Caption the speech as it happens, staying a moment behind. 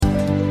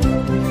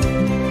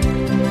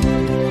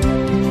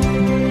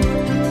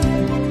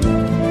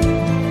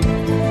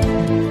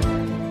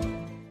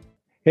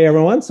Hey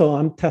everyone, so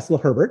I'm Tesla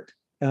Herbert.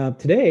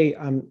 Today,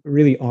 I'm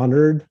really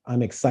honored.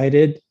 I'm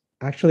excited.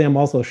 Actually, I'm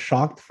also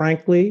shocked,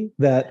 frankly,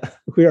 that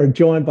we are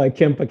joined by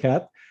Kim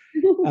Paquette.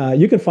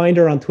 You can find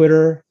her on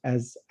Twitter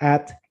as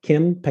at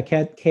Kim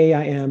Paquette,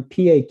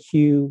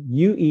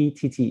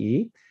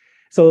 KIMPAQUETTE.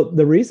 So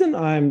the reason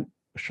I'm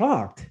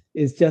shocked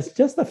is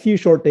just a few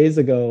short days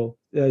ago,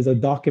 there's a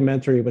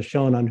documentary was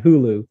shown on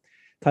Hulu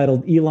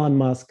titled Elon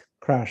Musk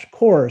Crash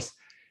Course,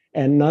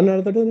 and none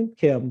other than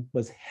Kim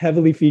was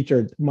heavily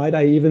featured, might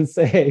I even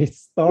say,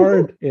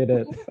 starred in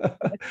it.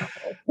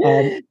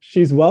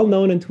 She's well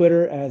known in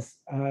Twitter as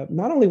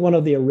not only one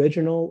of the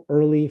original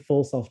early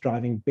full self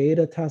driving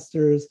beta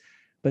testers,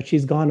 but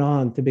she's gone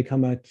on to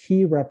become a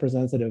key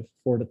representative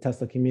for the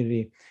Tesla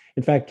community.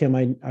 In fact, Kim,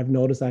 I've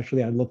noticed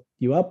actually, I looked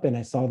you up and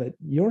I saw that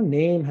your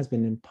name has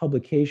been in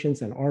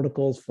publications and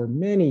articles for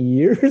many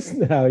years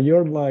now.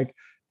 You're like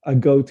a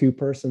go to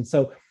person.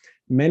 So,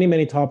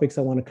 many topics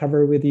I want to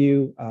cover with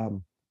you,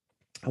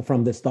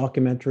 from this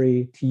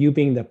documentary to you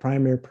being the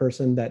primary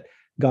person that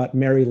got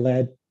Mary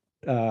led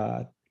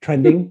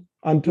trending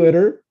on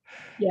Twitter.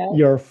 Yeah.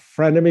 Your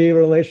frenemy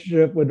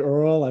relationship with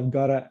Earl, I've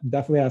got to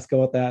definitely ask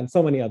about that, and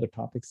so many other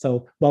topics.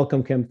 So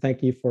welcome, Kim.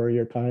 Thank you for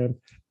your time.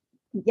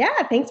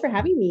 Yeah, thanks for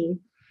having me.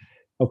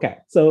 Okay,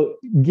 so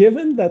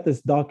given that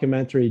this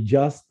documentary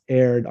just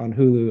aired on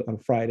Hulu on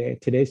Friday,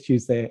 today's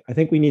Tuesday, I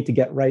think we need to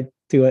get right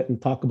to it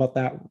and talk about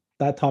that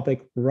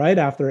topic right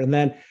after. And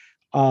then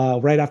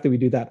right after we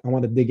do that, I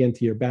want to dig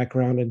into your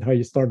background and how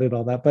you started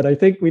all that. But I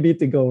think we need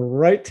to go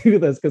right to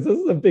this because this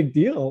is a big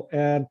deal.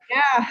 And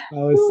Yeah. I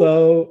was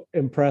so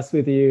impressed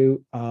with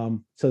you.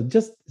 So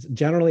just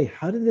generally,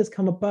 how did this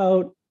come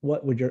about?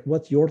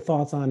 What's your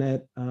thoughts on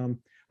it?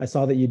 I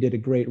saw that you did a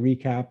great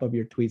recap of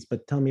your tweets,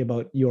 but tell me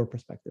about your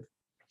perspective.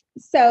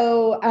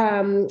 So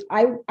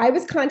I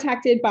was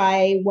contacted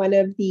by one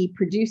of the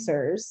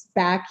producers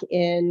back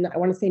in, I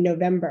want to say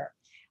November.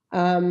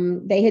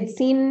 They had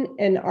seen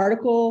an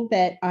article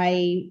that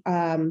I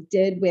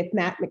did with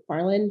Matt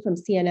McFarland from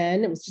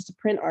CNN. It was just a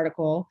print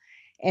article.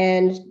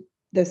 And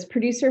this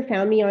producer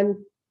found me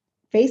on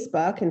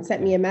Facebook and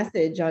sent me a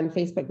message on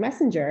Facebook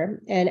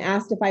Messenger and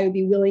asked if I would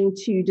be willing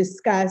to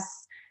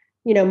discuss,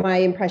 my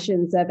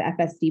impressions of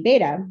FSD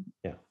beta.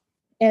 Yeah.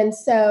 And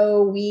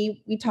so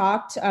we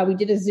talked. We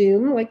did a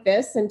Zoom like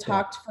this and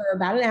talked for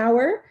about an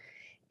hour.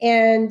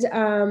 And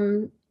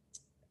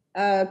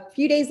a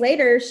few days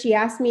later, she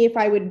asked me if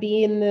I would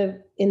be in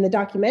the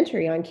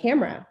documentary on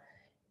camera.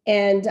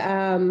 And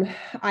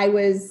I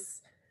was,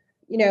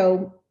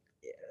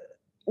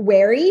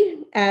 wary,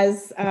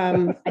 as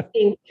I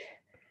think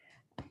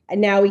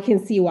now we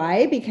can see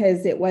why,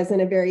 because it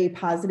wasn't a very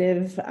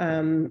positive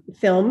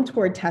film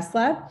toward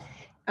Tesla.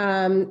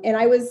 And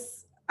I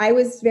was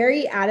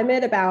very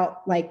adamant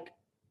about, like,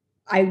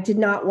 I did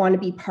not want to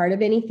be part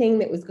of anything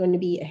that was going to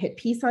be a hit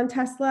piece on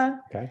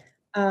Tesla. Okay.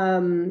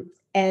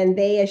 And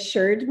they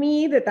assured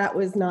me that that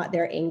was not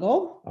their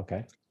angle.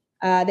 Okay.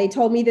 They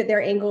told me that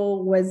their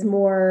angle was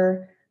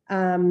more,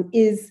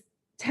 is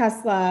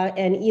Tesla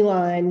and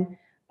Elon,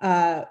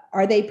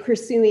 are they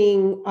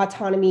pursuing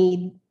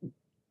autonomy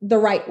the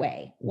right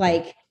way?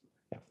 Like,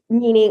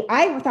 meaning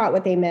I thought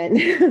what they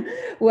meant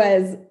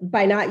was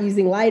by not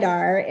using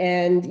LiDAR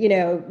and,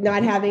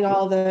 not having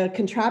all the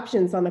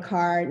contraptions on the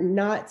car,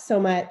 not so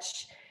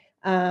much,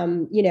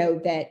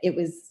 that it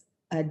was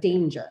a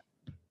danger.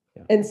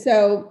 Yeah. And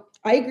so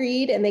I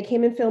agreed, and they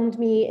came and filmed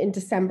me in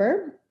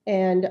December.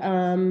 And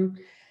then,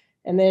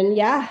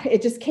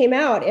 it just came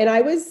out. And I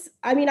was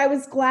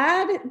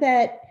glad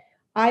that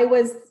I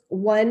was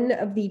one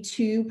of the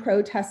two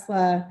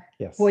pro-Tesla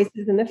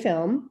voices in the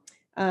film.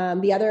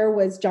 The other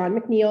was John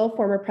McNeil,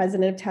 former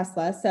president of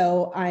Tesla.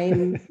 So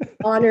I'm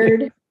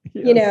honored,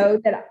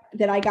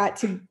 that I got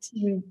to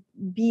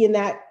be in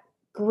that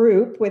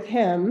group with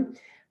him.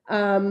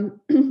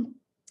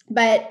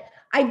 But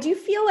I do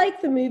feel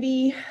like the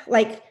movie,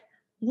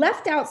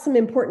 left out some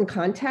important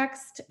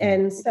context.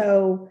 And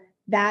so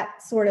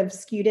that sort of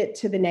skewed it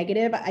to the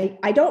negative.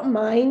 I don't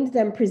mind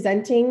them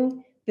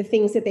presenting the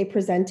things that they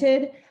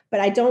presented, but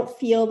I don't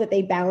feel that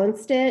they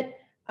balanced it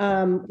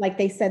like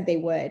they said they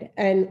would.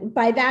 And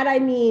by that, I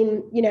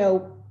mean,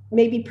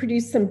 maybe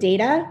produce some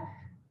data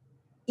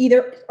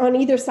either on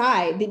either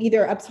side that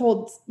either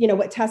upholds,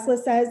 what Tesla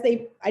says.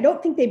 I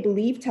don't think they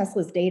believe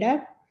Tesla's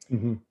data.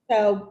 Mm-hmm.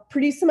 So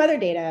produce some other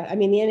data. I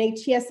mean, the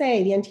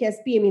NHTSA, the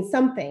NTSB, I mean,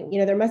 something,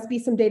 there must be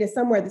some data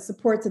somewhere that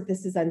supports that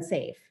this is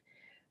unsafe.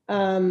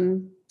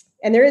 And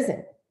there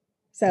isn't.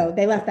 So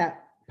they left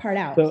that part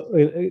out. So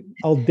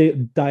I'll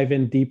dive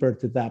in deeper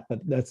to that,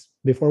 but that's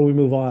before we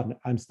move on.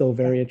 I'm still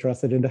very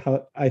interested in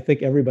how, I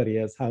think everybody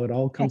is, how it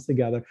all comes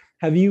together.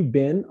 Have you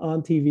been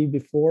on TV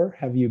before?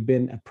 Have you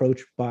been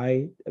approached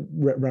by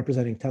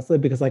representing Tesla?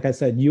 Because like I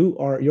said,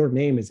 your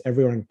name is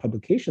everywhere in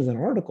publications and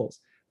articles.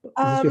 Is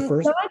this your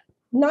first?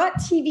 Not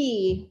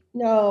TV.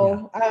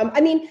 No. Yeah.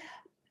 I mean,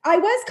 I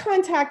was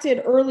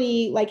contacted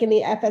early, like in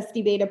the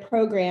FSD beta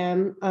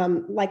program,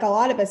 like a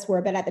lot of us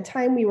were, but at the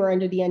time we were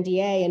under the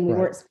NDA and we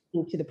weren't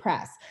speaking to the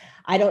press.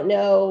 I don't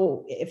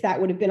know if that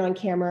would have been on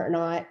camera or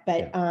not,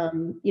 but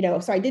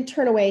so I did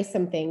turn away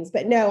some things,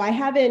 but no, I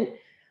haven't.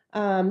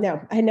 No,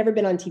 I had never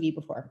been on TV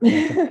before.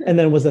 And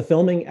then was the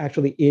filming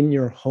actually in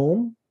your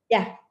home?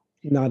 Yeah.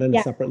 Not in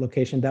a separate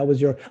location. That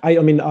was I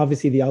mean,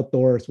 obviously the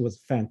outdoors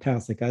was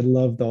fantastic. I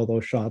loved all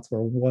those shots,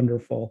 were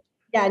wonderful.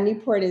 Yeah,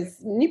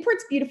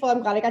 Newport's beautiful.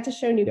 I'm glad I got to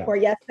show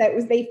Newport. Yes,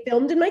 they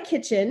filmed in my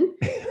kitchen,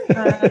 in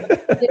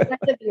my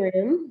living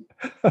room.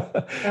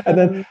 And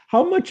then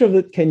how much of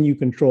it can you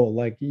control?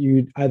 Like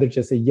you either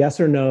just say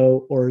yes or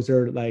no, or is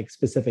there like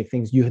specific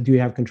things do you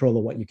have control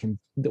of what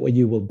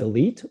you will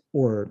delete,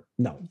 or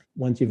no?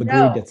 Once you've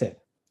agreed, that's it.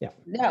 Yeah.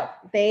 No,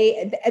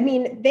 they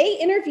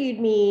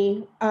interviewed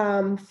me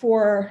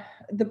for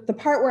the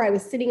part where I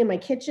was sitting in my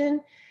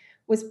kitchen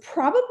was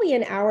probably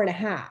an hour and a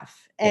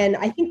half. And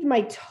I think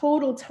my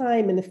total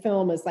time in the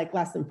film is like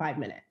less than 5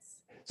 minutes.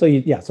 So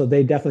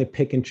they definitely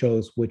pick and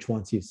chose which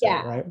ones you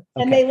said, right? Okay.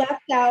 And they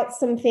left out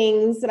some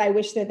things that I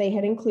wish that they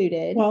had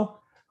included.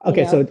 Well,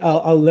 okay, so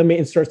I'll let me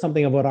insert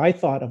something of what I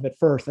thought of it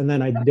first, and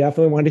then I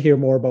definitely want to hear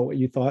more about what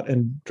you thought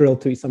and drill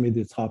to some of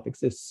these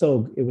topics. It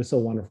was so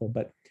wonderful.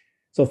 But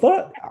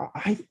so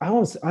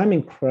I'm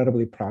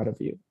incredibly proud of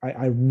you.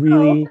 I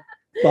really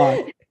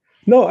thought.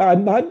 No,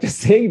 I'm not just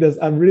saying this.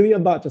 I'm really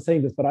about just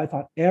saying this, but I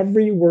thought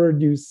every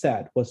word you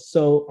said was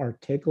so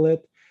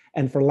articulate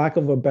and, for lack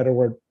of a better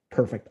word,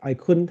 perfect. I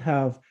couldn't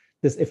have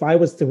this. If I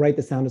was to write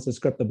this down as a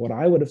script of what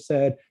I would have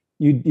said,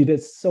 you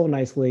did so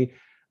nicely.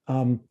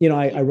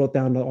 I wrote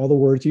down all the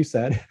words you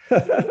said.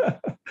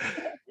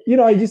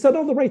 You said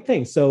all the right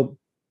things. So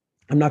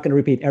I'm not going to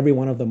repeat every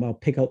one of them. I'll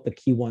pick out the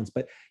key ones.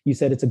 But you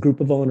said it's a group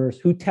of owners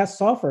who test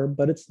software,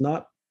 but it's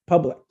not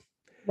public.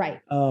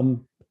 Right.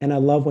 And I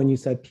love when you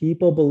said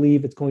people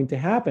believe it's going to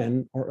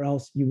happen or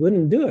else you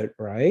wouldn't do it,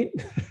 right?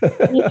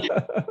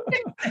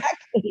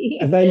 Exactly.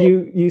 And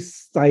then you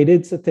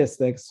cited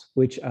statistics,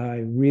 which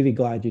I'm really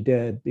glad you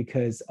did,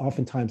 because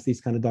oftentimes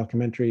these kind of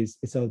documentaries,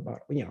 it's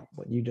about,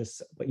 what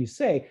you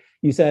say.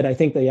 You said, I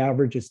think the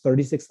average is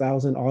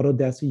 36,000 auto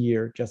deaths a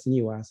year just in the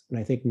US, and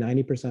I think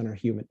 90% are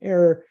human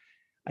error.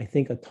 I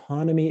think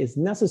autonomy is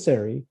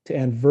necessary to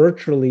end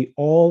virtually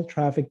all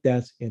traffic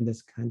deaths in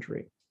this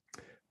country.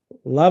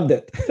 Loved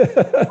it.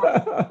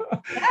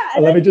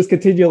 Let me just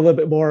continue a little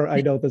bit more. I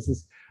know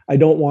I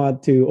don't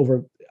want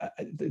to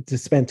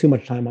spend too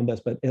much time on this,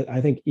 but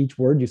I think each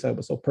word you said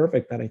was so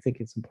perfect that I think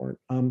it's important.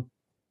 And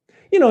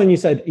you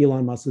said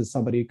Elon Musk is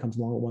somebody who comes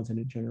along once in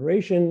a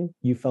generation.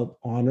 You felt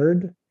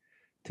honored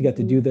to get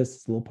to do this.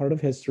 It's a little part of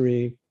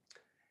history.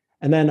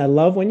 And then I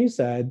love when you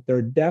said there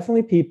are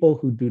definitely people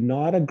who do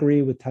not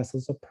agree with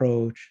Tesla's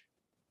approach.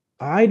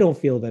 I don't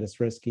feel that it's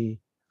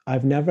risky.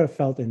 I've never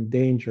felt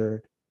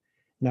endangered.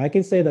 Now, I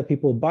can say that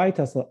people who buy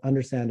Tesla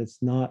understand it's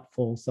not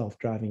full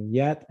self-driving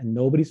yet, and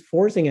nobody's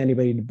forcing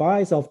anybody to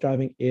buy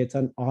self-driving. It's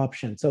an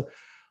option. So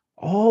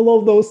all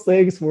of those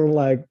things were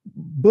like,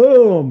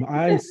 boom.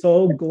 I'm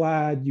so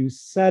glad you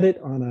said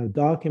it on a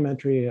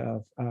documentary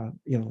of,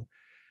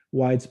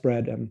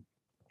 widespread.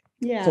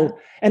 So,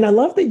 and I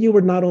love that you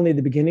were not only at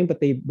the beginning,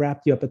 but they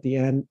wrapped you up at the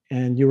end,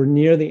 and you were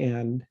near the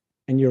end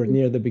and you were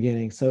near the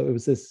beginning. So it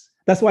was this.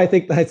 That's why I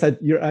think I said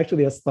you're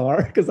actually a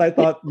star, because I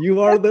thought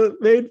you are the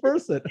main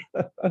person.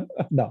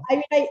 No. I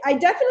mean, I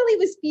definitely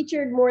was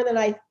featured more than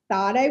I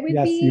thought I would be.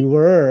 Yes, you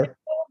were.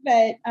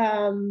 But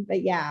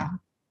yeah,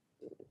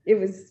 it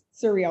was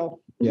surreal.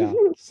 Yeah.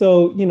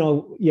 So,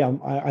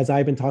 as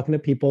I've been talking to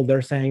people,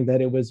 they're saying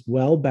that it was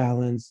well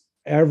balanced.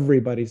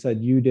 Everybody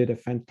said you did a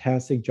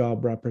fantastic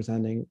job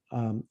representing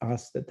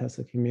us, the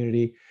Tesla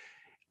community.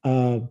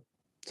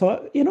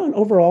 So, and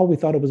overall, we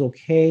thought it was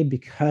okay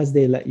because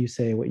they let you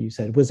say what you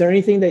said. Was there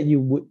anything that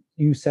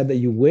you said that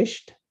you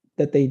wished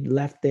that they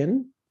left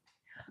in?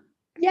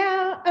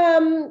 Yeah.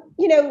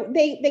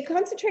 They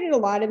concentrated a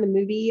lot in the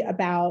movie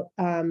about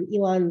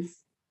Elon's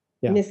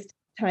missed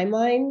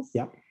timelines.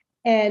 Yeah.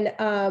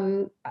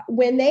 And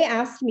when they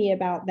asked me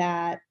about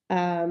that,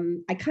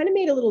 I kind of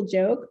made a little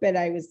joke, but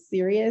I was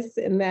serious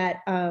in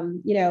that,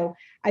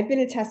 I've been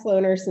a Tesla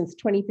owner since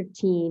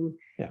 2015.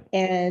 Yeah.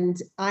 And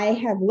I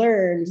have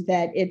learned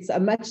that it's a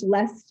much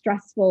less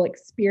stressful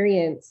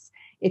experience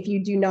if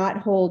you do not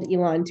hold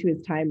Elon to his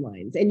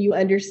timelines and you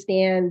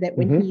understand that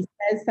when he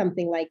says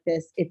something like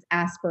this, it's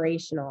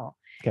aspirational.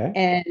 Okay.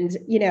 And,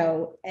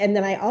 and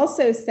then I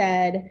also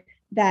said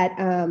that,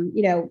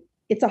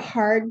 it's a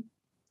hard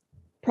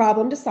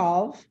problem to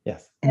solve.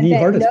 Yes. The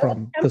hardest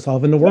problem to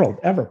solve in the world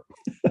ever.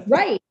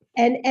 Right.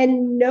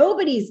 And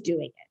nobody's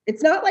doing it.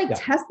 It's not like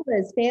Tesla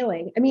is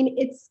failing. I mean,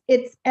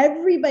 it's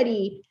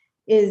everybody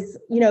is,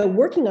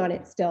 working on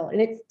it still,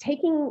 and it's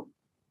taking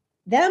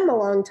them a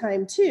long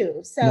time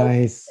too. So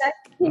nice.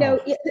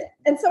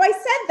 And so I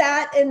said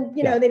that, and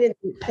they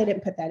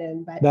didn't put that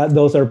in, but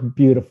those are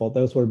beautiful.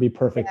 Those would be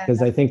perfect,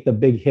 because I think the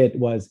big hit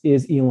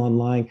is Elon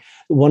lying?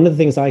 One of the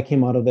things I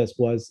came out of this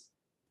was,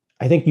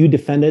 I think you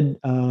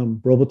defended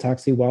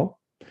Robotaxi well,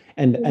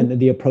 and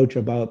the approach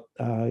about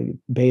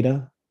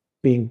beta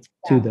being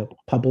to the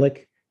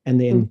public, and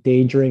the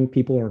endangering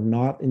people or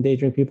not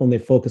endangering people, and they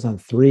focus on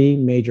 3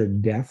 major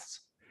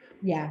deaths.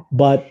 Yeah.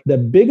 But the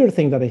bigger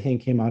thing that I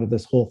think came out of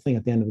this whole thing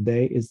at the end of the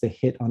day is the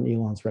hit on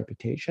Elon's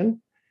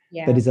reputation,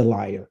 that he's a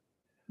liar.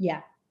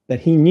 Yeah. That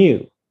he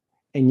knew,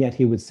 and yet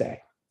he would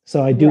say.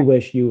 So I do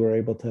wish you were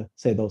able to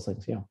say those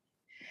things. Yeah.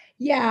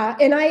 Yeah,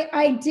 and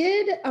I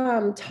did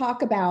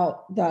talk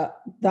about the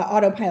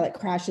autopilot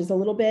crashes a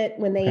little bit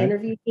when they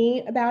interviewed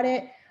me about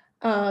it.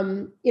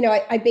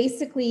 I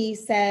basically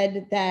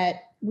said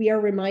that we are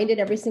reminded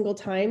every single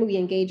time we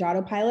engage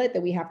autopilot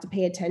that we have to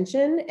pay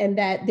attention, and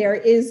that there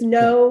is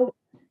no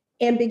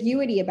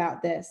ambiguity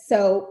about this.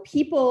 So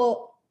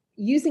people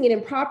using it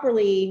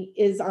improperly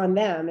is on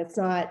them. It's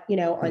not,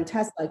 on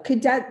Tesla.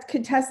 Could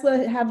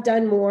Tesla have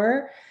done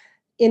more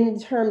in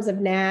terms of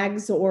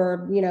nags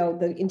or,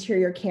 the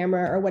interior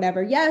camera or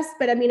whatever? Yes.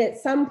 But I mean, at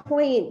some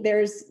point,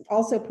 there's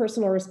also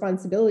personal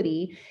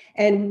responsibility,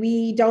 and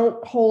we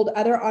don't hold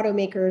other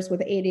automakers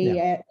with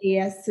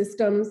ADAS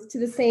systems to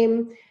the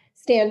same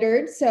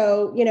standard.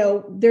 So,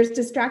 there's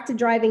distracted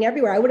driving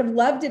everywhere. I would have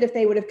loved it if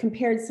they would have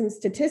compared some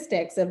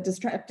statistics of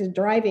distracted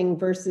driving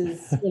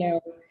versus,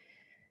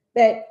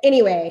 But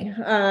anyway,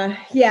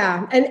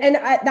 yeah. And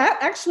that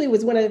actually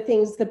was one of the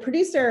things. The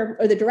producer,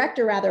 or the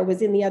director rather,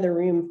 was in the other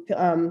room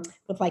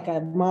with like a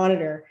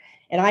monitor.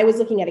 And I was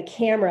looking at a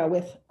camera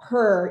with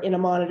her in a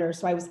monitor.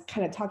 So I was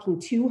kind of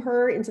talking to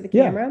her into the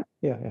camera.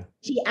 Yeah.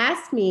 She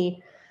asked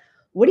me,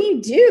 what do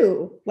you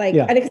do?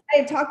 And I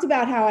had talked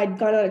about how I'd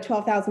gone on a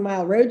 12,000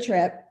 mile road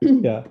trip.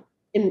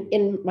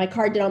 In my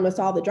car, did almost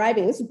all the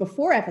driving. This was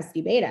before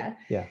FSD beta.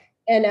 Yeah.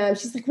 And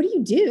she's like, what do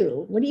you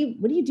do? What do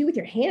you do with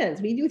your hands?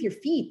 What do you do with your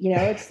feet?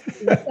 I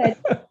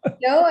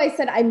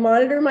said, I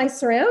monitor my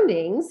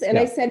surroundings. And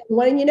I said,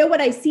 well, and you know what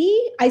I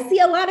see? I see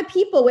a lot of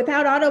people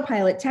without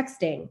autopilot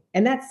texting,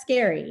 and that's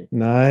scary.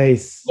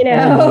 Nice.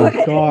 Oh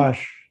my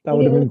gosh, that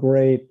would have been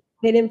great.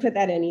 They didn't put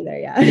that in either.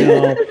 Yeah.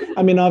 No,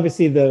 I mean,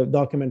 obviously the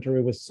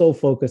documentary was so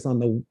focused on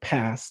the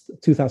past,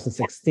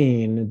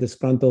 2016,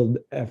 disgruntled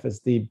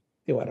FSD,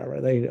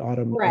 whatever, the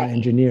auto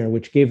engineer,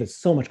 which gave it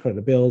so much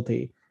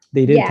credibility.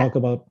 They didn't talk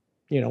about,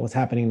 what's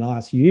happening in the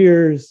last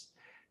years.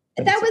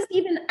 That was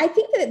even, I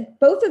think that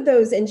both of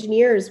those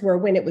engineers were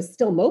when it was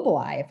still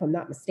Mobileye, if I'm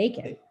not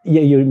mistaken.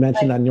 Yeah, you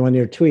mentioned that in one of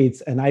your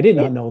tweets, and I did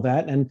not know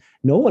that, and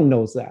no one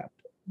knows that.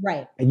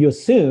 Right. And you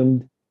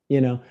assumed,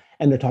 and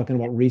they're talking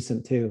about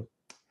recent too.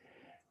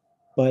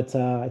 But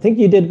I think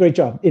you did a great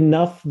job.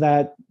 Enough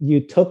that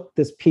you took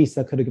this piece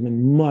that could have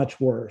been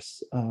much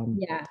worse.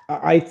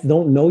 I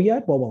don't know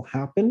yet what will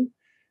happen.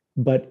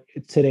 But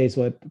today's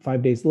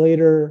 5 days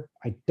later,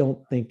 I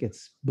don't think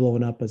it's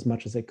blown up as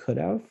much as it could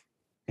have.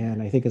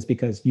 And I think it's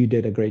because you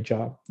did a great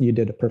job. You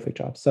did a perfect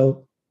job.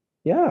 So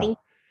yeah,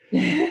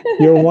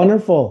 you're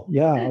wonderful.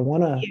 Yeah.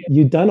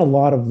 You've done a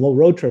lot of low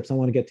road trips. I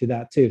want to get to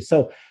that too.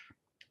 So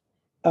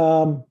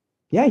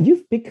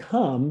you've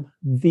become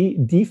the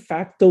de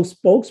facto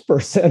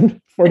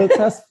spokesperson for the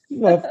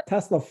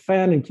Tesla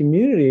fan and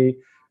community.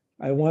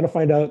 I want to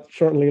find out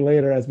shortly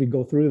later as we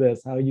go through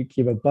this, how you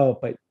keep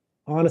about, but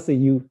honestly,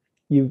 you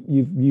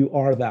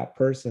are that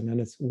person, and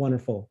it's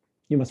wonderful.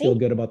 You must feel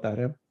good about that,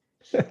 huh?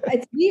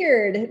 It's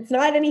weird. It's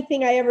not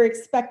anything I ever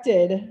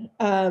expected.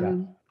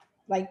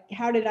 Like,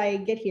 how did I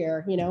get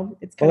here?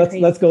 It's kind of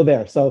crazy. Let's go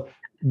there. So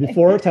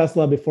before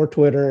Tesla, before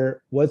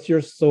Twitter, what's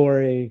your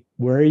story?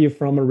 Where are you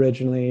from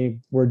originally?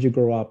 Where'd you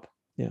grow up?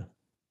 Yeah.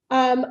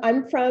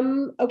 I'm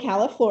from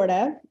Ocala,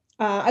 Florida.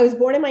 I was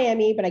born in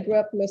Miami, but I grew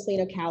up mostly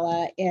in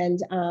Ocala, and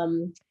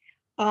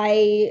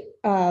I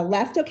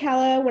left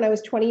Ocala when I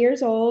was 20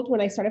 years old, when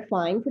I started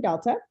flying for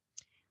Delta.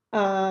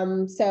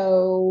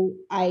 So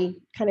I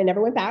kind of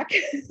never went back.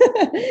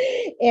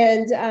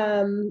 And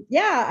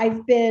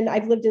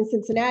I've lived in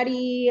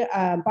Cincinnati,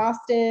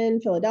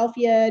 Boston,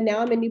 Philadelphia. Now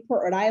I'm in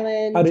Newport, Rhode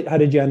Island. How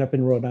did you end up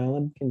in Rhode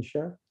Island? Can you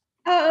share?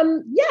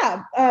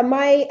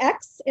 My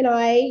ex and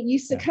I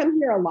used to come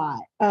here a lot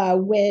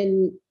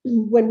when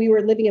we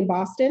were living in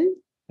Boston.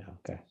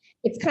 Okay.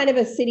 It's kind of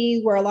a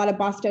city where a lot of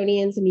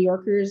Bostonians and New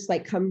Yorkers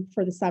come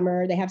for the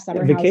summer. They have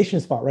summer vacation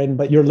spot, right?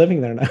 But you're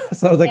living there now.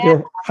 So I was like,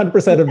 you're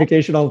 100% on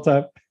vacation all the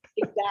time.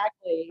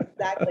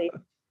 Exactly.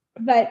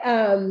 But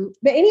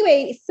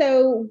anyway,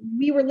 so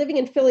we were living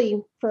in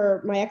Philly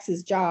for my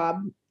ex's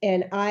job,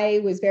 and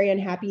I was very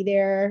unhappy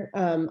there.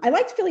 I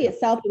liked Philly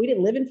itself, but we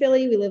didn't live in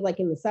Philly. We lived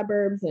in the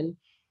suburbs, and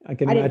I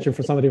can imagine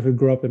for somebody who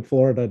grew up in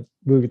Florida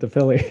moving to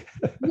Philly.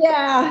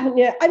 Yeah.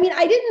 I mean,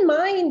 I didn't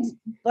mind.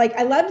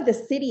 I loved the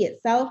city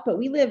itself, but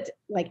we lived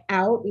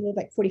out. We lived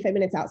 45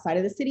 minutes outside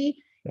of the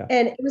city,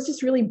 and it was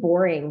just really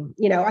boring.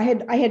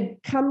 I had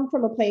come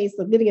from a place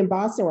living in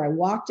Boston where I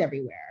walked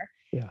everywhere,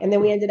 and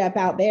then we ended up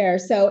out there.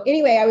 So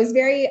anyway, I was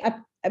very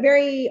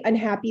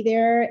unhappy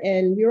there,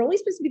 and we were only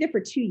supposed to be there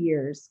for 2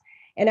 years.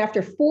 And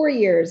after 4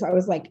 years, I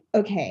was like,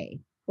 okay.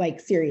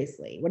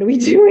 Seriously, what are we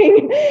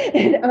doing?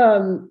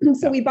 And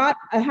so we bought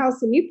a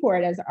house in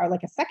Newport as our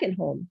a second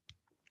home.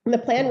 And the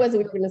plan was that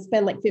we were going to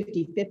spend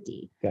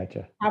 50-50.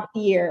 Gotcha. Half the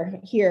year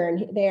here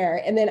and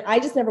there. And then I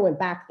just never went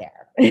back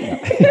there.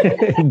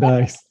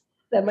 Nice.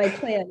 that my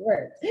plan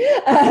worked.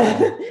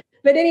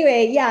 But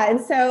anyway, yeah. And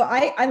so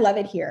I love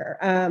it here.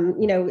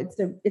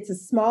 It's a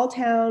small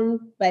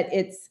town, but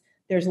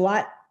there's a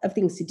lot of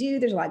things to do.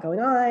 There's a lot going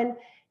on.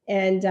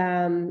 And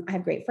I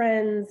have great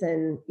friends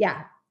and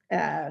yeah.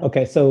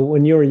 Okay. So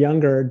when you were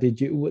younger,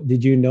 did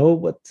you know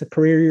what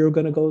career you were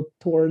going to go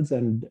towards?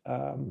 And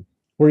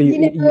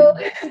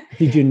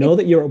did you know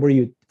that were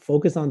you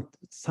focused on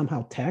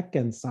somehow tech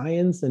and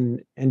science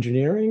and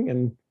engineering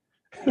and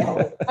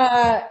no.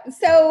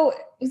 So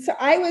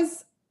I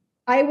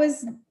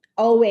was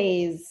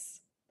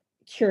always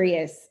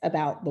curious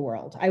about the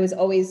world. I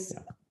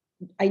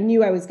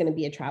knew I was going to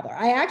be a traveler.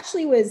 I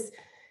actually was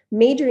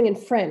majoring in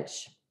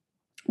French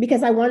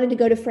because I wanted to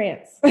go to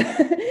France.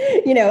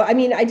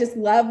 I just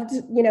loved,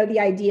 the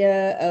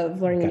idea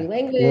of learning a new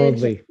language.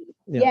 Worldly.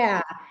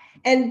 Yeah.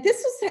 And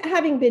this was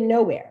having been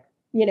nowhere,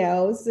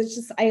 so it's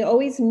just, I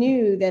always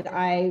knew that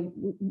I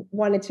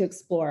wanted to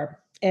explore.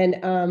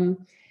 And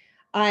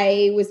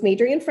I was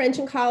majoring in French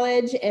in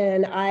college,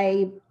 and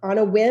I, on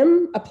a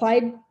whim,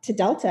 applied to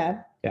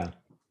Delta. Yeah.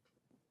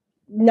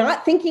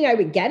 Not thinking I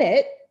would get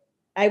it.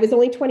 I was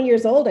only 20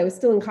 years old. I was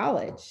still in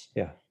college.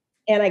 Yeah.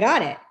 And I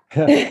got it.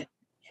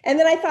 And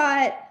then I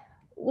thought,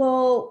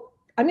 well,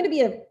 I'm going to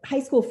be a high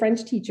school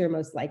French teacher,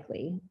 most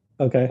likely.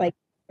 Okay.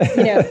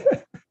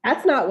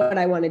 That's not what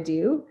I want to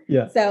do.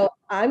 Yeah. So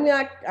I'm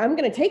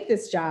going to take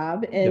this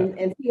job and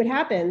see what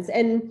happens.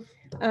 And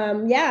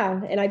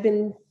and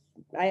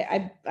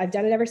I've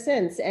done it ever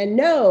since. And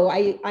no,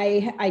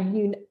 I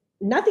knew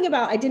nothing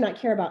about, I did not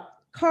care about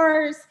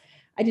cars.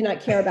 I did not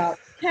care about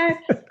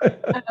tech.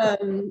 I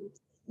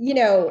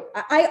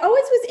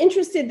always was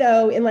interested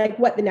though in like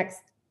what the next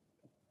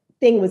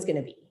thing was going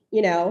to be.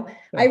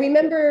 I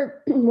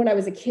remember when I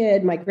was a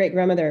kid, my great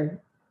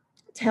grandmother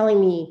telling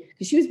me,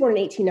 because she was born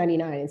in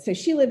 1899. And so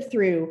she lived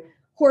through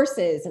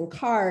horses and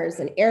cars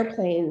and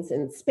airplanes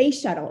and space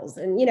shuttles.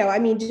 And,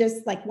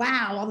 just like,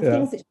 wow, all the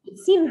things that she'd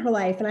seen in her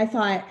life. And I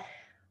thought,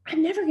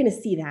 I'm never going to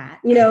see that.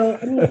 How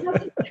can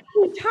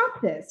we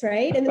top this?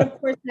 Right. And then of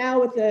course,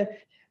 now with the,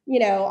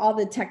 all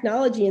the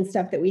technology and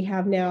stuff that we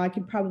have now, I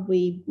could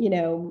probably,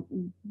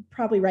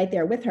 probably right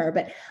there with her.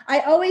 But I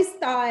always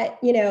thought,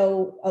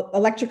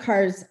 electric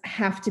cars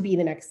have to be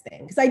the next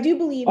thing. Because I do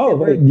believe. Oh,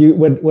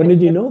 when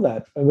did you know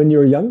that? When you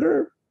were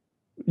younger?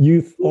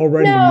 You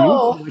already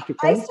knew electric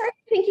cars? I started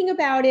thinking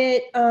about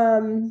it.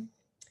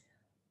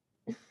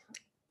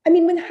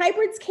 When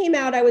hybrids came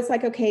out, I was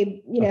like,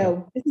 okay,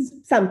 this is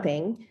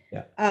something.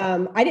 Yeah.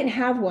 I didn't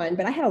have one,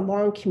 but I had a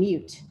long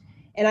commute.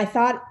 And I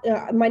thought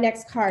my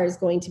next car is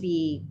going to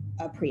be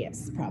a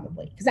Prius,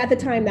 probably. Because at the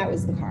time, that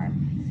was the car.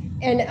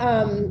 And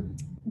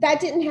that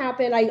didn't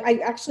happen. I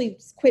actually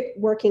quit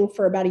working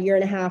for about 1.5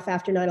 years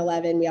after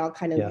 9/11. We all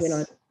kind of went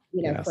on,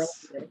 for a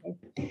little bit.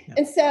 Yeah.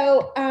 And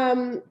so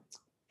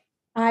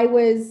I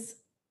was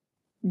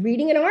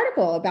reading an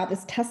article about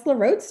this Tesla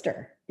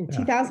Roadster in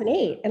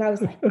 2008. And I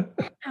was like,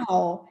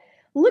 wow,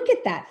 look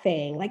at that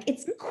thing. Like,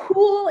 it's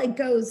cool. It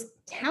goes,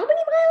 how many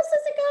miles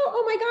does it go?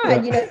 Oh my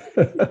God,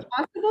 it's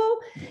possible,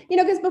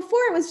 because before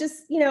it was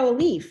just, a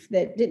Leaf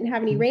that didn't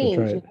have any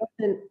range. Right.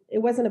 It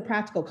wasn't a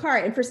practical car.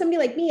 And for somebody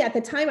like me at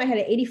the time, I had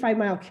an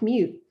 85-mile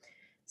commute.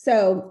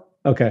 So,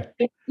 okay.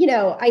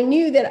 I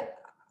knew that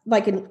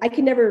like, I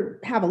could never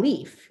have a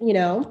Leaf,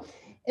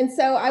 And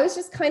so I was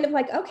just kind of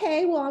like,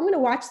 okay, well, I'm going to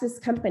watch this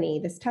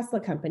Tesla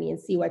company and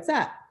see what's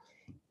up.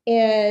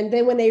 And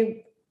then when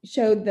they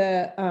showed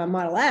the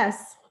Model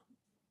S,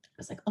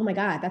 I was like, oh my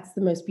God, that's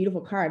the most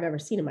beautiful car I've ever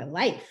seen in my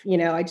life.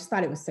 I just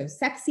thought it was so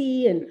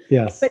sexy. And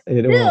yes, but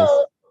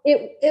still,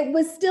 it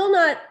was still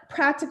not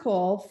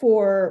practical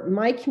for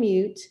my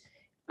commute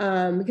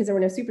because there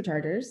were no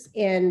superchargers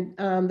and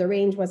the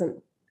range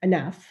wasn't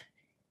enough.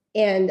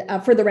 And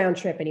for the round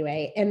trip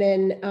anyway. And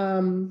then,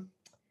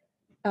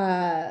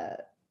 and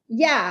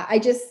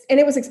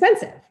it was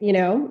expensive,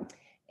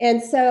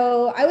 And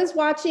so I was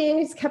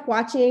just kept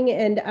watching.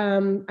 And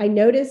I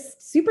noticed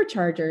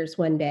superchargers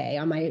one day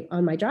on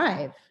my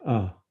drive.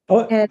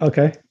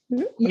 Okay.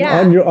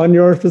 Yeah. On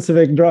your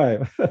specific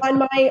drive.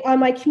 on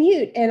my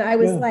commute. And I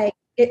was like,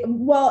 it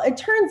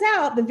turns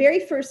out the very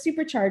first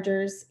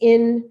superchargers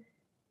in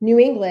New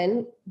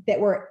England that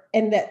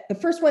the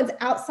first ones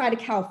outside of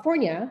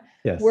California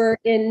were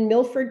in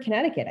Milford,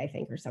 Connecticut, I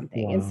think, or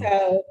something. Wow. And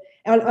so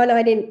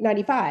on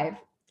 95.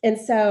 And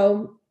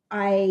so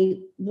I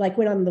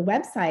went on the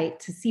website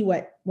to see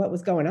what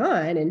was going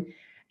on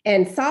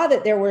and saw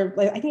that there were,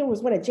 I think it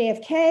was one at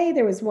JFK.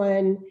 There was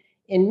one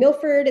in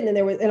Milford, and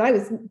I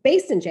was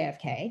based in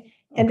JFK.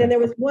 And then there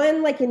was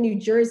one in New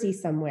Jersey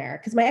somewhere,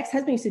 because my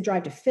ex-husband used to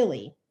drive to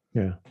Philly,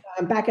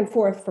 back and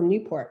forth from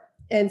Newport.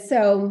 And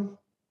so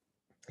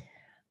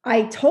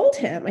I told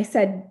him, I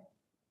said,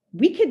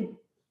 we could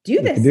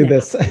do this.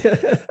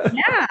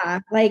 Yeah.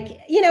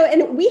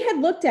 And we had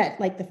looked at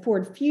the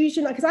Ford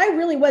Fusion, because I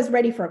really was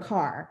ready for a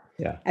car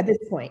at this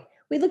point.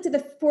 We looked at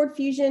the Ford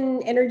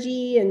Fusion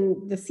Energy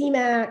and the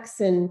C-Max,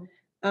 and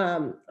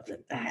I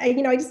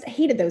just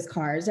hated those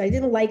cars. I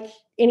didn't like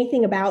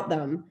anything about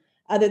them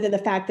other than the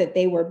fact that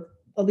they were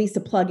at least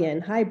a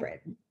plug-in hybrid.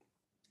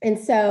 And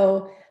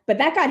so, but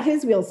that got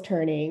his wheels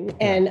turning.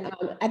 And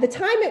at the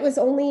time, it was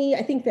only,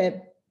 I think,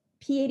 the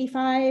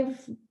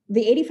P85,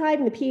 the 85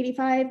 and the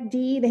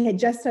P85D. They had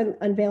just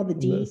unveiled the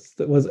D.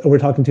 We're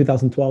talking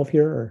 2012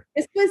 here, or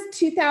this was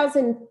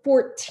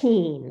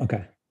 2014.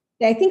 Okay.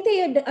 I think they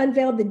had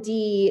unveiled the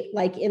D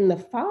like in the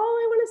fall,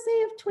 I want to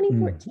say, of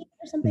 2014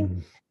 or something. Mm-hmm.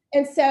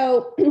 And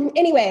so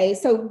anyway,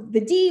 so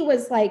the D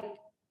was like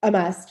a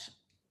must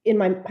in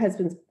my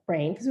husband's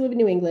brain because we live in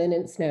New England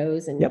and it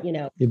snows and, you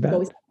know, we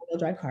always have wheel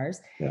drive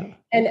cars. Yeah.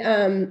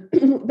 And,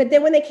 but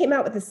then when they came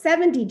out with the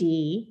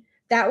 70D,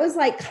 that was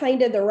like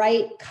kind of the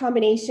right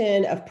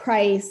combination of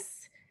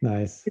price.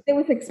 Nice. It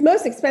was the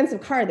most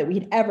expensive car that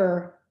we'd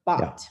ever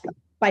bought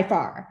by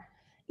far,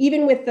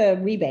 even with the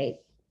rebate.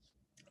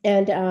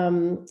 And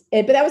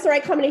but that was the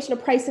right combination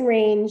of price and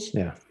range.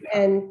 Yeah.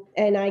 And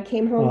I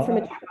came home from a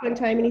trip one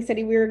time and he said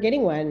we were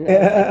getting one.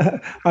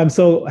 I'm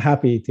so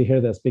happy to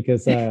hear this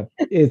because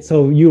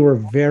so you were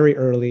very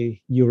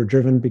early. You were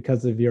driven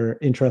because of your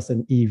interest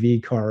in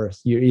EV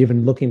cars. You're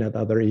even looking at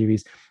other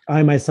EVs.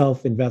 I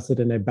myself invested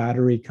in a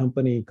battery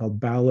company called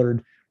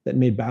Ballard that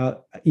made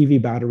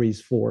EV batteries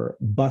for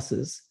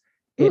buses.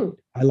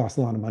 I lost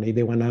a lot of money.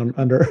 They went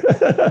under.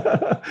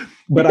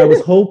 But I was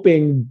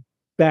hoping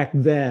back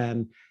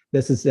then,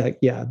 this is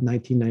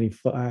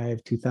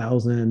 1995,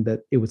 2000,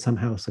 that it would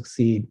somehow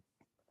succeed.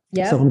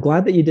 Yeah. So I'm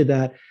glad that you did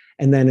that.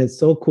 And then it's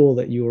so cool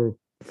that you were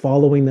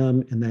following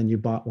them and then you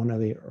bought one of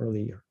the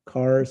earlier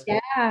cars.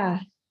 Yeah.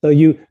 So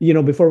you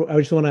know, before, I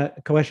just want to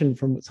question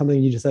from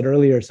something you just said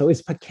earlier. So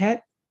is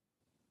Paquette,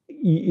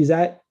 is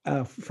that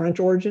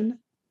French origin?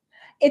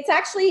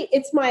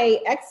 It's my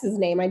ex's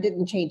name. I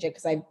didn't change it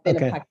because I've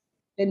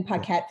been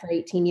Paquette for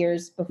 18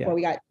 years before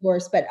we got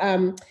divorced. But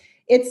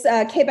it's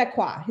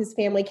Quebecois. His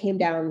family came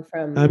down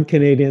from. I'm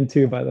Canadian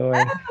too, by the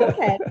way. Oh,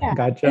 okay. Yeah.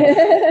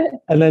 Gotcha.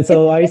 And then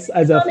so as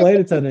a flight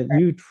attendant,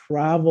 you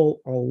travel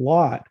a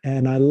lot,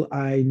 and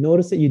I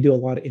noticed that you do a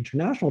lot of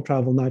international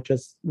travel, not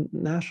just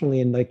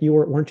nationally. And like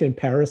weren't you in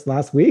Paris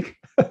last week?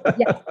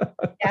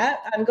 Yeah,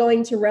 I'm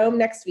going to Rome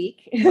next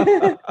week.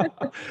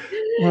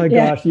 My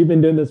gosh, you've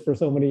been doing this for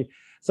so many.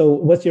 So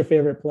what's your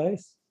favorite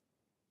place?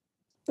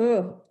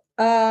 Well,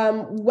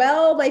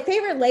 my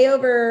favorite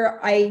layover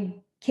I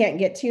can't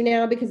get to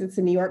now because it's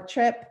a New York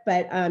trip,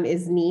 but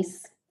is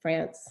Nice,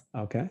 France.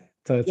 Okay.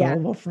 So it's all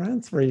about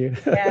France for you.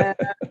 Yeah.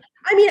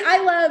 I mean,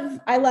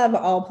 I love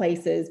all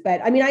places, but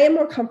I mean, I am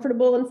more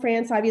comfortable in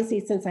France,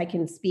 obviously, since I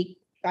can speak.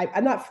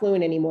 I'm not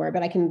fluent anymore,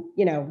 but I can,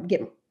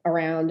 get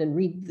around and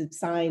read the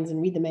signs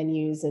and read the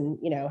menus and,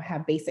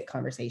 have basic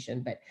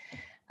conversation. But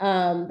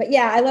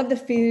yeah, I love the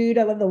food.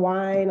 I love the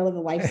wine. I love the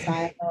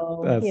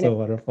lifestyle. That's so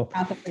wonderful.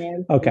 South of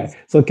France. Okay.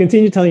 So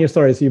continue telling your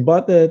story. So you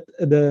bought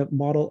the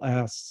Model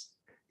S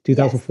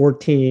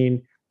 2014.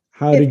 Yes.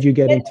 How did you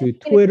get into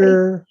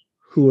Twitter?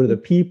 Who are the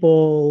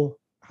people?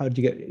 How did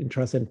you get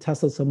interested in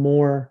Tesla some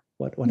more?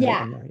 What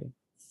happened there?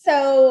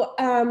 So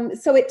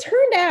it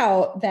turned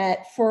out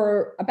that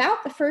for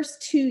about the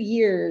first 2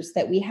 years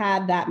that we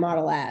had that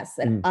Model S,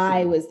 that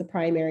I was the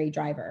primary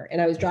driver,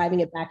 and I was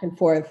driving it back and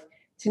forth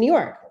to New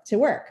York to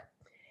work.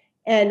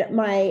 And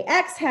my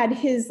ex had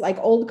his like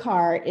old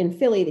car in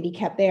Philly that he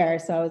kept there.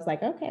 So I was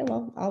like, okay,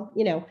 well, I'll,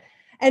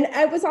 and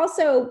I was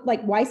also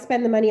like, why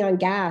spend the money on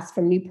gas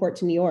from Newport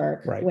to New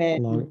York? Right.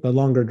 The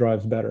longer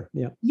drive's better.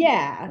 Yeah.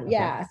 Yeah. Okay.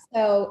 Yeah.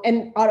 So,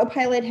 and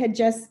Autopilot had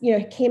just,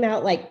 came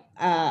out like,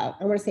 I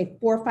want to say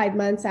 4 or 5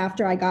 months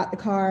after I got the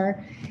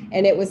car.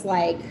 And it was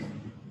like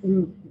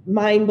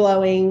mind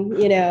blowing,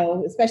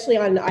 especially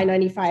on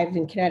I-95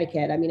 in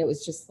Connecticut. I mean, it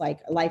was just like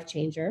a life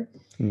changer.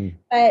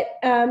 But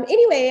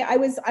anyway, I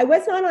was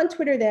not on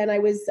Twitter then. I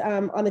was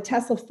on the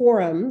Tesla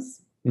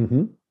forums.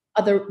 Mm-hmm.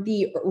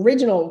 The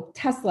original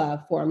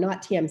Tesla forum,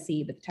 not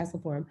TMC, but the Tesla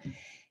forum.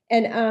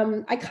 And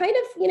I kind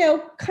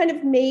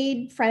of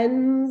made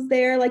friends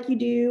there like you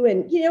do.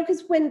 And,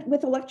 because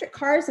with electric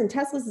cars and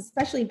Teslas,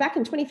 especially back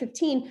in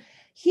 2015,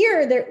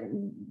 here, there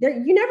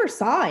you never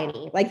saw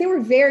any, like they were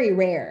very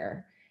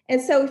rare.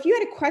 And so if you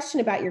had a question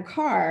about your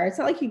car, it's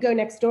not like you go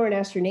next door and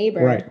ask your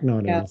neighbor. Right.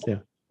 No, yeah.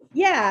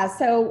 Yeah.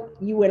 So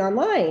you went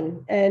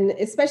online, and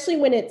especially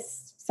when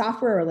it's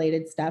software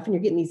related stuff and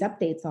you're getting these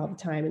updates all the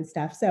time and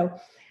stuff. So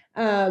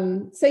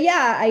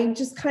yeah, I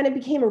just kind of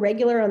became a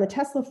regular on the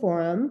Tesla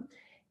forum.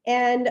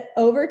 And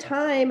over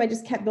time, I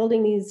just kept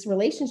building these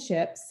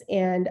relationships.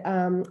 And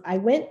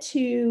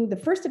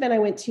the first event I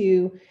went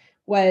to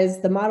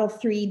was the Model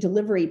 3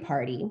 delivery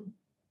party.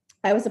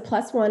 I was a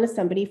 +1 of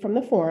somebody from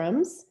the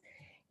forums.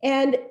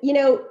 And,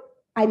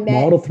 I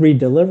met Model 3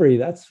 delivery.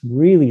 That's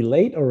really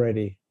late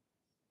already.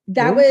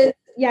 That was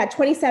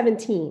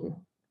 2017.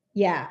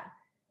 Yeah.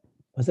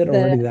 Was it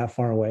already that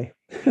far away?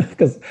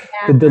 Because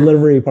the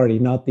delivery party,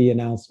 not the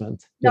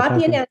announcement. Not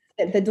the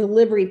announcement, the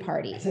delivery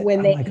party. Oh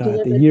my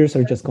God, the years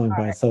are just going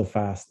by so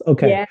fast.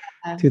 Okay.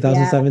 Yeah.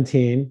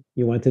 2017,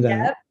 you went to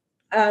that.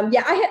 I think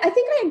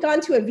I had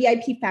gone to a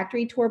VIP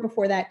factory tour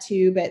before that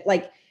too, but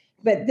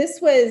this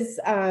was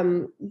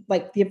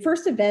like the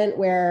first event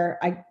where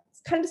I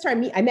kind of started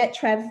me. I met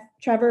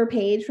Trevor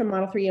Page from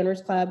Model 3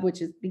 Owners Club,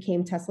 which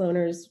became Tesla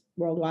Owners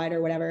Worldwide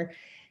or whatever.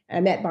 I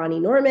met Bonnie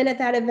Norman at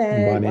that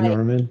event. Bonnie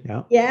Norman,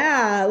 yeah.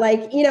 Yeah,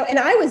 like, and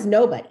I was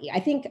nobody.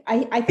 I think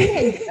I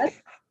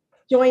just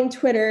joined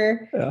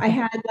Twitter. Yeah. I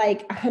had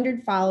like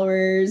 100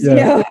 followers,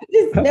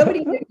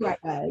 nobody knew who I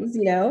was,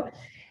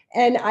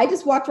 and I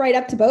just walked right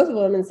up to both of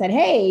them and said,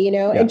 hey,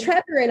 and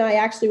Trevor and I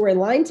actually were in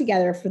line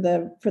together for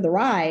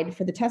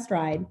the test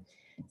ride.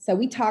 So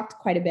we talked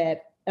quite a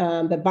bit.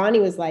 But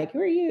Bonnie was like, who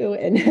are you?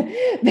 And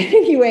but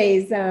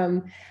anyways,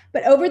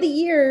 but over the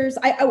years,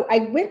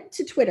 I went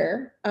to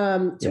Twitter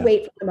to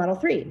wait for the Model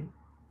 3.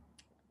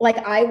 Like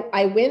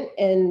I went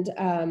and,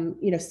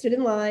 stood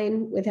in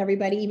line with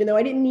everybody, even though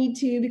I didn't need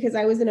to, because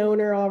I was an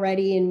owner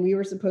already and we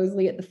were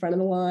supposedly at the front of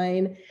the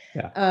line.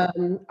 Yeah.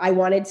 I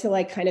wanted to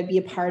like kind of be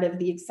a part of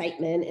the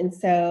excitement. And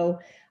so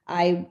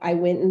I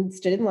went and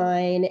stood in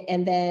line,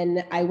 and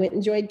then I went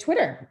and joined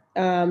Twitter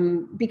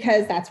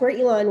because that's where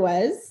Elon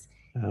was.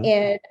 Uh-huh.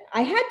 And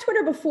I had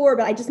Twitter before,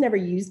 but I just never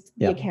used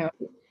the account.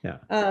 Yeah.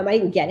 I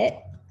didn't get it.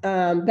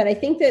 But I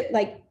think that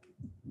like,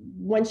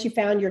 once you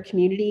found your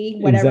community,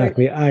 whatever.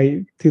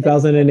 Exactly.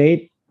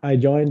 2008, I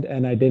joined,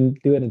 and I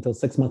didn't do it until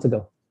 6 months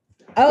ago.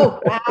 Oh,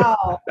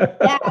 wow.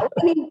 Yeah. I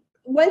mean,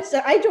 once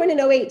I joined in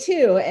 2008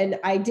 too, and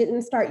I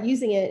didn't start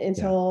using it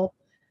until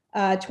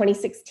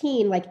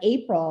 2016, like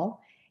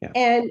April. Yeah.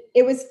 And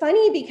it was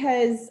funny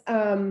because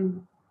a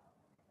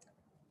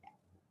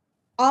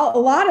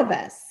lot of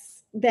us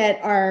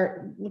that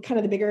are kind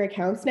of the bigger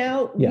accounts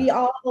now, we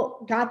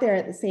all got there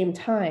at the same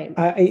time.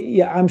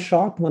 I'm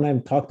shocked when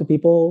I've talked to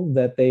people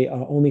that they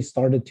only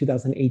started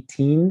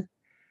 2018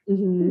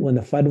 when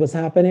the FUD was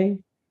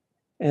happening.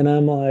 And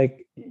I'm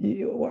like,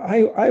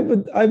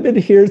 I've been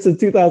here since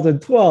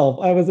 2012.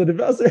 I was an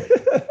investor.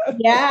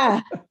 Yeah.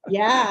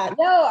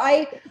 No,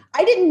 I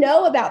didn't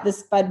know about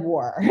this FUD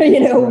war,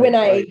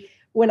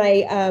 when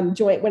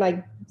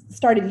I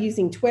started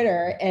using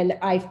Twitter, and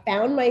I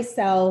found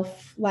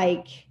myself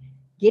like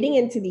getting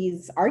into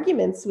these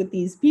arguments with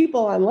these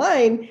people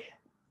online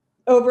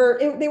they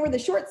were the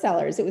short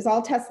sellers. It was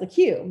all Tesla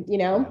Q,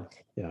 Yeah.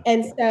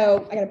 And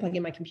so I got to plug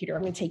in my computer.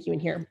 I'm going to take you in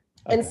here.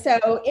 Okay. And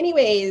so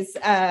anyways,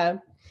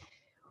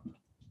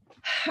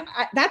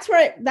 that's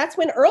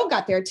when Earl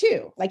got there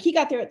too. Like he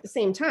got there at the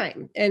same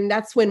time. And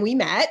that's when we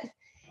met.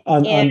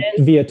 On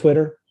via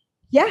Twitter?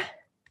 Yeah.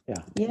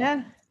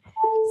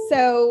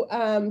 So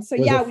was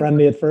it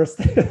friendly at first?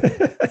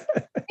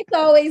 It's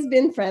always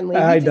been friendly.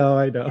 I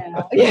know.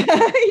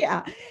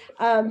 Yeah.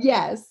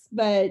 Yes,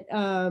 but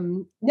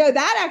no,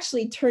 that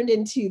actually turned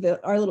into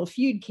our little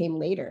feud came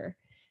later,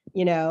 But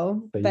you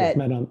just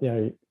met on,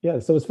 so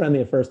it was friendly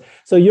at first.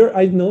 So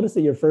I noticed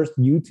that your first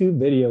YouTube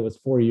video was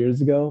 4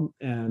 years ago,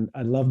 and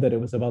I love that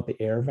it was about the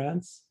air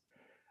vents.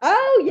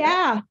 Oh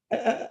yeah,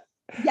 that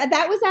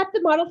was at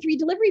the Model 3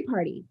 delivery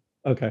party.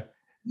 Okay.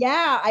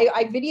 Yeah,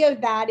 I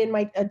videoed that in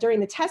my during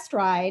the test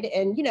ride,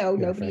 and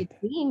nobody had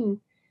seen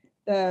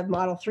the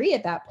Model 3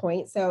 at that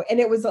point. So, and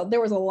there was a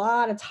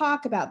lot of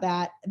talk about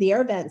that, the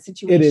air vent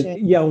situation. It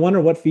is. Yeah, I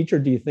wonder what feature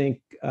do you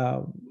think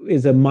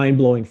is a mind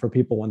blowing for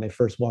people when they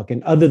first walk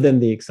in, other than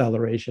the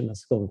acceleration?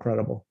 That's still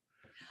incredible.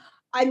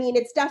 I mean,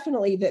 it's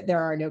definitely that there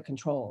are no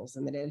controls,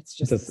 and that it's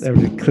just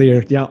everything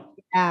clear. Yeah.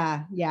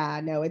 Yeah.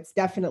 No, it's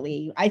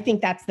definitely. I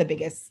think that's the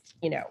biggest.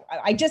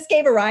 I just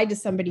gave a ride to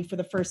somebody for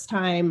the first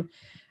time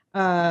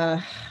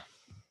about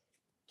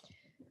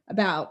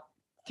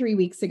 3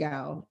 weeks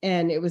ago,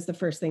 and it was the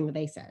first thing that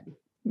they said.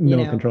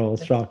 No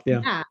controls, shocked.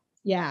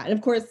 Yeah. And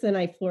of course, then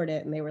I floored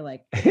it, and they were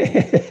like,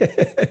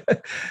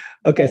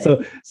 okay.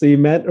 So you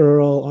met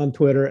Earl on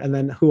Twitter, and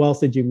then who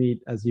else did you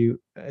meet as you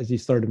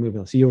started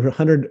moving on? So you were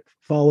 100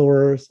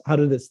 followers. How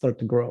did it start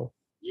to grow?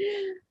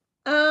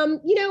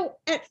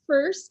 At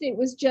first it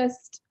was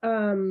just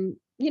time,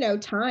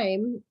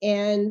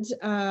 and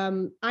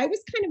I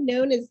was kind of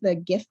known as the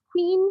GIF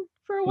queen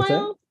for a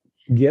while.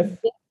 GIF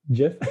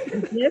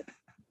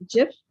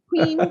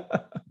queen.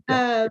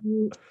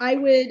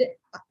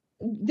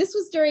 This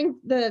was during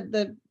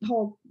the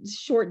whole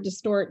short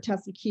distort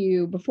Tesla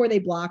Q, before they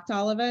blocked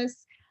all of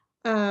us.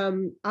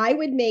 I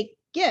would make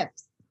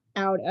GIFs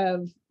out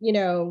of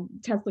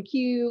Tesla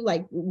Q,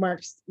 like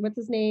Mark's, what's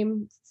his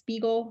name,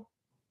 Spiegel,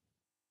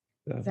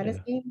 is that his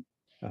name?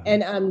 Uh-huh.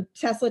 And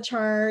Tesla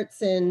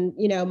charts, and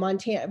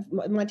Montana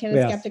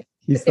Skeptic,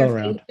 he's still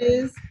around.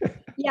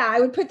 Yeah,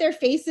 I would put their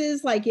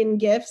faces like in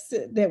GIFs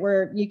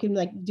you can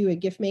like do a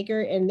GIF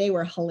maker, and they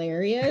were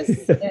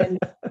hilarious.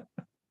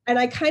 And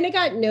I kind of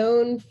got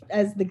known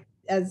as the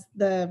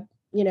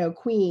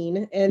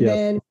queen, and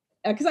then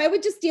because I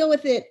would just deal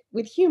with it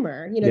with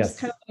humor, just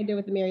kind of like I did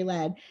with the Mary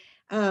Led.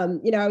 I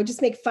would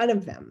just make fun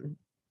of them.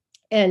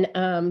 And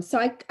so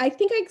I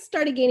think I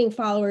started gaining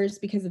followers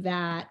because of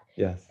that.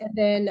 Yes. And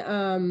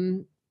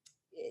then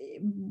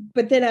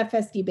but then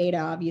FSD beta,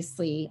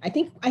 obviously. I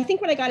think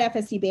when I got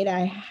FSD beta,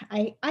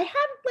 I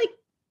had like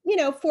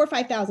 4,000 or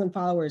 5,000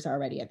 followers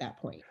already at that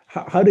point.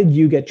 How did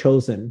you get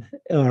chosen,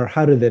 or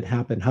how did it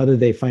happen? How did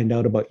they find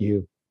out about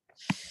you?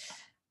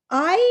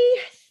 I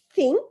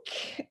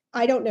think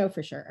I don't know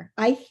for sure.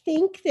 I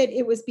think that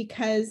it was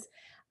because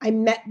I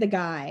met the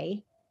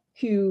guy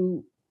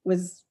who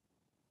was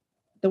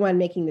the one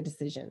making the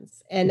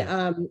decisions. And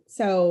Yeah.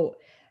 so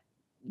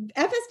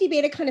FSD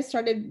Beta kind of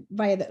started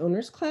via the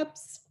owners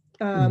clubs.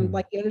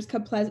 Like the owners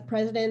club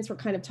presidents were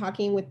kind of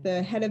talking with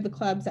the head of the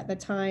clubs at the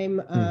time,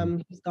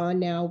 who's gone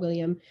now,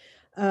 William,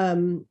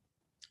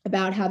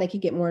 about how they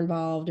could get more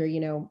involved, or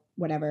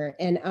whatever.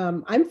 And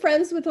I'm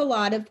friends with a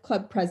lot of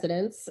club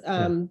presidents.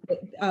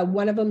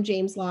 One of them,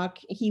 James Locke,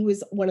 he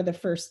was one of the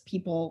first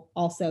people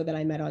also that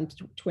I met on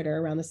Twitter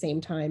around the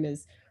same time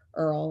as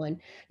Earl, and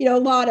a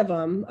lot of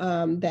them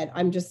that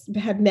I'm just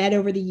have met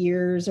over the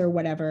years or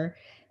whatever.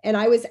 And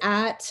I was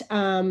at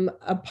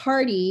a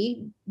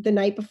party the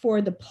night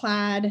before the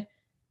plaid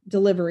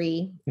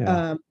delivery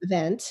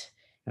event,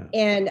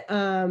 and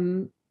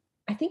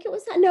I think it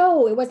was that.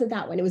 No, it wasn't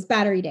that one. It was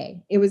Battery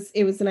Day. It was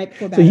the night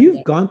before Battery So you've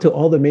Day. gone to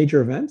all the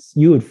major events?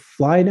 You would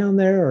fly down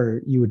there,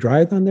 or you would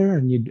drive down there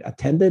and you'd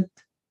attend it?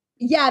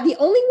 Yeah, the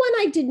only one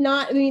I did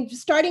not,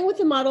 starting with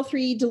the Model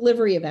 3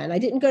 delivery event, I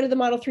didn't go to the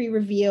Model 3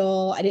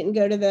 reveal. I didn't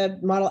go to the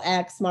Model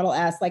X, Model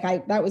S.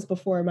 That was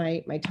before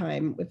my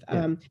time with,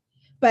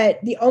 but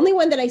the only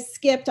one that I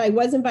skipped, I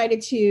was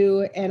invited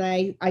to, and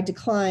I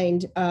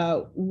declined,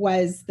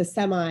 was the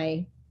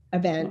semi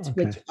event,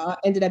 which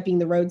ended up being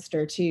the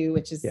Roadster too,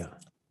 which is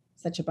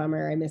such a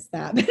bummer. I missed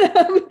that.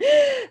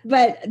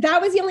 But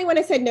that was the only one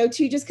I said no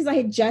to, just because I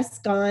had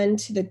just gone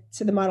to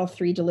the Model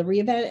 3 delivery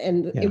event,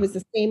 and it was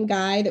the same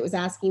guy that was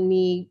asking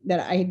me that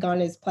I had gone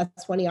as plus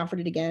one. He offered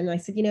it again, and I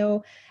said,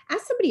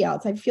 ask somebody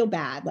else. I feel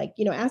bad.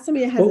 Ask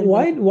somebody that has. But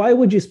why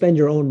would you spend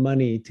your own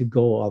money to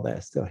go all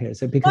that still here?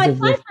 So because I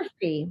fly for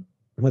free.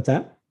 What's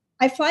that?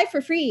 I fly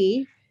for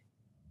free.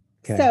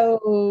 Okay.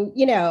 So,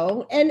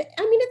 and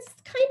it's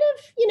kind of,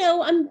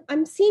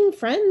 I'm seeing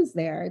friends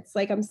there. It's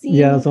like I'm seeing.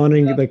 Yeah, I was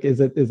wondering, is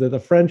it a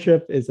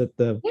friendship? Is it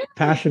the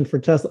passion for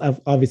Tesla?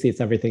 Obviously, it's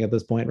everything at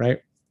this point,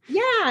 right?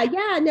 Yeah.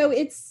 No,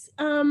 it's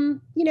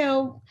and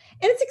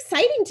it's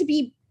exciting to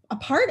be a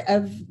part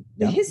of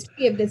the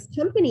history of this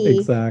company.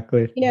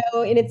 Exactly.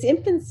 In its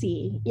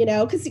infancy,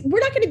 because we're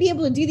not going to be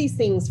able to do these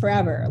things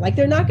forever. Like,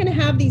 they're not going to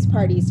have these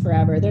parties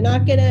forever. They're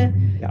not going to,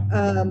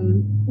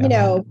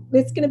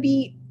 it's going to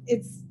be.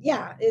 It's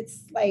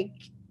like,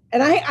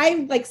 and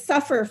I like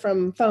suffer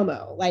from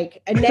FOMO,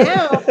 and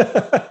now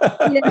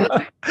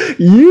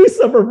you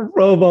suffer from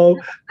FOMO.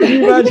 Can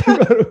you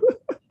imagine?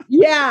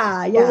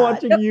 We're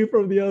watching you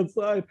from the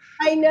outside.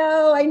 I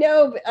know. I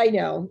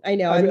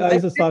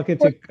just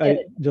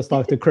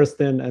talked to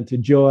Kristen and to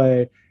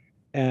Joy,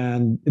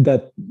 and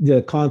that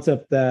the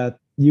concept that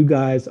you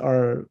guys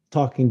are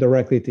talking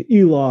directly to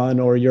Elon,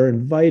 or you're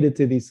invited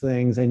to these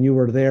things and you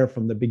were there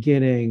from the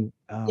beginning.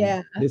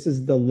 This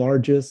is the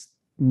largest,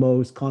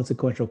 most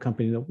consequential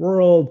company in the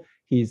world.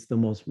 He's the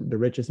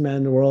richest man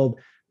in the world.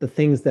 The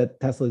things that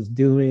Tesla is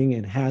doing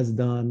and has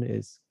done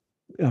is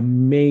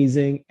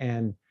amazing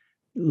and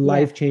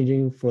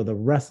life-changing for the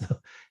rest of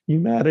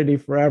humanity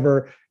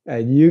forever.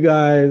 And you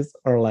guys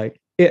are like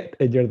it,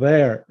 and you're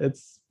there.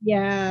 It's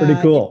pretty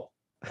cool.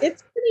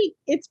 It's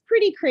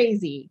pretty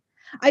crazy.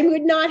 I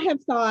would not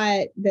have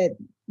thought that,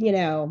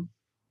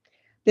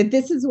 that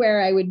this is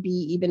where I would be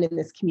even in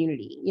this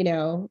community.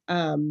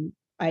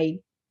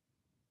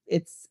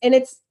 It's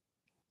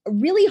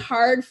really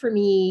hard for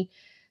me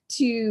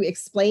to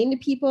explain to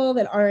people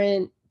that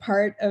aren't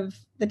part of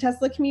the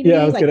Tesla community.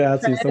 Yeah, I was going to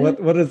ask you. So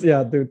what is,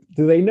 do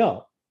they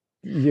know?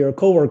 Your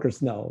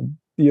coworkers know?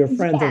 Your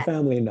friends and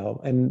family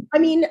know? And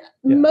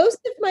most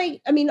of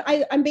my,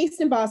 I'm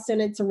based in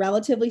Boston. It's a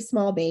relatively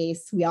small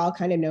base. We all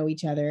kind of know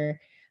each other.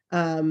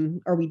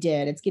 Or we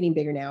did. It's getting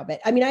bigger now. But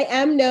I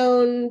am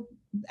known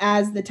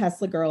as the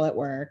Tesla girl at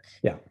work.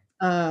 Yeah.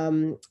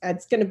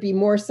 It's going to be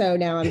more so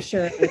now, I'm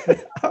sure.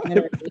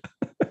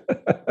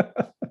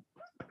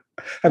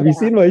 Have you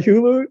seen my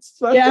Hulu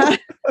special? Yeah.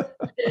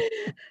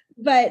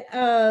 But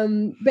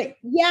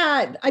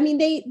yeah,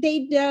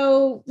 they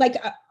know,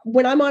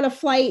 when I'm on a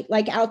flight,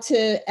 out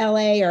to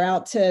LA or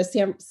out to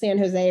San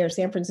Jose or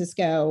San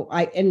Francisco,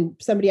 and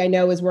somebody I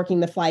know is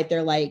working the flight,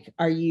 they're like,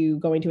 "Are you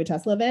going to a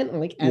Tesla event?" I'm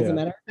like, as a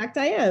matter of fact,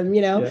 I am,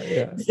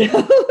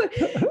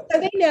 So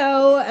they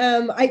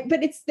know,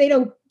 but they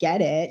don't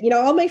get it.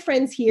 All my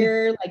friends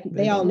here,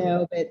 they all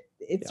know, but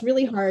it's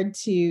really hard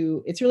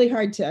to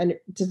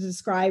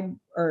describe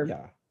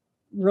or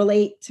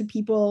relate to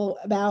people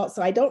about.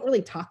 So I don't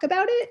really talk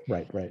about it.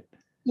 Right.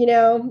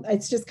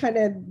 It's just kind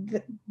of,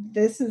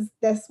 this is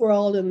this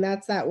world and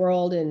that's that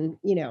world, and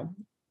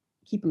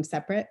keep them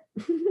separate.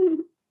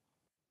 Oh,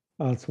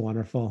 that's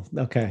wonderful.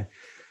 Okay.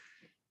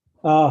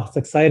 Oh, it's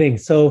exciting.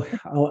 So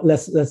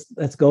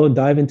let's go and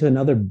dive into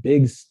another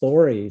big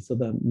story. So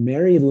the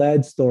Mary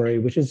Led story,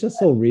 which is just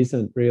so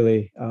recent,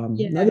 really.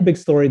 Another big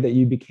story that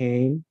you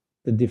became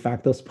the de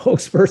facto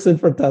spokesperson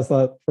for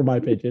Tesla, for my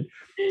opinion.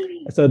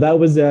 So that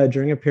was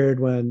during a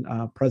period when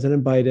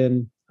President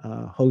Biden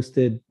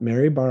hosted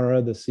Mary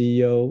Barra, the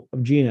CEO of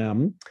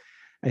GM.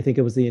 I think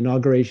it was the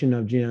inauguration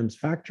of GM's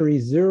Factory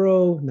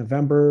Zero,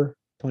 November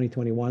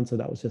 2021. So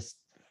that was just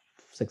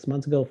 5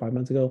 months ago.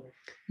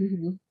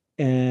 Mm-hmm.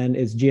 and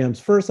it's GM's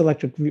first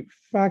electric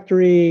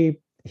factory.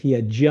 He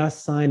had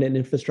just signed an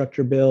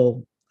infrastructure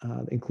bill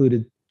that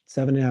included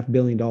 $7.5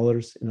 billion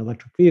in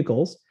electric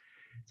vehicles.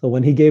 So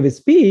when he gave his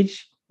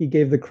speech, he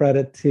gave the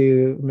credit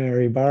to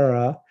Mary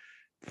Barra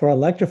for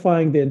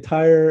electrifying the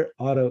entire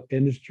auto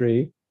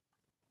industry.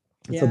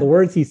 And so the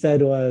words he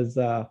said was,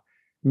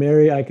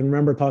 Mary, I can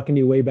remember talking to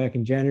you way back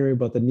in January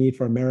about the need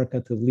for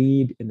America to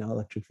lead in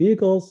electric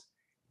vehicles.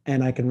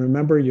 And I can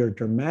remember your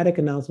dramatic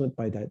announcement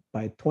by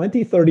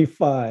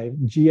 2035,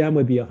 GM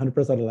would be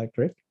 100%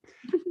 electric.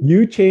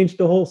 You changed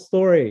the whole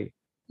story,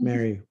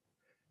 Mary.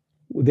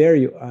 There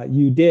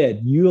you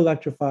did. You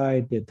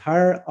electrified the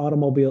entire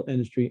automobile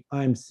industry.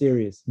 I'm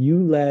serious.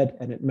 You led,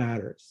 and it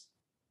matters.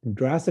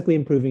 Drastically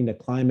improving the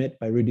climate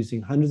by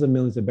reducing hundreds of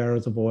millions of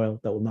barrels of oil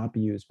that will not be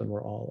used when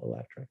we're all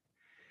electric.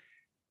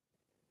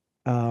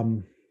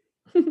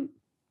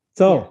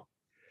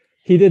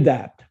 He did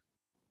that.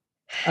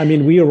 I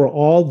mean, we were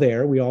all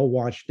there. We all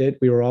watched it.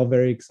 We were all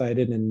very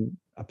excited and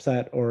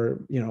upset,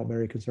 or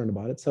very concerned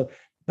about it. So,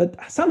 but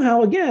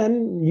somehow,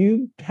 again,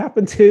 you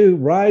happen to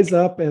rise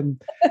up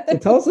and so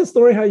tell us the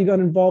story, how you got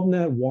involved in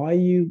that, why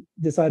you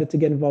decided to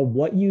get involved,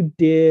 what you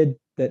did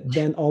that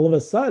then all of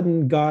a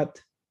sudden got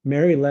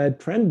Mary-led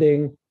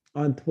trending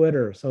on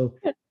Twitter. So,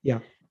 yeah.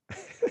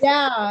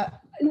 Yeah.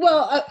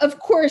 Well, of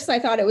course, I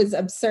thought it was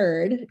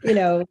absurd,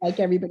 like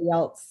everybody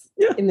else.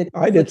 Yeah,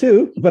 I did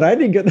too, but I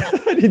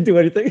didn't do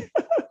anything.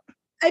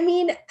 I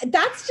mean,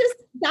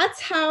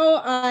 that's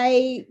how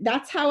I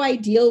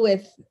deal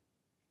with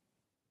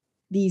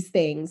these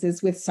things,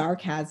 is with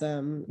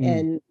sarcasm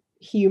and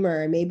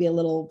humor, and maybe a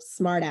little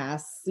smart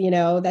ass,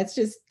 that's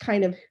just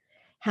kind of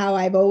how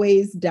I've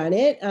always done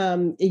it.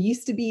 It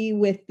used to be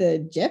with the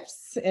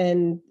GIFs,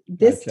 and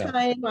this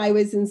time I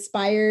was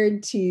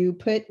inspired to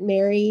put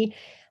Mary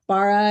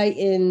Barra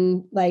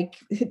in like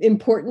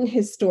important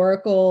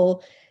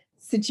historical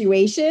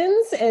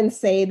situations and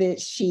say that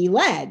she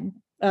led,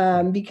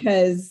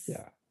 because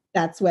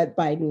that's what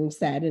Biden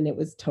said, and it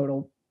was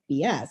total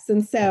BS.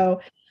 And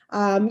so,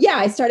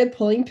 I started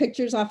pulling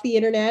pictures off the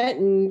internet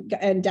and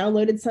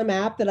downloaded some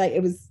app that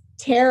it was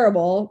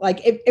terrible.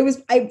 Like it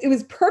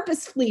was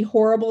purposefully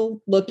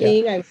horrible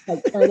looking. I was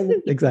like trying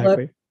to make it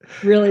look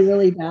really,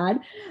 really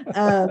bad.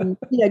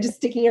 Just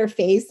sticking her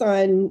face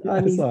on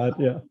these.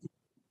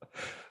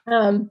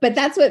 But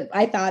that's what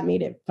I thought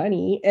made it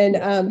funny. And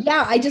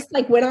I just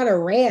like went on a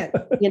rant,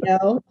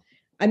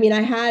 I mean,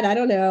 I had, I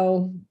don't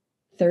know,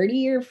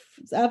 30 of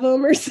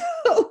them or so.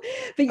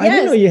 But yes. I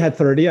didn't know you had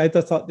 30. I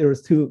just thought there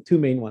was two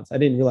main ones. I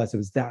didn't realize it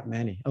was that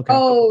many. Okay.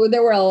 Oh,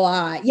 there were a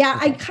lot. Yeah.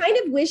 Okay. I kind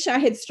of wish I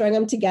had strung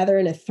them together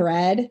in a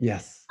thread.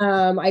 Yes.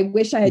 I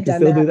wish I had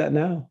done that. You can still do that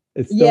now.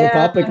 It's still a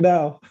topic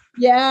now.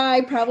 Yeah,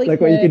 I probably like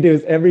could. What you can do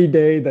is every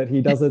day that he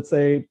doesn't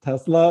say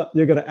Tesla,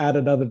 you're going to add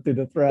another to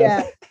the thread.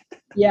 Yeah.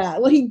 Yeah.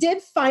 Well, he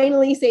did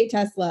finally say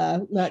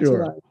Tesla not too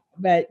long.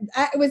 But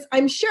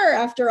I'm sure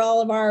after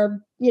all of our,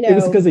 It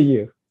was because of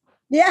you.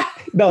 Yeah.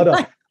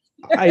 No.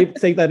 I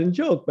say that in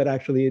joke, but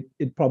actually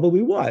it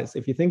probably was,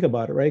 if you think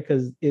about it, right?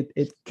 Because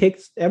it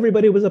kicks,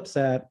 everybody was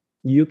upset.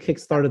 You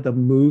kickstarted the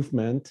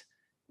movement,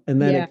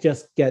 and then it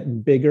just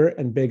get bigger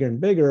and bigger and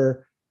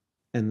bigger.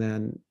 And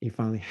then he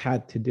finally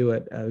had to do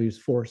it. He was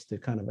forced to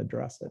kind of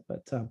address it.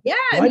 But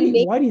why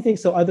do you think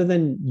so? Other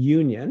than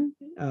union,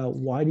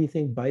 why do you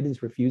think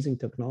Biden's refusing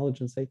to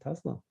acknowledge and say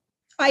Tesla?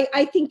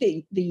 I think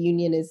that the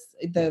union is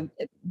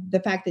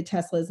the fact that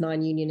Tesla is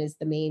non-union is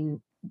the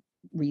main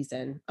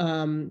reason.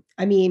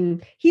 I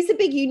mean, he's a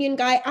big union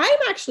guy. I'm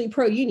actually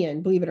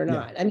pro-union, believe it or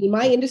not. I mean,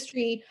 my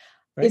industry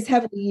is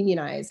heavily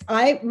unionized.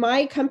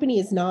 My company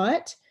is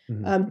not.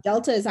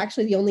 Delta is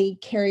actually the only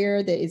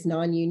carrier that is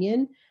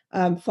non-union.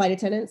 Flight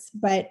attendants,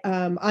 but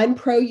I'm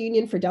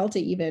pro-union for Delta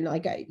even.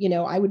 Like,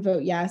 I would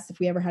vote yes if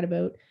we ever had a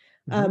vote.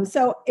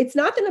 So it's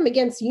not that I'm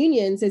against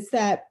unions. It's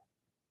that,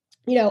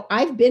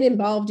 I've been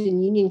involved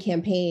in union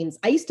campaigns.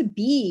 I used to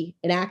be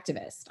an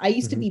activist. I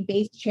used to be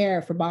base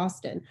chair for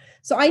Boston.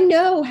 So I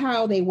know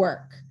how they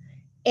work.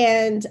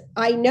 And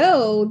I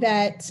know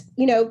that,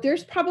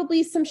 there's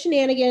probably some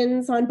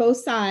shenanigans on both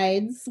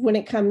sides when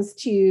it comes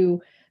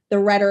to the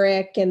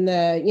rhetoric and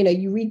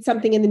you read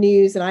something in the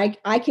news, and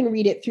I can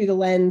read it through the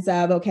lens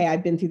of, okay,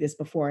 I've been through this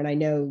before, and I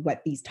know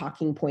what these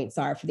talking points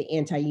are for the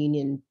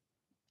anti-union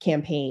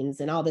campaigns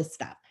and all this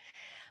stuff.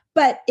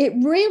 But it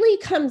really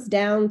comes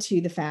down to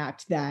the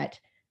fact that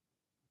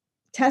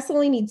Tesla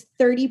only needs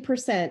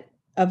 30%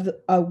 of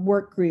a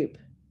work group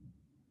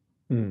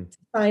to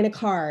sign a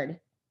card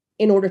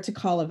in order to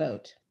call a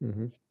vote.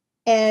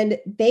 And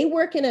they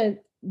work in a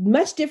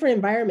much different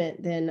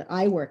environment than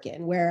I work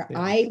in, where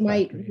I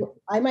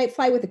might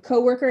fly with a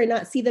coworker and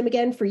not see them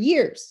again for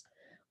years,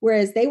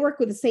 whereas they work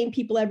with the same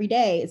people every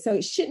day. So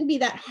it shouldn't be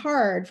that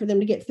hard for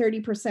them to get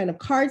 30% of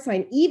cards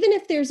signed, even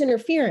if there's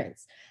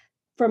interference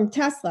from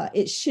Tesla.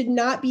 It should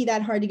not be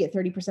that hard to get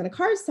 30% of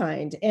cards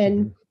signed,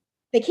 and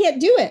they can't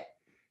do it.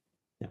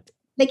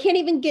 They can't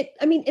even get,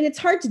 and it's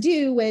hard to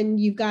do when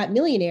you've got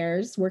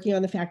millionaires working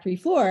on the factory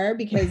floor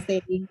because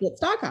they get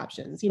stock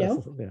options,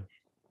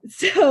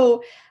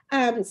 So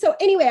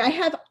anyway, I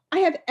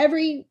have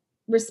every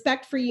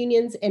respect for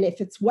unions. And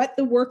if it's what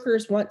the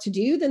workers want to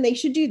do, then they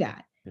should do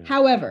that. Yeah.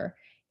 However,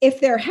 if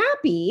they're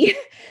happy,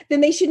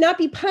 then they should not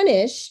be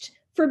punished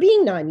for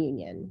being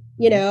non-union.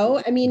 You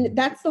know, I mean,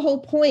 that's the whole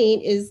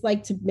point, is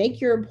like to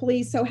make your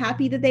employees so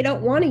happy that they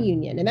don't want a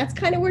union. And that's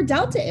kind of where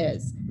Delta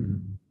is.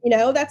 You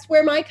know, that's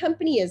where my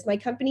company is. My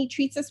company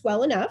treats us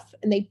well enough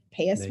and they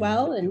pay us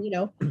well. And, you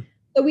know,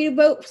 so we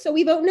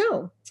vote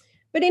no.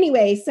 But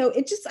anyway, so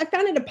it just, I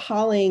found it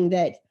appalling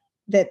that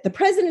the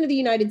president of the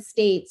United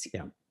States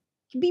can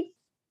be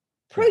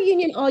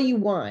pro-union all you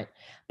want,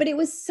 but it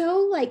was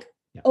so like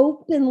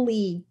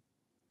openly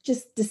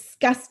just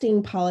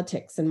disgusting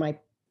politics in my,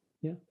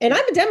 and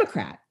I'm a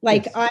Democrat.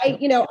 Like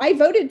I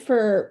voted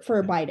for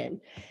Biden,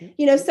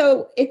 you know,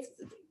 so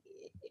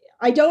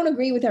I don't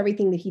agree with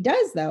everything that he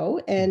does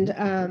though.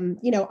 And,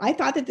 you know, I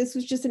thought that this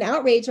was just an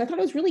outrage. I thought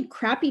it was really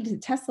crappy to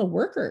Tesla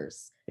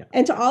workers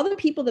and to all the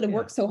people that have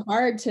worked so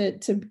hard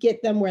to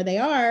get them where they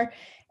are.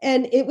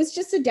 And it was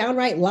just a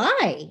downright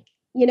lie.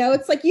 You know,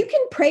 it's like, you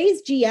can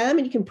praise GM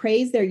and you can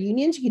praise their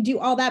unions. You can do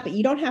all that, but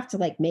you don't have to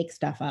like make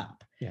stuff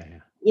up.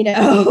 You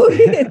know,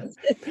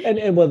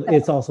 and well,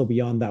 it's also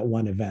beyond that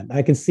one event.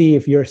 I can see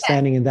if you're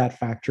standing in that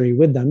factory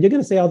with them, you're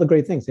going to say all the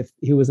great things. If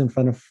he was in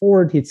front of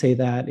Ford, he'd say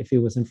that. If he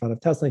was in front of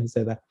Tesla, he'd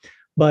say that.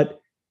 But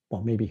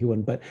well, maybe he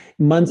wouldn't. But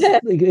months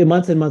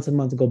and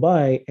months go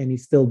by, and he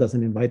still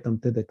doesn't invite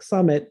them to the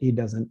summit. He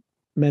doesn't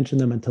mention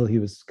them until he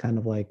was kind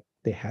of like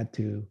they had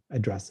to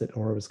address it,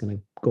 or it was going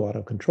to go out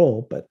of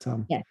control. But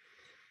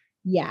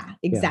yeah,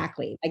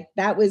 exactly. Like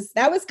that was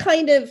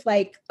kind of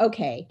like,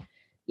 okay.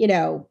 You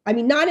know, I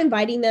mean, not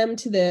inviting them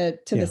to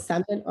the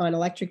summit on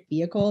electric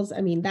vehicles.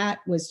 I mean, that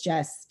was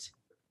just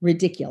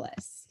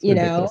ridiculous, you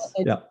know?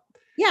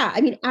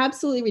 I mean,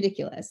 absolutely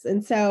ridiculous.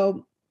 And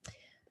so,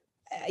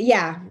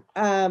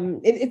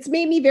 it's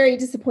made me very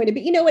disappointed,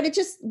 but you know what?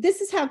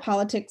 This is how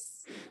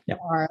politics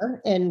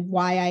are and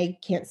why I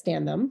can't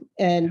stand them.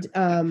 And,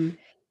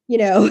 you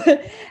know,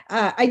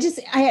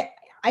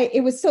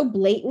 it was so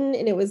blatant,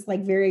 and it was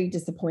like very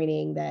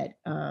disappointing that,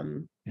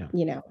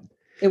 you know,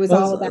 it was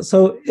all about.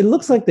 So it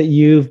looks like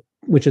that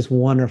which is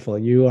wonderful.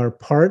 You are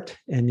part,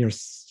 and you're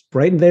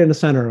right there in the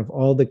center of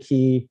all the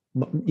key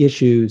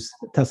issues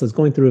Tesla's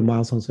going through,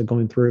 milestones are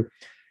going through.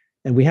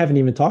 And we haven't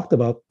even talked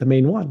about the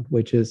main one,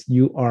 which is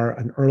you are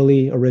an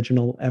early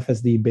original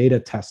FSD beta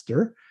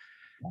tester.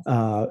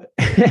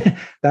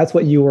 That's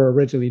what you were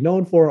originally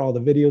known for, all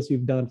the videos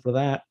you've done for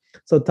that.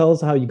 So tell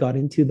us how you got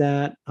into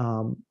that.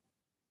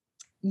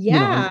 You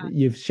know,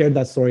 you've shared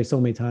that story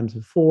so many times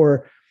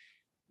before.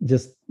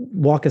 Just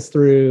walk us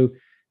through.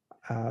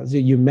 So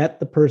you met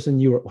the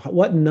person.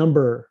 What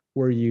number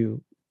were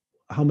you?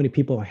 How many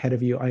people ahead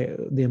of you?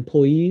 The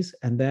employees,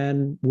 and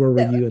then where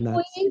were you in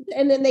that?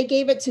 And then they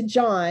gave it to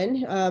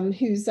John,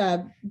 who's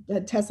a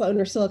Tesla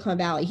owner, Silicon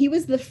Valley. He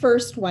was the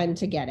first one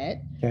to get it.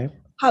 Okay.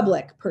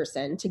 Public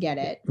person to get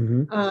it.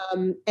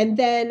 And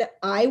then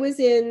I was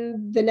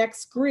in the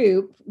next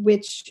group,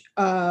 which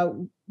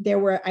there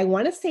were, I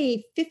want to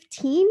say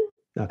 15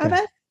 of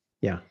us.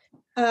 Yeah.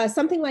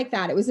 Something like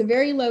that. It was a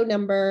very low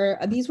number.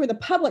 These were the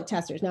public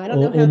testers. Now I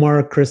don't know.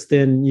 Omar,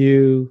 Kristen,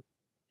 you,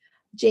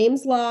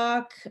 James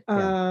Locke.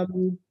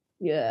 Who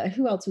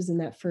else was in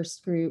that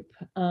first group?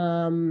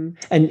 And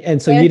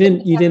so you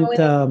didn't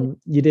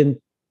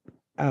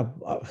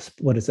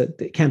what is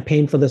it?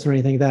 Campaign for this or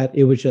anything like that.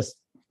 It was just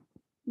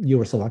you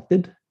were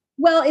selected.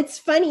 Well, it's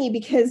funny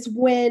because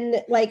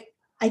when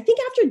I think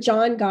after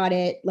John got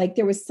it, like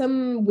there was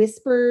some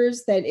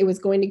whispers that it was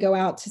going to go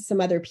out to some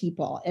other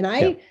people, and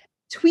I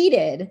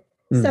tweeted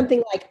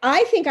something like,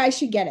 I think I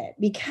should get it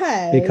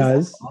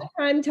because I'm a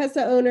long-time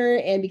Tesla owner,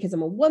 and because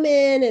I'm a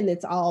woman, and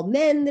it's all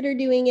men that are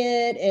doing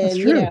it, and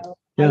you know,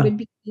 I would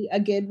be a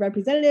good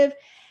representative.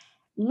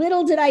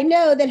 Little did I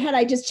know that had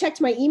I just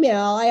checked my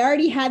email, I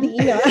already had the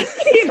email.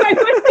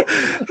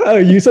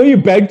 So you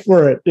begged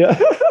for it, yeah.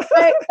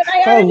 But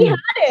I already had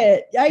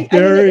it.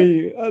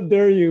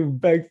 Dare you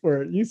beg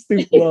for it? You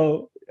stooped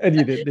low, and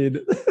you didn't need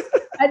it.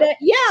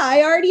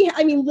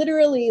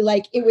 Literally,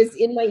 like it was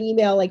in my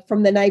email, like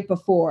from the night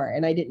before,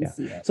 and I didn't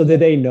see it. So did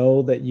they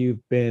know that you've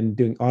been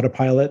doing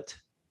autopilot,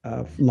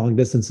 long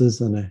distances,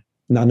 and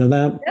none of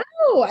that?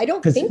 No, I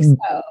don't think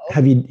so.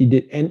 Have you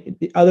did, and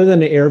other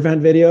than the air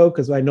vent video?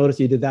 Because I noticed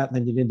you did that, and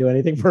then you didn't do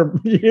anything for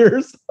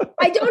years.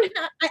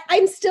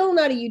 I'm still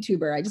not a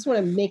YouTuber. I just want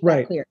to make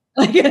that clear.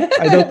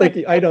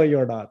 I know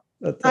you're not.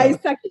 I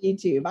suck at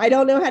YouTube. I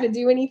don't know how to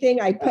do anything.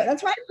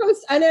 That's why I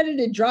post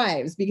unedited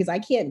drives, because I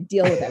can't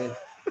deal with anything.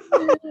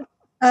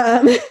 I don't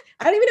even know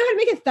how to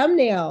make a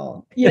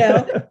thumbnail, you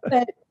know.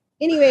 But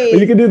anyway,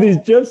 you can do these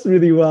GIFs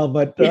really well,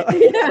 but no,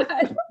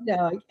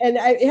 and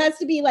it has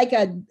to be like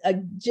a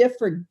GIF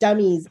for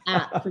Dummies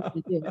app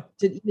to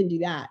even do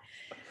that.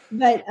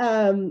 But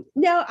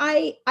no,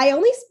 I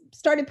only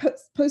started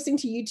posting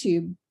to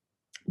YouTube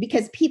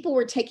because people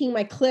were taking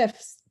my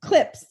clips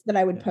that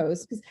I would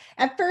post. Because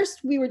at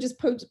first we were just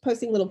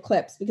posting little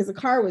clips, because the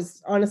car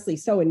was honestly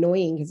so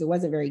annoying because it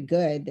wasn't very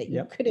good that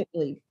you couldn't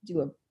really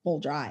do a full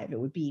drive. It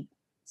would be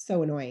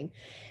so annoying.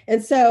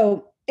 And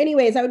so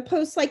anyways, I would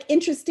post like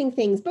interesting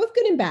things, both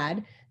good and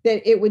bad,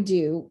 that it would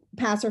do,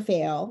 pass or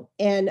fail.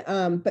 And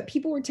but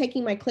people were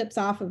taking my clips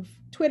off of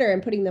Twitter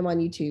and putting them on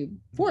YouTube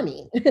for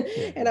me.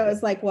 And I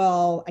was like,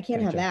 well, I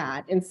can't have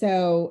that. And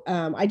so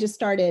I just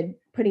started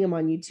putting them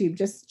on YouTube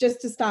just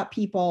to stop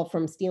people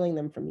from stealing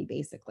them from me,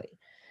 basically.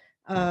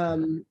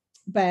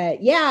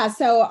 But yeah,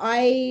 so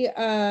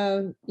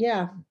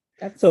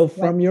so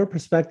from your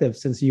perspective,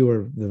 since you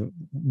were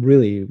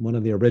really one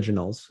of the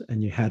originals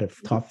and you had a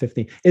top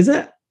 15, is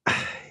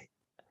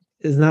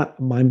not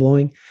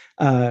mind-blowing?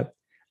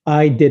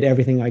 I did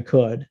everything I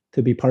could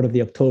to be part of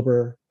the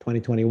October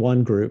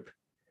 2021 group.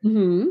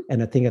 Mm-hmm.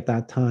 And I think at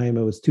that time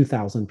it was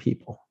 2,000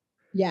 people.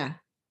 Yeah.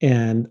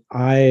 And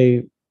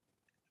I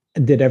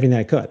did everything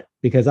I could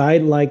because I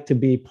like to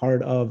be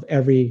part of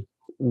every,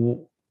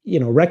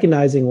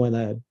 recognizing when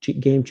a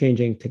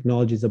game-changing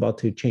technology is about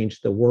to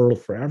change the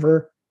world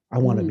forever. I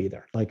want to be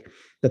there. Like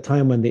the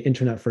time when the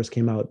internet first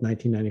came out,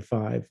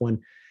 1995, when,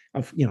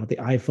 the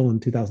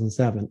iPhone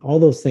 2007, all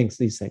those things,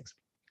 these things.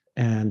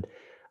 And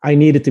I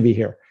needed to be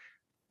here.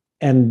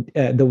 And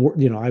I've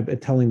been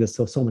telling this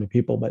to so many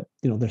people, but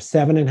there's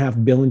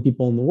 7.5 billion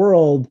people in the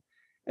world,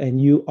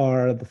 and you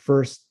are the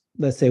first,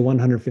 let's say,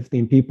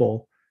 115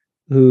 people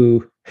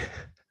who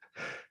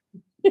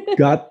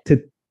got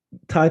to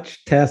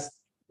touch, test,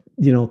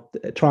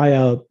 try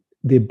out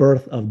the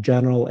birth of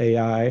general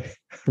AI,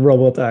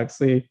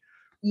 robotaxi.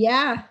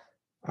 Yeah.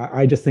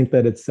 I just think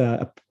that it's,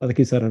 like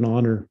you said, an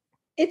honor.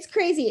 It's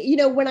crazy.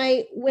 When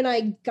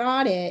I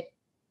got it,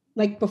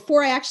 like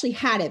before I actually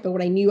had it, but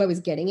when I knew I was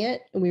getting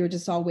it and we were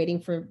just all waiting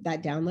for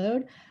that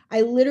download,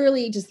 I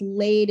literally just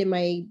laid in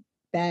my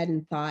bed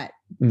and thought,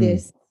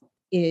 this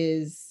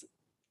is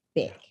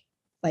big.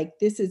 Like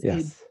this is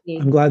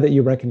I'm glad that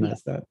you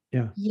recognize that.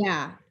 Yeah.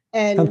 Yeah.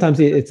 And sometimes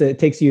it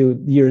takes you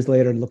years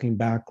later looking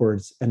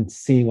backwards and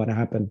seeing what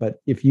happened.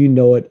 But if you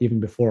know it even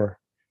before,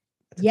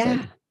 it's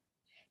exciting.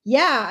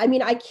 Yeah. I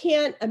mean, I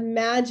can't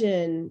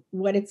imagine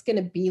what it's going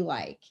to be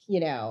like,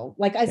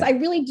 I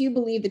really do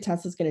believe that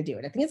Tesla's going to do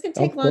it. I think it's going to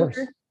take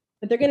longer,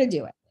 but they're going to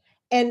do it.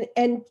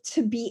 And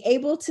to be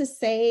able to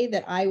say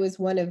that I was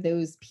one of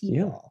those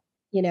people,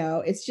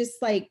 it's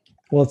just like,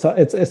 well,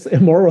 it's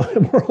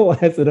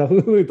immortalized in a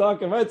Hulu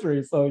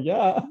documentary. So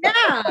yeah,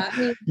 I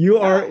mean, you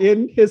are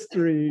in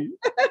history.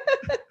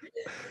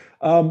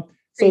 So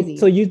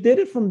you did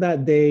it from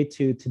that day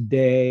to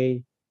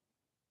today.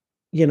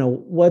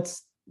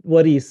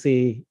 What do you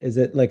see? Is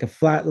it like a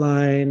flat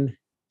line,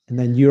 and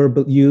then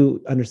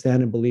you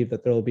understand and believe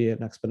that there will be an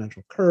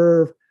exponential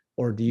curve,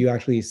 or do you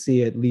actually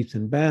see it leaps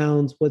and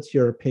bounds? What's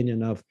your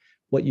opinion of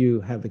what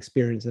you have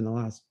experienced in the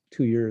last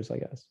 2 years, I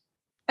guess?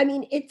 I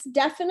mean, it's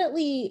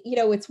definitely,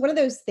 it's one of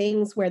those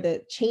things where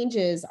the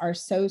changes are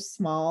so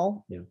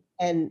small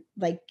and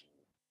like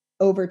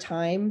over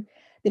time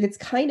that it's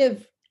kind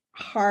of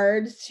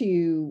hard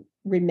to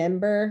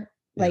remember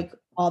like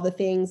all the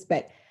things,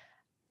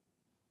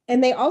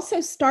 and they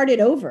also started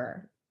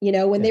over,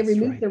 when they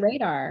removed the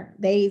radar,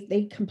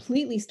 they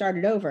completely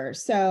started over.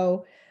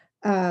 So,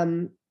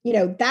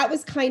 that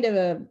was kind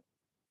of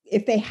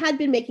if they had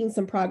been making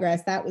some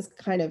progress, that was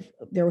kind of,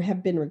 there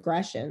have been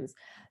regressions.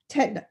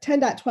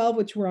 10.12,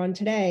 which we're on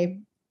today,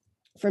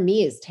 for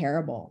me is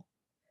terrible.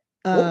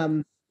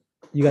 You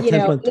got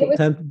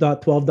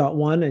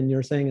 10.12.1 and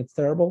you're saying it's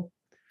terrible?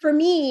 For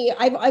me,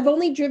 I've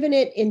only driven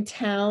it in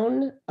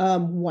town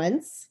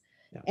once,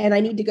 and I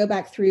need to go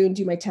back through and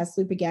do my test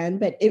loop again.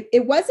 But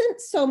it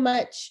wasn't so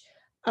much,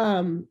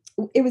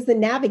 it was the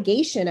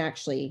navigation,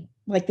 actually.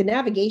 Like the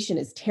navigation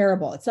is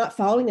terrible. It's not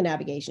following the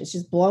navigation. It's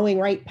just blowing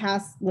right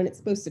past when it's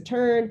supposed to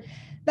turn.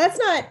 That's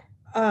not,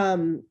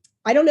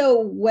 I don't know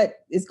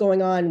what is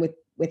going on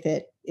with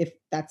it, if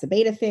that's a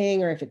beta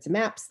thing or if it's a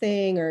maps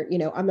thing, or,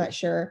 I'm not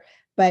sure.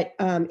 But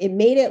it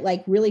made it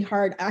like really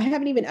hard. I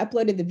haven't even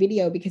uploaded the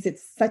video because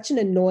it's such an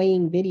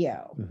annoying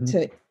video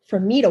for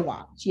me to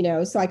watch,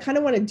 so I kind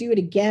of want to do it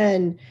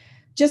again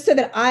just so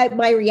that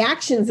my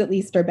reactions at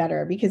least are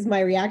better, because my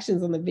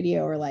reactions on the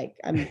video are like,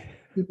 I'm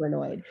super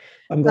annoyed.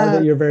 I'm glad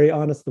that you're very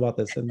honest about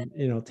this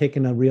and,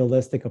 taking a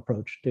realistic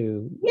approach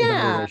to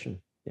evaluation.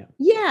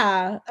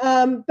 Yeah.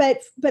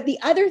 But the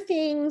other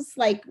things,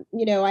 like,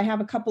 I have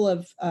a couple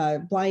of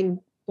blind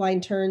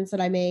turns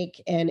that I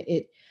make, and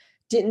it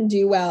didn't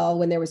do well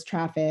when there was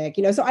traffic,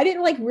 so I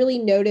didn't like really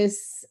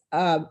notice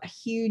a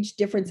huge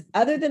difference,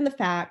 other than the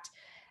fact,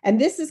 and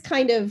this is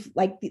kind of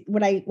like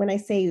when I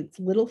say it's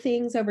little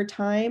things over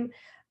time,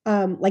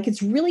 like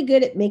it's really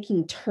good at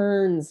making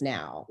turns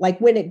now. Like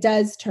when it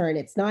does turn,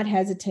 it's not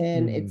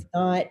hesitant. It's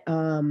not,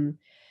 I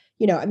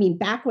mean,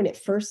 back when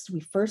we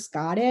first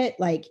got it,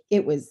 like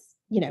it was,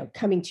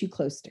 coming too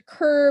close to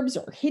curbs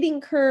or hitting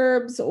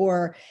curbs,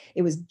 or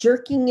it was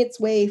jerking its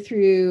way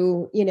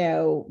through,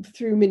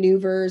 through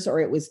maneuvers, or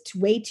it was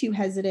way too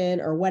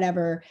hesitant or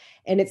whatever.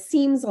 And it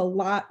seems a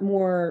lot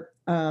more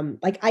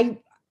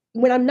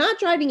when I'm not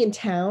driving in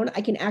town,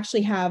 I can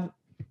actually have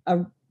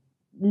a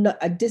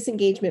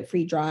disengagement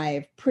free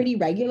drive pretty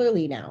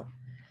regularly now.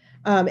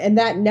 And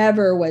that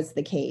never was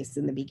the case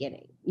in the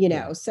beginning.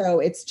 So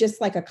it's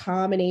just like a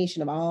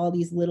combination of all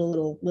these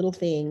little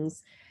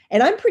things.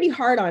 And I'm pretty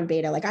hard on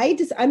beta. Like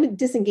I'm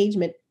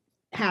disengagement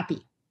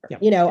happy.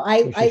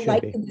 I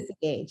like to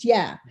disengage.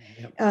 Yeah.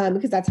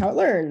 Because that's how it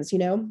learns,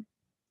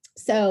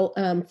 So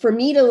for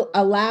me to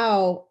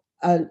allow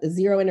a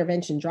zero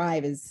intervention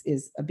drive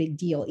is a big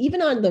deal,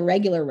 even on the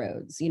regular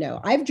roads.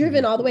 I've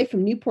driven all the way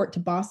from Newport to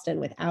Boston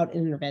without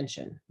an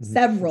intervention.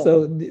 Several.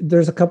 So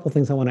there's a couple of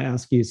things I want to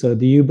ask you. So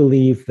do you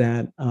believe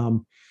that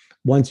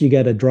once you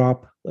get a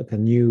drop, like a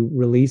new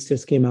release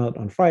just came out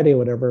on Friday,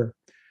 whatever,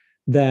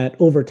 that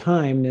over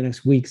time, the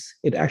next weeks,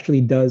 it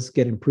actually does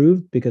get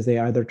improved because they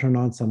either turn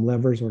on some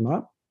levers or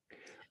not?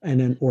 And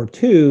then, or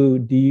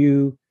two,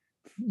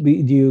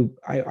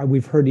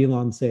 we've heard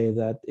Elon say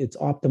that it's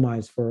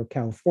optimized for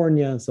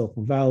California,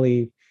 Silicon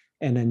Valley,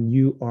 and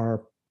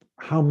then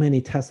how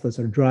many Teslas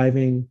are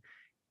driving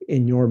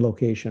in your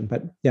location?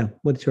 But yeah,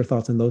 what's your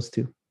thoughts on those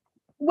two?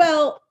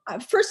 Well,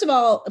 first of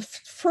all,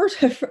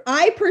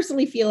 I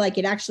personally feel like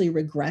it actually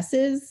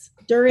regresses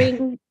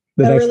during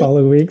the next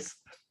following weeks.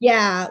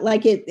 Yeah,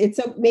 like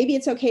maybe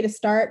it's okay to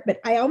start,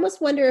 but I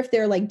almost wonder if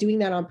they're like doing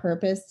that on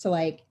purpose to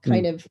like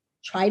kind of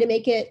try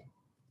to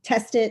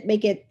test it,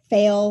 make it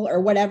fail or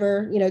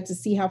whatever, to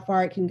see how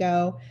far it can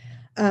go.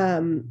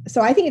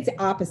 So I think it's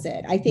the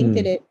opposite. I think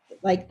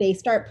that they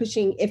start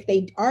pushing, if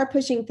they are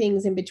pushing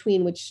things in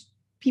between, which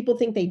people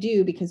think they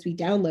do because we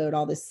download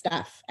all this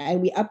stuff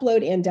and we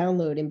upload and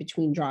download in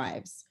between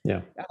drives. Yeah.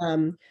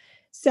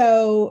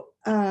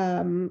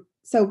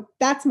 So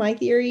that's my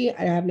theory.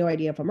 I have no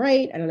idea if I'm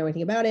right. I don't know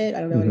anything about it. I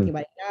don't know anything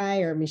about AI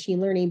or machine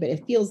learning, but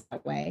it feels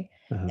that way.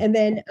 And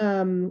then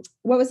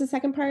what was the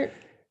second part?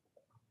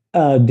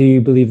 Do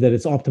you believe that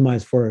it's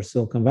optimized for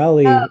Silicon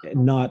Valley,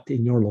 not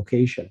in your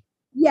location?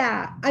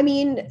 Yeah. I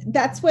mean,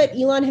 that's what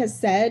Elon has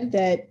said,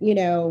 that,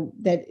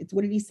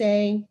 what did he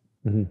say?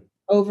 There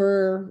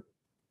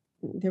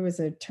was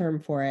a term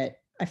for it.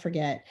 I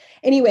forget.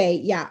 Anyway,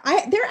 yeah.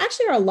 There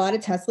actually are a lot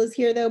of Teslas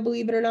here, though,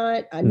 believe it or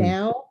not,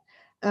 now.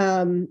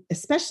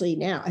 Especially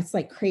now, it's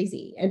like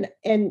crazy. And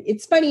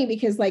it's funny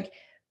because like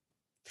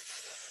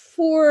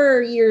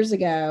 4 years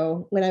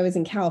ago when I was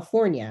in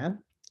California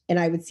and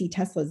I would see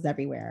Teslas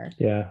everywhere.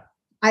 Yeah.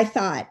 I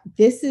thought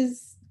this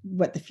is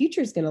what the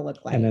future is going to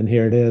look like. And then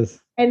here it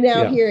is. And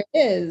now here it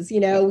is,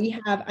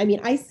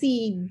 I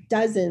see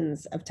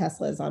dozens of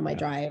Teslas on my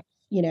drive,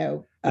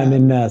 I'm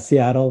in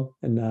Seattle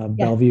and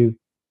Bellevue.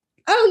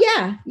 Oh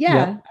yeah.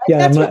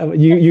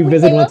 You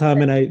visited one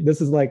time and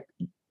this is like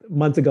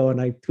months ago, and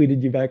I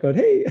tweeted you back on,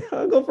 hey,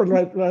 I'll go for the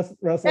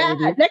rest with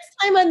you. Next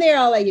time I'm there,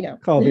 I'll let you know.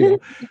 Call me.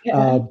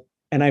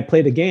 And I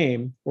played a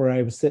game where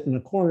I was sitting in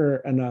a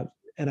corner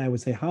and I would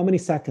say, how many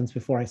seconds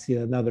before I see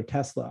another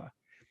Tesla?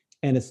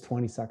 And it's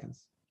 20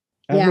 seconds.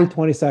 Every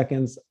 20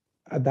 seconds,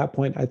 at that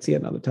point, I'd see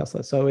another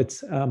Tesla. So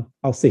it's,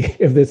 I'll see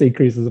if this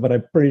increases, but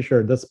I'm pretty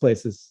sure this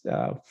place is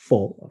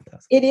full of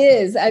Tesla. It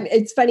is.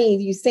 It's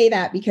funny you say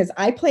that because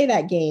I play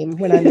that game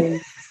when I'm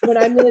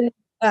in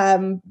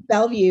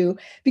Bellevue,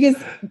 because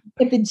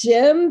at the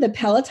gym, the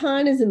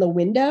Peloton is in the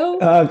window.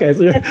 Okay,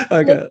 so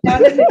okay.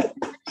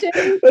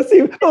 Let's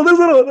see. Oh, there's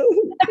another.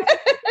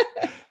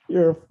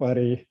 You're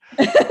funny.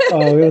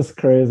 Oh, it's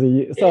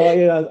crazy.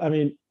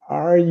 So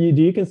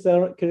do you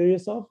consider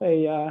yourself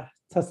a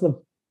Tesla?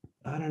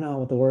 I don't know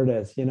what the word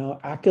is.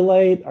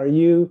 Acolyte?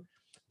 Do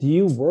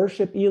you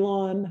worship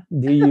Elon?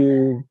 Do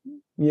you,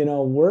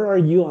 where are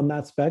you on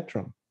that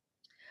spectrum?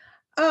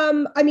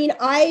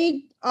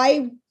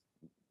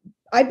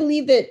 I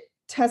believe that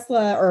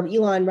Tesla, or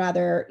Elon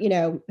rather,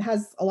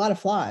 has a lot of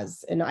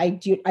flaws, and I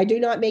do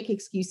not make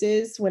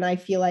excuses when I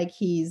feel like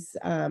he's,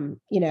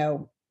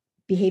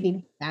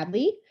 behaving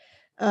badly.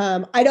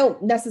 I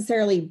don't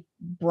necessarily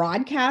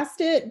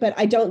broadcast it, but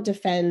I don't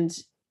defend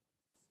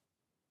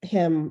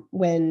him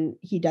when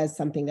he does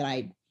something that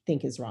I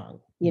think is wrong,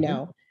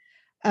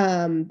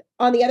 on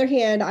the other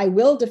hand, I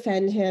will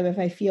defend him if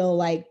I feel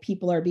like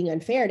people are being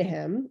unfair to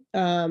him,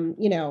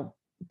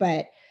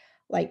 but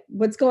like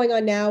what's going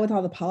on now with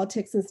all the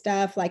politics and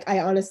stuff, like I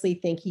honestly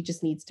think he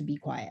just needs to be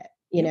quiet,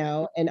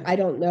 and I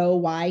don't know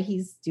why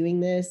he's doing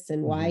this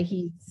and why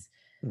he's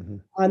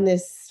on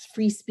this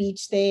free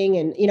speech thing.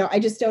 And, I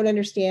just don't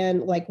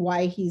understand like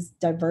why he's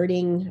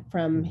diverting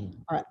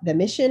from the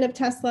mission of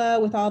Tesla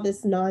with all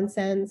this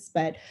nonsense.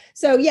 But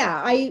so,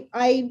 yeah,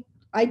 I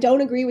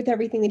don't agree with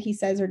everything that he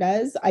says or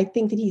does. I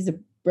think that he's a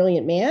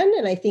brilliant man.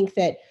 And I think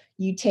that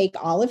you take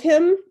all of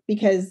him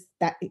because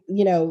that,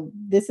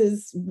 this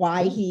is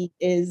why he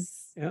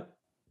is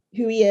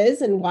who he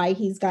is and why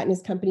he's gotten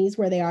his companies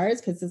where they are,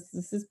 is because this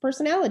is his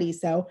personality.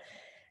 So,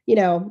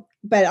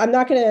 but I'm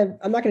not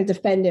gonna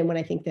defend him when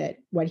I think that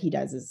what he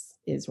does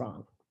is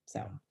wrong.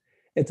 So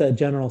it's a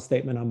general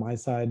statement on my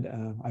side.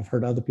 I've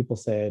heard other people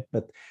say it,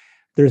 but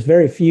there's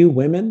very few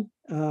women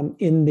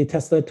in the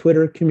Tesla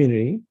Twitter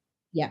community.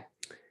 Yeah,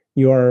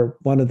 you are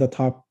one of the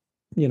top,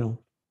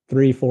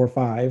 3, 4,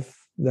 5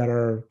 that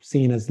are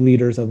seen as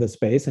leaders of the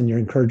space, and you're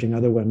encouraging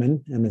other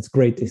women, and it's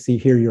great to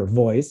hear your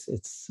voice.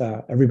 It's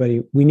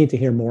everybody. We need to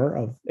hear more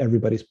of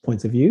everybody's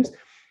points of views,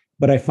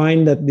 but I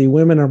find that the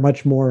women are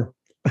much more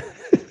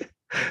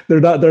they're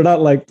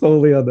not like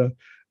totally on the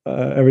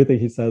everything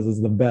he says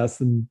is the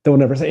best and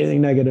don't ever say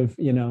anything negative,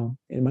 and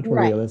much more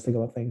Right. realistic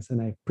about things.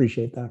 And I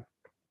appreciate that.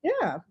 Yeah.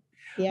 All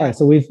Yeah. right,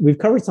 so we've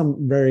covered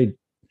some very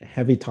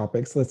heavy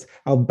topics.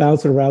 I'll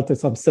bounce it around to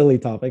some silly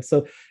topics.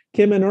 So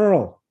Kim and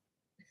Earl,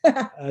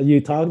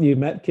 you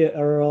met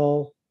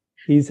Earl.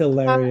 He's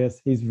hilarious.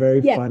 He's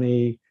very Yeah.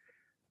 funny.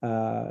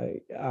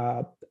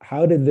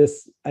 How did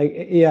this?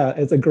 Yeah,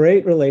 it's a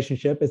great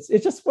relationship. It's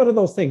just one of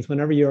those things.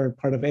 Whenever you're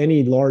part of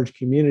any large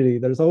community,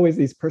 there's always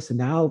these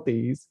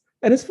personalities,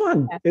 and it's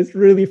fun. It's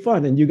really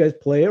fun, and you guys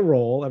play a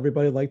role.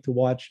 Everybody like to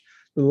watch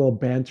the little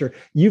banter.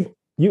 You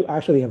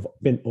actually have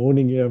been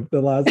owning him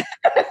the last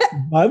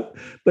month.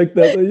 Like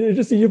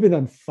you've been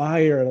on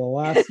fire the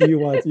last few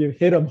months. You've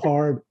hit him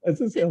hard. It's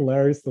just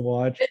hilarious to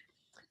watch.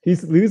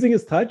 He's losing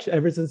his touch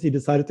ever since he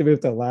decided to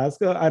move to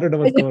Alaska. I don't know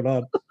what's going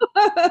on.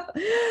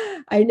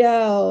 I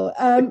know.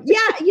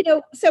 Yeah,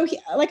 so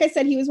like I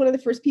said, he was one of the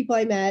first people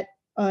I met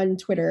on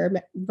Twitter,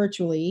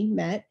 virtually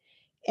met.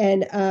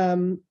 And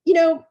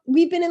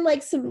we've been in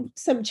like some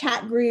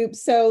chat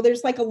groups. So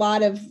there's like a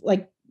lot of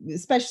like,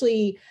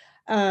 especially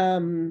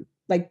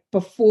like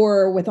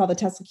before with all the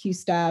Tesla Q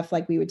stuff,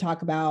 like we would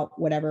talk about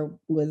whatever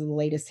was the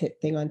latest hit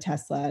thing on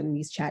Tesla and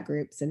these chat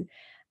groups. And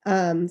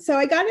so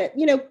I got it,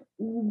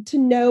 to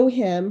know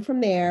him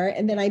from there.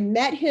 And then I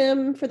met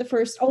him for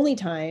the only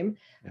time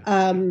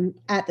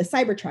at the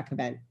Cybertruck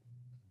event.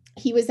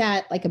 He was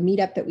at like a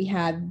meetup that we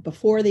had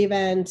before the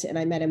event, and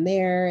I met him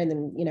there. And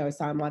then, I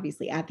saw him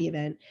obviously at the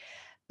event.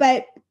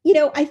 But,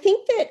 I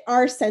think that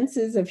our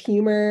senses of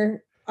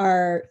humor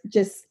are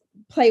just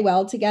play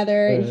well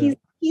together. And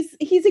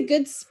he's a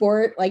good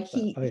sport. Like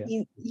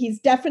he's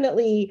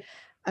definitely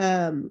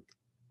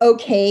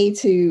okay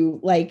to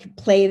like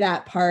play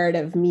that part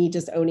of me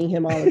just owning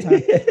him all the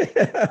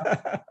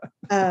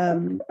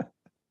time.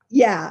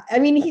 Yeah, I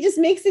mean, he just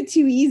makes it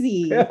too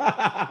easy.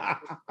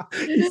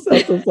 He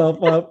sets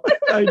himself up.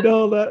 I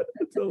know that.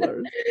 It's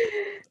hilarious.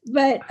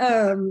 But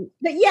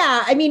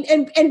yeah, I mean,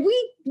 and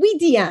we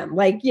DM,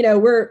 like,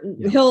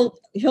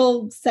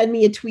 he'll send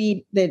me a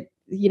tweet that,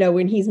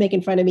 when he's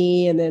making fun of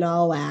me, and then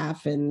I'll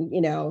laugh, and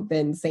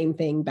then same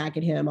thing back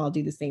at him. I'll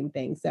do the same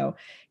thing. So,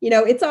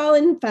 it's all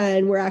in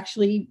fun. We're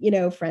actually,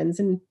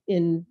 friends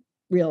in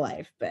real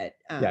life, but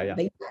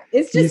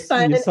it's just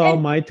fun. You saw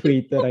my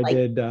tweet that I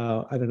did,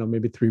 I don't know,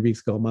 maybe 3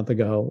 weeks ago, a month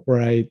ago,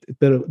 where I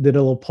did a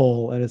little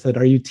poll, and it said,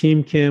 "Are you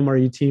Team Kim? Or are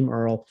you Team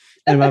Earl?"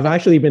 And I've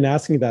actually been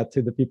asking that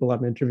to the people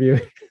I'm interviewing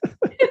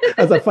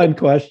as a fun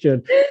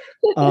question.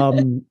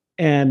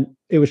 And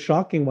it was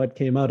shocking what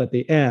came out at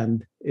the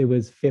end. It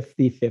was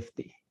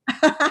 50-50.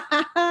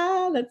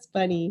 That's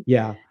funny.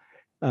 Yeah.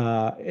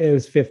 It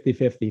was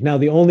 50-50. Now,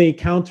 the only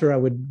counter I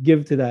would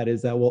give to that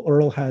is that, well,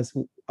 Earl has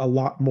a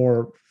lot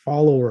more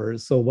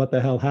followers. So what the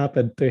hell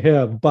happened to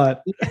him?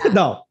 But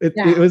no,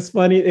 it was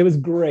funny. It was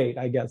great,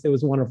 I guess. It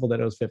was wonderful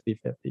that it was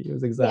 50-50. It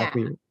was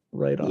exactly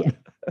right on.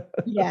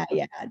 Yeah.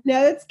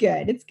 No, it's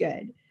good. It's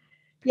good.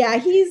 Yeah,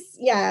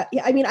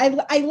 I mean,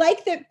 I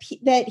like that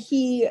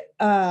he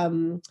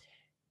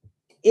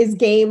is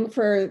game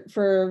for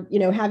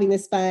having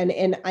this fun,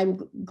 and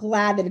I'm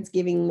glad that it's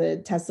giving the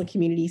Tesla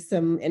community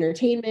some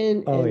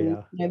entertainment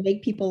and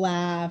make people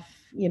laugh.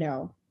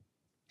 It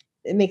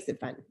makes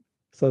it fun.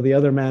 So the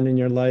other man in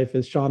your life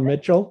is Sean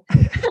Mitchell.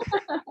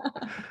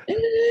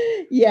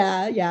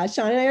 Yeah.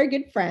 Sean and I are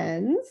good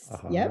friends.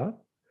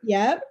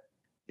 Yep.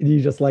 You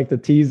just like to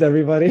tease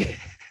everybody.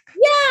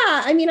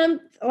 Yeah, I mean,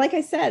 like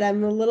I said,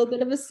 I'm a little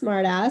bit of a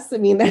smart ass. I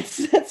mean,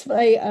 that's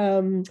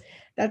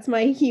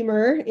my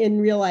humor in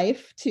real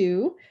life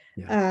too.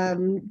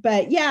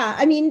 But yeah,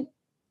 I mean,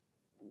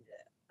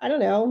 I don't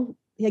know.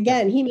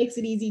 Again, he makes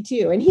it easy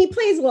too, and he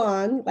plays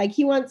along. Like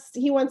he wants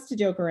to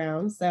joke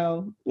around.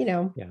 So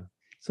Yeah.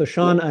 So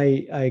Sean,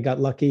 I got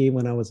lucky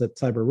when I was at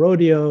Cyber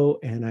Rodeo,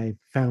 and I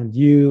found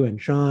you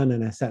and Sean,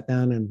 and I sat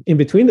down, and in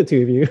between the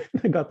two of you,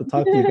 I got to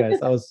talk to you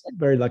guys. That was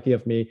very lucky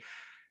of me.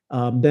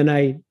 Then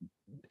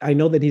I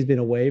know that he's been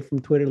away from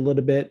Twitter a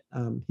little bit.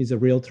 He's a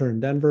realtor in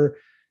Denver.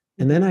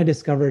 And then I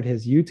discovered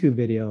his YouTube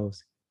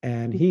videos,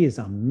 and he is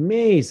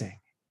amazing.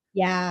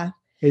 Yeah.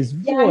 His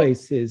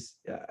voice is,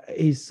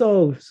 he's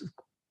so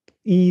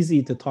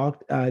easy to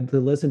talk, to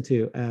listen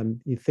to,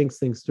 and he thinks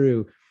things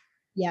through.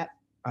 Yeah.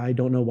 I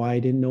don't know why I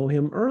didn't know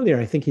him earlier.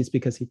 I think he's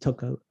because he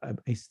took I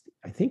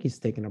think he's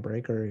taking a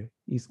break, or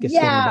he's getting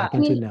back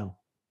into now.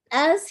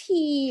 As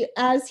he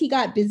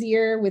got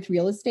busier with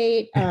real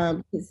estate,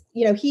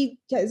 he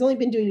has only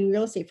been doing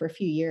real estate for a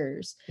few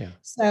years. Yeah.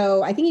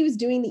 So I think he was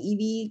doing the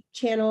EV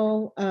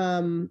channel,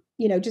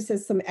 just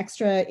as some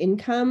extra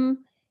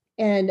income.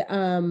 And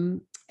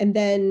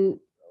then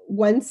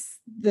once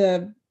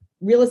the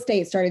real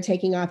estate started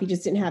taking off, he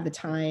just didn't have the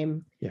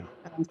time. Yeah.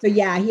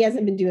 He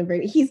hasn't been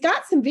doing he's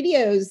got some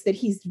videos that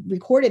he's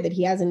recorded that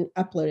he hasn't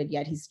uploaded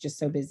yet. He's just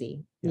so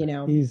busy,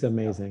 He's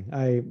amazing.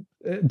 I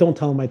don't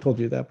tell him I told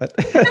you that, but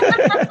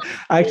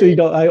I actually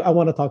don't. I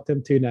want to talk to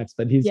him too next,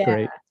 but he's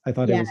great. I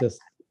thought it was just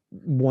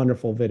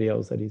wonderful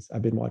videos that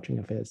I've been watching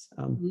of his.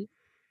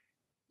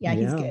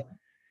 He's good.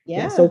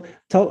 Yeah. Yeah. So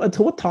tell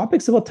to what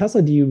topics about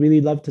Tesla do you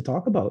really love to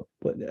talk about?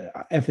 What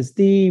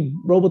FSD,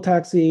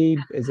 robotaxi?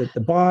 Is it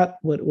the bot?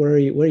 Where are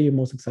you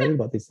most excited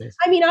about these days?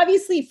 I mean,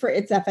 obviously for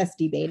it's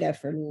FSD beta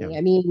for Yeah. me.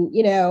 I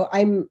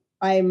mean,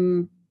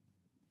 I'm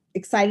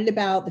excited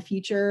about the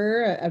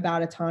future,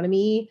 about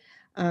autonomy.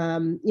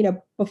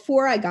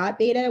 Before I got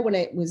beta, when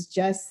it was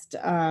just,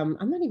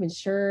 I'm not even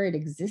sure it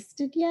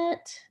existed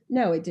yet.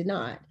 No, it did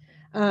not.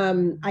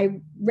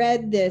 I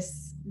read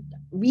this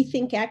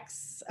Rethink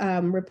X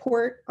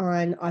report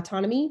on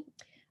autonomy.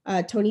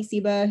 Tony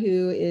Seba,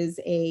 who is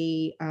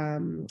a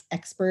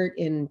expert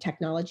in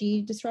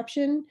technology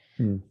disruption,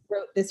 Hmm.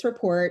 wrote this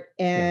report.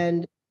 Yeah.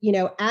 And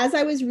as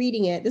I was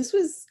reading it, this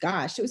was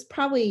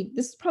probably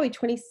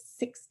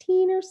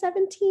 2016 or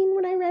 17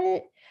 when I read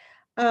it.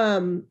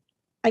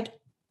 Like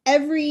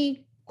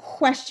every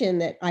question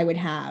that I would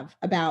have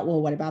about,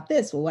 well, what about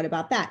this? Well, what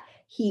about that?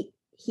 He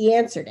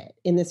answered it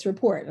in this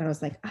report. And I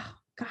was like, oh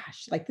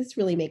gosh, like this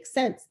really makes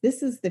sense.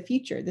 This is the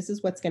future. This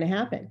is what's going to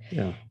happen.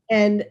 Yeah.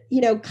 And,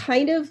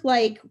 kind of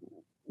like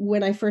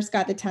when I first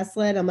got the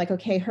Tesla, and I'm like,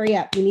 okay, hurry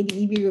up. We need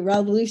the EV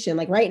revolution,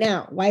 like right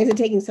now. Why is it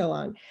taking so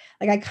long?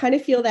 Like, I kind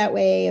of feel that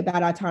way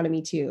about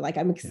autonomy too. Like,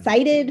 I'm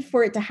excited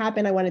for it to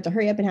happen. I want it to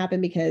hurry up and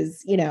happen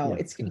because,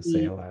 it's going to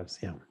save lives.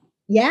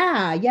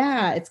 Yeah.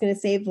 Yeah. It's going to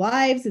save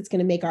lives. It's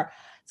going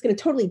to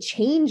totally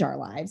change our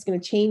lives. It's going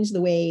to change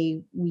the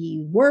way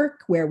we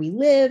work, where we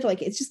live.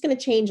 Like, it's just going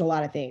to change a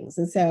lot of things.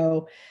 And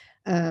so,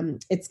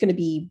 it's going to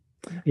be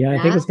Yeah,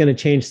 I think it's going to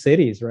change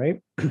cities,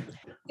 right?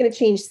 going to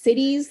change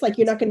cities. Like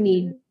you're not going to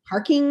need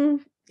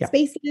parking Yeah.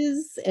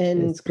 spaces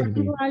and It's going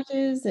to parking be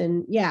garages.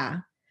 And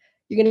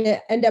you're going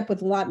to end up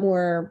with a lot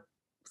more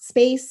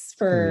space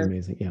for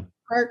amazing. Yeah.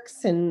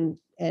 parks and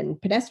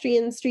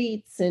pedestrian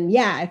streets. And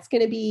it's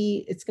going to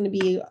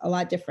be a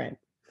lot different.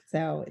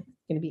 So it's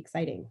going to be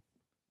exciting.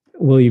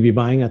 Will you be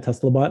buying a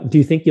Tesla bot? Do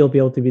you think you'll be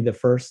able to be the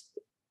first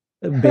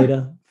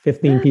beta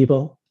 15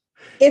 people?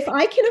 If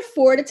I can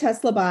afford a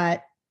Tesla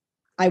bot,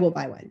 I will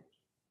buy one.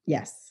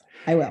 Yes,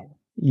 I will.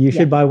 You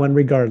should buy one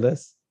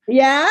regardless.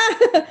 Yeah,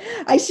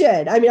 I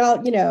should. I mean,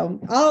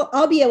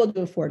 I'll be able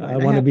to afford one. I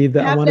want to be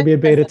a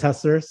beta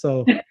tester,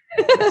 so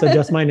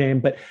suggest my name.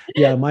 But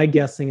yeah, my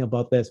guessing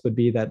about this would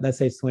be that let's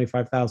say it's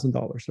 $25,000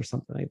 or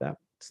something like that.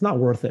 It's not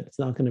worth it. It's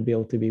not going to be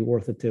able to be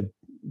worth it to,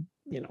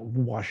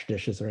 wash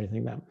dishes or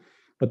anything like that.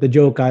 But the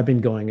joke I've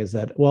been going is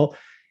that, well,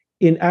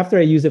 after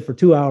I use it for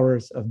 2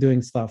 hours of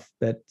doing stuff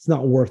that's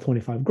not worth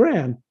 25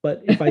 grand,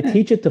 but if I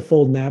teach it to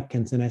fold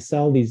napkins and I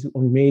sell these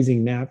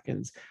amazing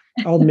napkins,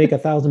 I'll make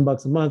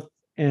 $1,000 a month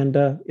and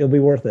it'll be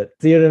worth it.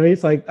 See what I mean?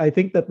 It's like, I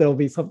think that there'll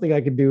be something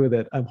I can do with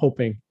it. I'm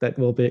hoping that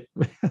will be.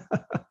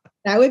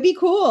 That would be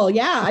cool.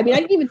 Yeah. I mean, I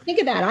didn't even think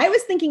of that. I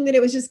was thinking that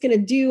it was just going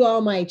to do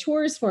all my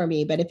chores for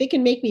me, but if it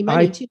can make me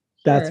money too.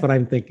 That's what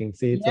I'm thinking.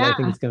 See, I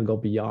think it's going to go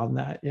beyond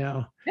that.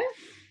 Yeah.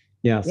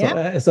 Yeah.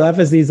 Yeah. So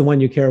FSD is the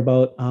one you care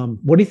about.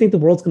 What do you think the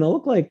world's going to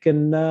look like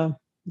in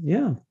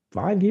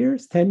 5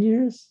 years, 10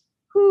 years?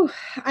 Whew.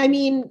 I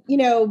mean,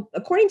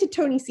 according to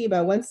Tony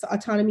Seba, once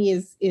autonomy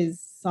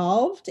is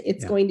solved,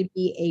 it's going to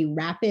be a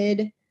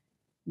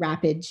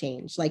rapid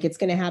change. Like it's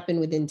going to happen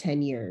within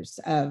 10 years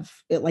of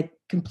it, like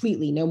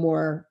completely no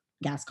more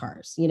gas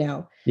cars,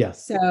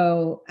 Yes.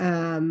 So,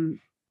 I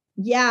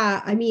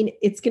mean,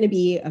 it's going to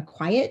be a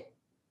quiet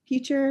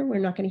future. We're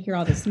not going to hear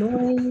all this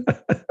noise.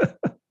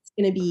 It's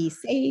going to be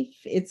safe.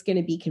 It's going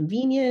to be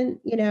convenient,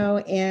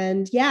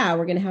 and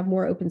we're going to have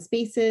more open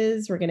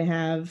spaces. We're going to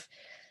have,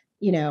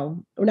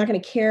 we're not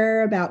going to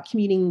care about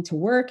commuting to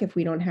work if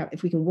we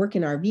can work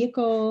in our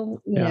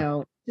vehicle,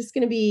 just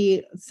going to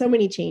be so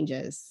many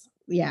changes.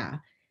 Yeah.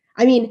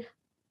 I mean,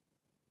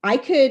 I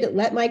could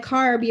let my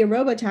car be a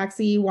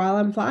robotaxi while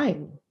I'm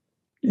flying.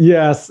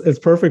 Yes, it's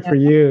perfect for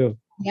you.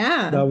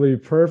 Yeah. That would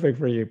be perfect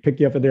for you. Pick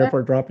you up at the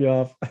airport, drop you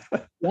off.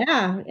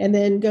 Yeah. And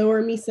then go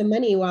earn me some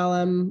money while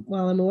I'm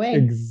away.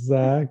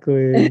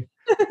 Exactly.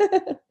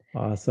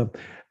 Awesome.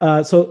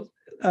 So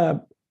I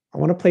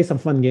want to play some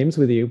fun games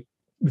with you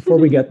before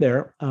we get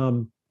there.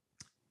 Cyber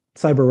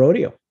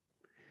Rodeo.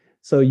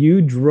 So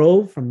you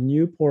drove from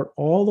Newport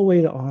all the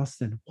way to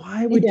Austin.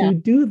 Why would you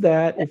do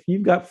that if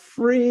you've got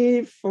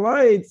free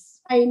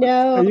flights? I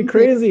know. Are you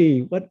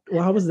crazy?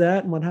 How was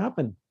that and what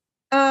happened?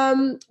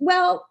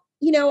 Well,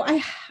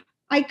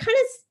 I kind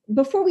of,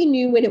 before we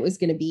knew when it was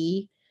going to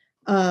be,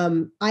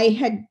 I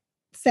had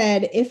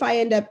said, if I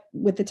end up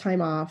with the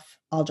time off,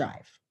 I'll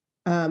drive.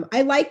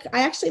 I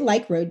actually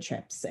like road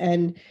trips.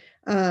 And,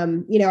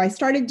 I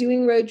started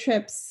doing road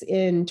trips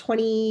in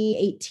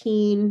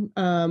 2018.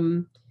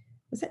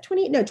 Was that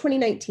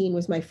 2019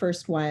 was my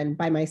first one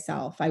by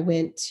myself. I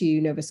went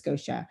to Nova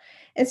Scotia.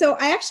 And so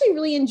I actually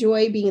really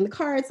enjoy being in the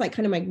car. It's like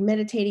kind of my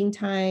meditating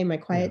time, my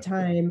quiet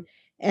time.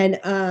 And,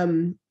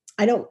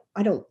 I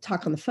don't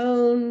talk on the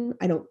phone.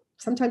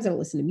 Sometimes I don't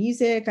listen to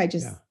music. I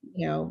just,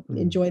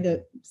 enjoy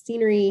the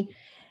scenery.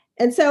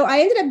 And so I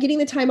ended up getting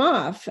the time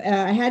off.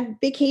 I had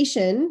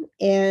vacation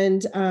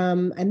and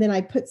then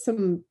I put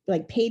some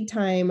like paid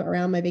time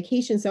around my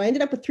vacation. So I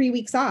ended up with 3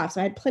 weeks off.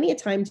 So I had plenty of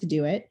time to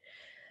do it.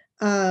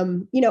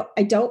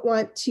 I don't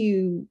want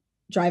to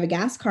drive a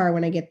gas car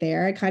when I get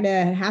there. I kind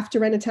of have to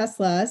rent a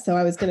Tesla, so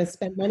I was going to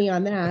spend money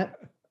on that.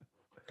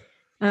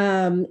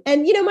 And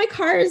my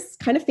car is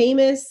kind of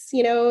famous,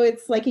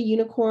 it's like a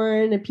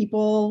unicorn and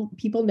people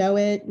know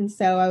it. And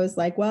so I was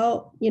like,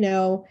 well,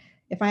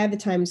 if I have the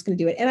time, I'm just going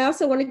to do it. And I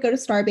also wanted to go to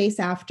Starbase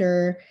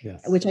after,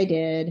 Yes. which I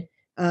did.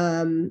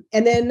 And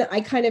then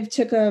I kind of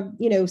took a,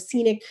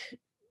 scenic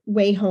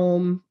way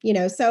home,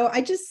 so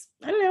I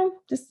don't know,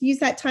 just use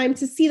that time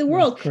to see the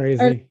world. That's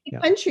crazy. Or the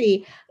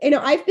country.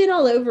 I've been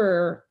all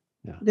over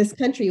this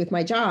country with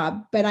my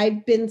job, but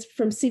I've been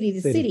from city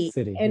to city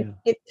and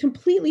it's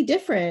completely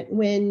different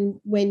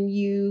when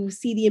you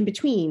see the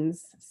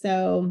in-betweens.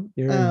 So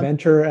you're an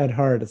adventurer at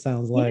heart, it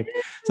sounds like.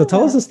 So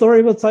tell us a story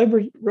about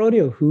Cyber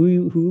Rodeo.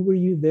 Who were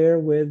you there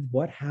with?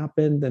 What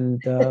happened?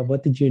 And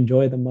what did you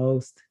enjoy the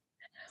most?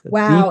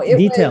 Wow.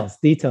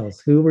 Details.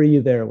 Who were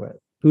you there with?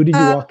 Who did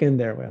you walk in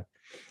there with?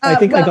 I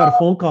think I got a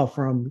phone call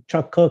from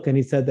Chuck Cook, and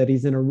he said that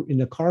he's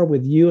in a car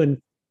with you and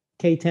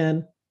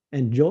K10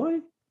 and Joy.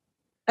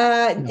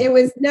 It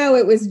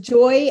was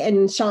Joy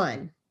and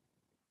Sean.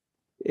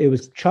 It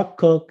was Chuck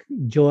Cook,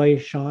 Joy,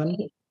 Sean.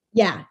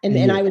 Yeah,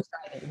 and I was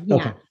driving. Yeah.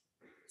 Okay.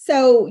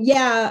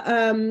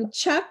 So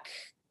Chuck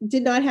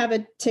did not have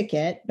a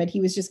ticket, but he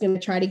was just going to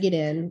try to get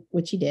in,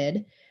 which he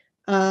did.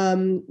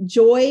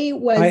 Joy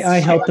was. I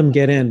helped him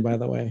get in, by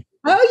the way.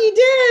 Oh,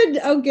 you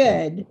did? Oh,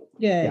 good.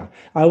 Yeah,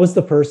 I was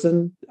the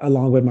person,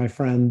 along with my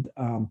friend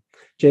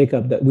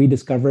Jacob, that we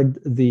discovered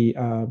the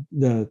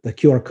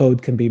QR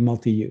code can be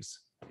multi-use.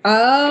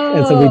 Oh,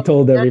 and so we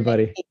told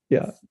everybody. Nice.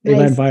 Yeah, it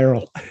went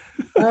viral.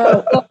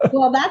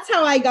 well, that's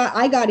how I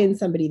got in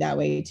somebody that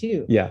way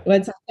too. Yeah,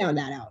 once I found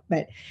that out.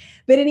 But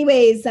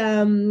anyways,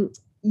 so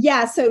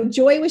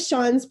Joy was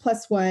Sean's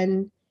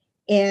 +1,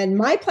 and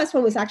my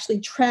 +1 was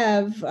actually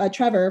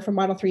Trevor from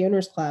Model 3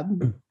 Owners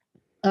Club,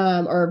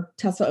 or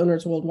Tesla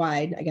Owners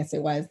Worldwide, I guess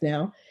it was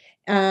now,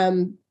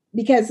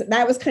 because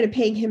that was kind of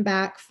paying him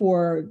back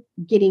for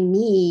getting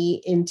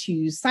me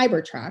into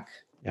Cybertruck.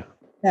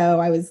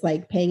 So I was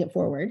like paying it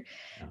forward.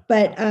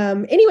 But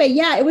anyway,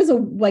 it was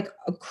a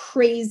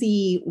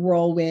crazy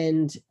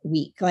whirlwind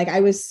week. Like I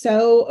was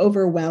so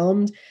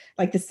overwhelmed.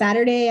 Like the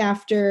Saturday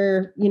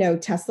after,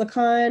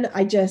 TeslaCon,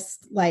 I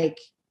just like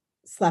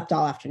slept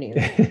all afternoon.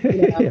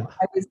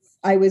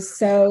 I was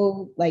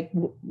so like,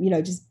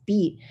 just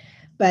beat.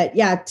 But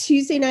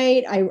Tuesday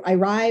night, I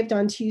arrived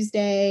on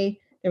Tuesday.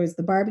 There was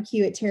the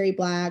barbecue at Terry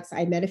Black's.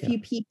 I met a few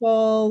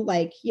people,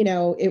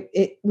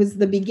 it was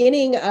the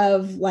beginning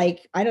of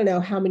like, I don't know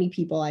how many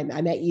people I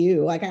met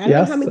you. Like, I don't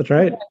know how many. That's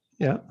right.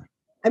 Yeah.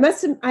 I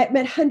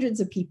met hundreds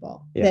of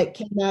people that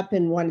came up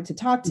and wanted to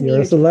talk to me.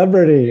 You're a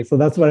celebrity. So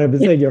that's what I've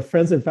been saying. Your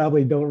friends and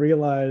family don't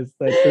realize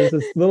that there's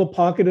this little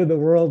pocket of the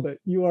world that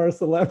you are a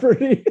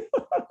celebrity.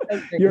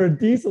 You're a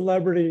D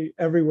celebrity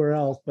everywhere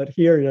else, but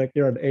here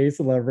you're an A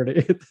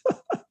celebrity.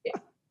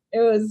 It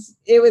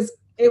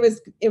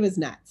was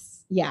nuts.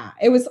 Yeah,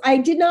 it was. I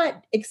did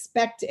not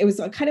expect. It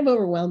was kind of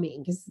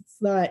overwhelming because it's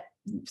not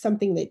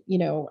something that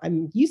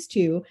I'm used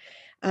to.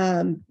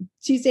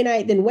 Tuesday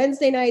night, then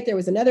Wednesday night, there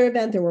was another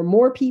event. There were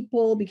more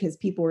people because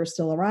people were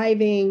still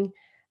arriving.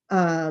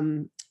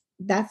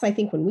 That's I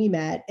think when we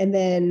met, and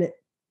then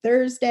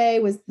Thursday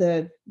was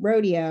the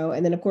rodeo,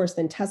 and then of course,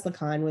 then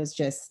TeslaCon was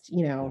just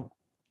nuts.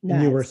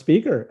 And you were a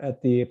speaker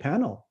at the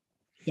panel.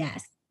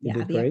 Yes, you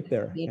did great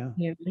there.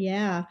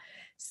 Yeah.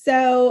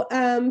 So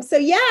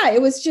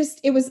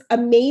it was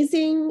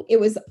amazing. It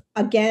was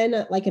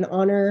again, like an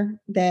honor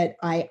that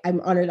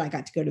I'm honored I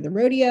got to go to the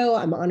rodeo.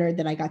 I'm honored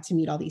that I got to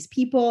meet all these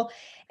people.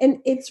 And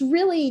it's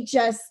really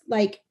just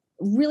like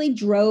really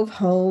drove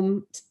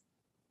home,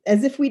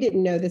 as if we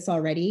didn't know this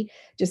already,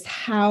 just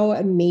how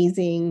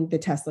amazing the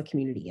Tesla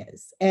community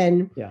is.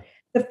 And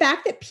the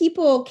fact that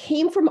people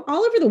came from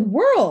all over the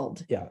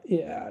world. Yeah.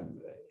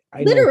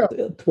 I know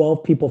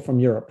 12 people from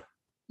Europe.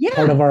 Yeah.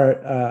 Part of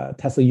our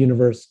Tesla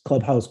Universe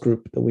Clubhouse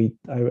group that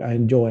I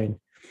joined.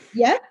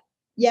 Yep.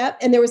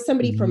 And there was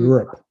somebody from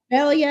Europe,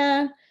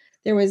 Australia.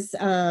 There was,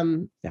 I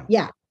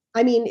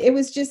mean, it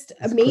was just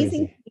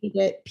amazing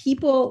that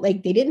people,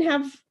 like, they didn't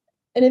have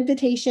an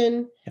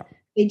invitation. Yeah.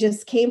 They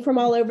just came from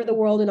all over the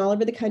world and all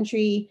over the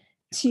country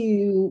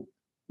to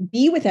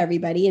be with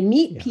everybody and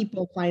meet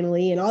people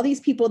finally. And all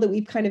these people that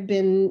we've kind of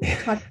been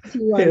talking to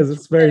on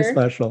it's very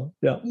special.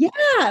 Yeah.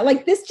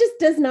 Like this just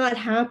does not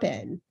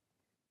happen.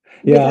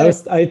 Yeah,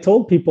 I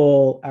told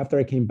people after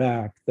I came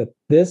back that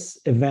this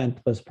event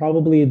was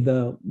probably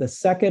the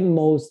second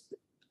most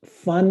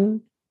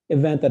fun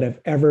event that I've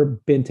ever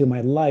been to in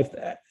my life.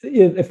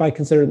 If I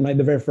consider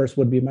the very first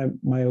would be my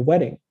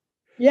wedding.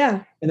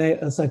 Yeah. And I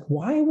was like,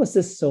 why was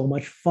this so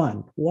much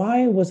fun?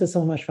 Why was it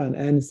so much fun?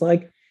 And it's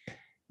like,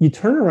 you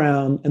turn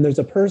around and there's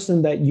a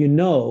person that you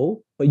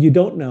know, but you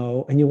don't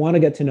know, and you want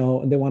to get to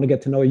know, and they want to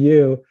get to know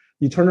you.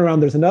 You turn around,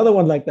 there's another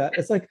one like that.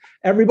 It's like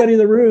everybody in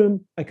the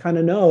room, I kind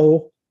of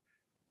know.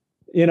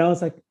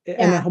 It's like,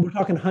 and we're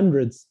talking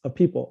hundreds of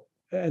people.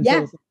 And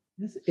so it's like,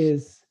 this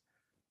is,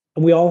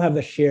 and we all have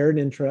the shared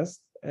interest,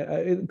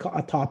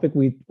 a topic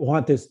we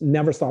want to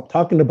never stop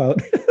talking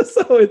about.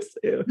 So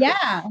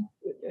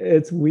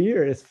it's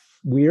weird. It's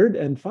weird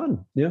and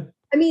fun. Yeah.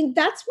 I mean,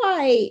 that's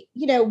why,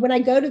 when I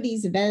go to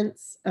these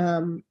events,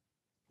 I'm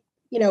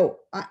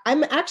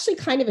actually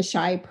kind of a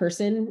shy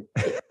person,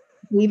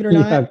 believe it or Yeah,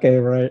 not. okay,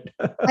 right.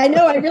 I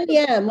know, I really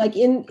am. Like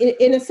in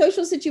a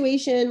social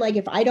situation, like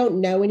if I don't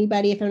know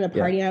anybody, if I'm in a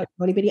party, I don't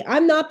know anybody,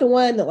 I'm not the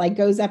one that like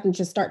goes up and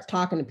just starts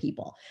talking to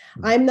people.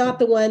 I'm not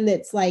the one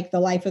that's like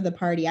the life of the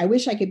party. I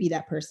wish I could be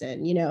that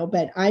person,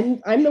 but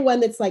I'm the one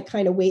that's like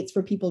kind of waits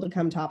for people to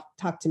come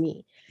talk to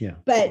me. Yeah.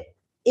 But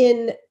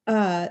in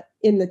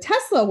the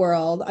Tesla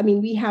world, I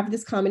mean, we have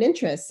this common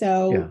interest.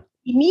 So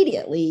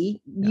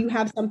immediately you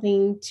have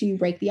something to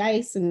break the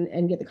ice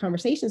and get the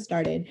conversation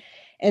started.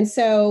 And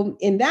so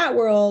in that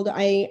world,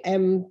 I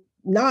am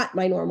not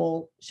my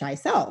normal shy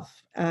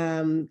self.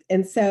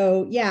 And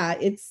so,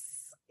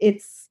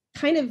 it's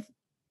kind of,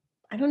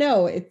 I don't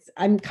know,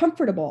 I'm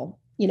comfortable,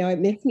 it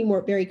makes me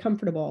very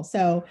comfortable.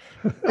 So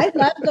I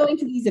love going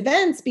to these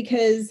events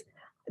because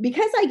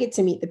I get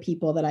to meet the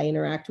people that I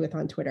interact with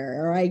on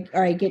Twitter, or I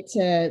get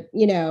to,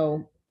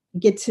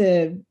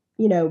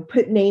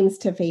 put names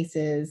to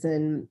faces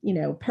and,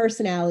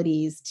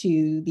 personalities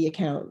to the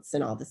accounts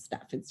and all this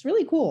stuff. It's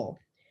really cool.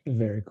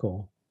 Very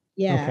cool.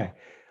 Yeah. Okay.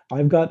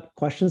 I've got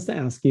questions to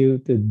ask you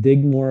to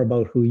dig more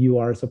about who you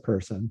are as a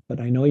person, but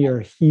I know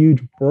you're a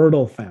huge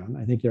Wordle fan.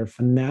 I think you're a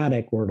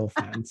fanatic Wordle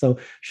fan. So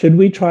should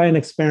we try an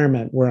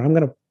experiment where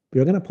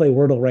you're gonna play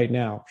Wordle right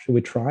now? Should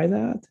we try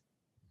that?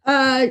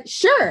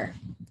 Sure.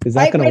 Is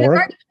that gonna work? I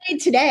already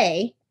played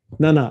today.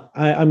 No.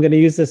 I'm gonna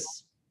use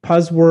this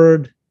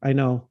buzzword. I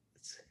know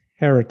it's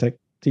heretic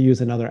to use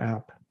another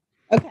app.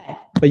 Okay.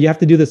 But you have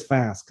to do this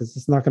fast because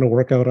it's not going to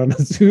work out on a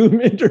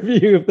Zoom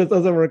interview if this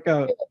doesn't work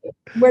out.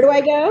 Where do I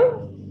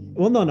go?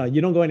 Well, no,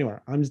 you don't go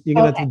anywhere. You're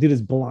going to have to do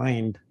this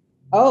blind.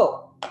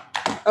 Oh,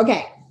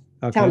 okay.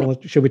 Okay. Well,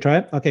 should we try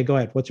it? Okay, go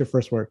ahead. What's your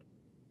first word?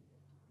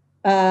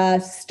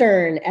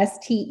 Stern,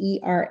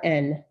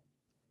 STERN.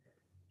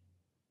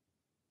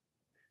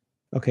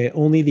 Okay,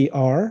 only the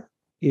R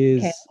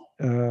is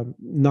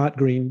not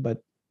green,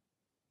 but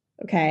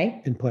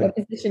in play. What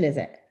position is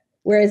it?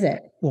 Where is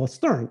it? Well,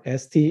 stern,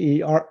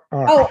 STERR.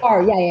 Oh,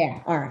 R.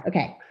 Yeah. R.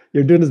 Okay.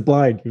 You're doing this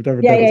blind. You've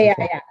never done this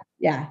before.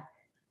 Yeah.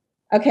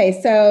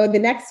 Okay, so the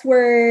next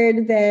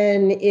word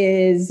then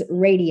is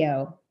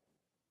radio.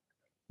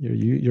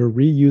 You're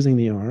reusing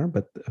the R,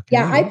 but okay.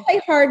 Yeah, I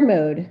play hard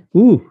mode.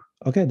 Ooh,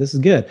 okay, this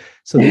is good.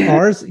 So the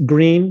R is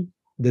green,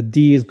 the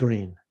D is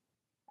green.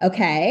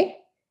 Okay.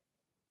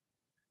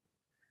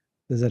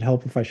 Does it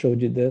help if I showed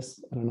you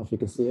this? I don't know if you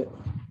can see it.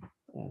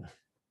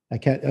 I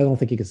don't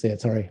think you can see it.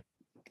 Sorry.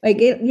 Like,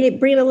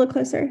 bring it a little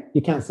closer.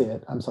 You can't see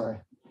it. I'm sorry.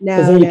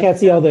 No, you can't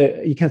see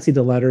you can't see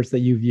the letters that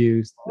you've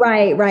used.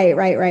 Right.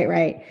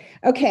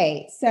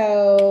 Okay,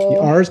 so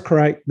the R is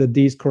correct. The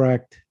D is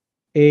correct.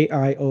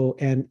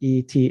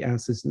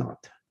 AIONETS is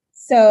not.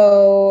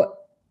 So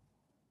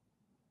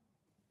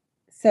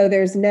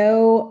there's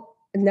none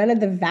of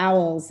the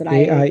vowels that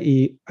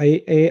AIEO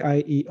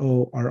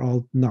are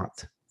all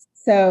not.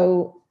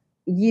 So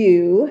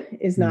U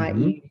is not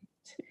used.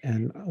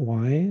 And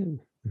Y.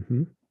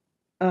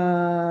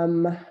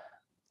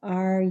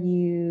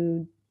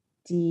 RUD.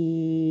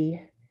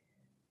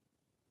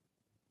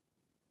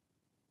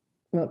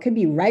 Well, it could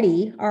be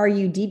ready.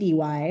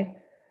 RUDDY.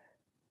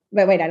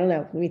 But wait, I don't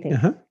know. Let me think.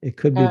 It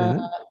could be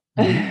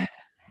that.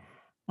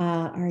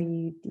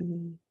 RUD.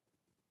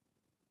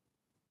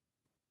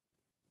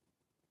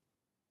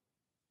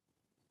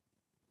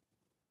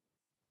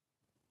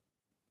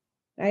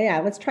 Oh, yeah,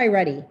 let's try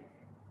ready.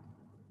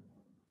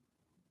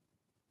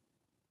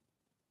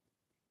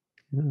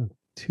 Yeah,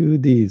 2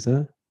 Ds,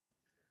 huh?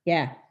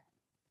 Yeah.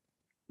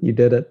 You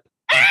did it.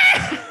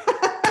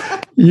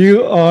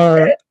 You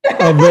are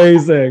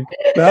amazing.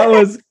 That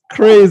was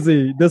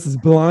crazy. This is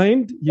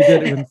blind. You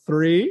did it in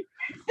 3.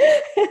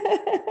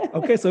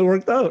 Okay, so it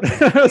worked out.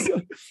 I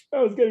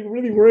was getting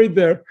really worried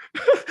there.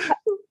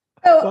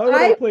 So why would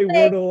I play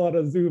Wordle on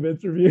a Zoom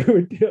interview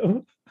with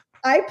you?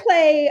 I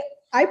play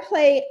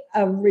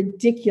a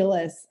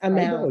ridiculous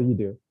amount. I know you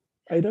do.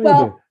 You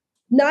do.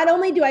 Not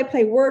only do I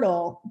play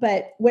Wordle,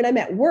 but when I'm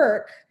at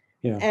work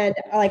and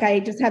like I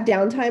just have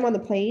downtime on the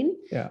plane,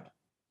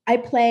 I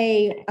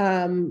play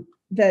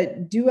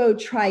the duo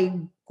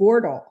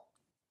Trigordle,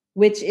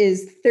 which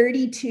is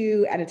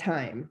 32 at a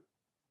time.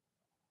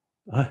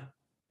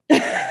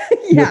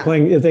 You're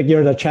playing, it's like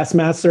you're the chess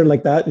master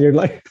like that. You're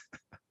like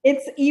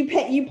you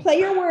play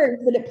your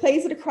words, but it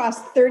plays it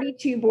across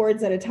 32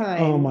 boards at a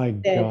time. Oh my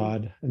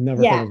God. I've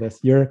never heard of this.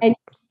 You're and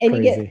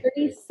you get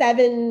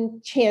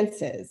 37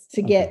 chances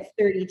to get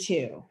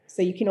 32.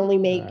 So you can only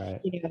make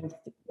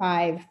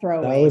 5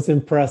 throwaways. That was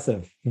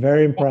impressive.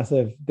 Very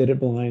impressive. Did it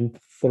blind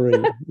 3.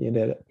 You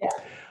did it.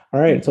 All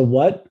right. So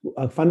what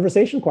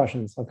conversation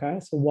questions? Okay.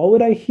 So what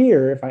would I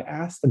hear if I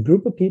asked a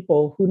group of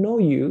people who know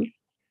you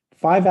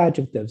 5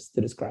 adjectives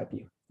to describe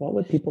you? What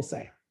would people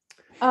say?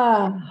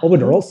 What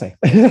would Earl say?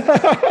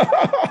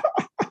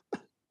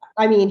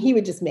 I mean, he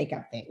would just make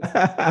up things.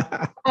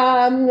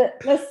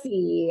 Let's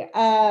see.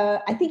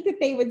 I think that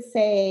they would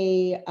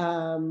say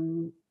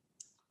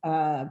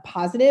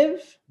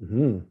positive.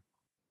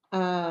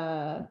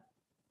 Uh,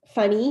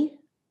 funny.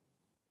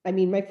 I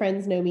mean, my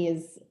friends know me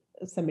as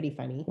somebody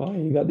funny. Well,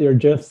 you got your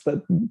gifs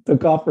that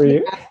took off for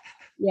you.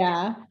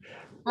 Yeah.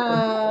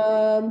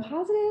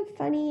 Positive,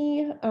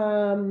 funny,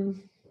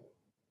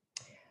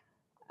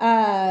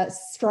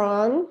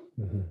 strong.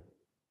 Mhm.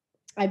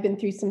 I've been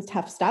through some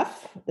tough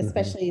stuff, Mhm.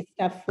 especially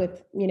stuff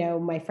with,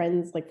 my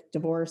friends, like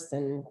divorce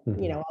and,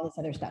 Mhm. all this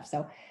other stuff.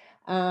 So,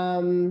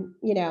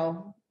 you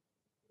know,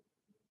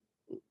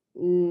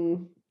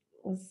 mm,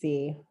 let's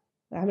see,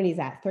 how many is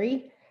that?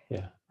 3?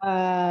 Yeah.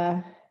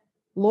 Uh,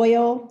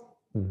 loyal.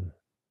 Mhm.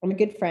 I'm a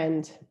good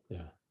friend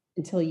Yeah.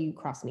 until you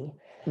cross me.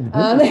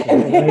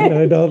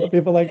 I know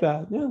people like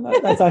that. Yeah,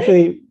 that's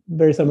actually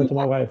very similar to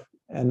my wife,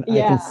 and I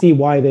Yeah. can see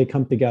why they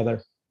come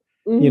together.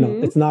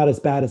 Mhm. It's not as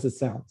bad as it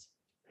sounds.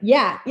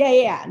 Yeah. No,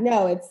 Yeah,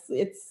 it's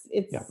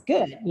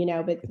good,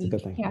 but it's a you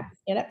good thing. have to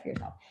stand up for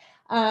yourself.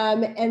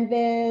 And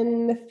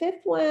then the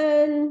fifth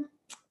one,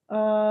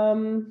 I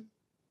don't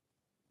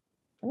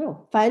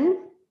know,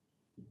 fun.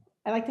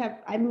 I like to have.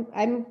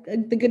 I'm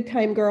the good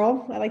time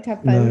girl. I like to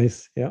have fun.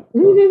 Nice. Yeah.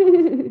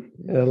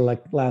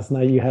 Like last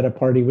night, you had a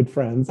party with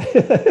friends.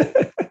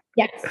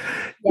 Yes,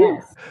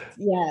 yes,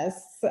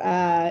 yes.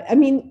 I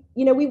mean,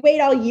 we wait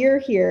all year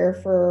here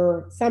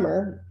for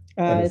summer.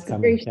 That is It's a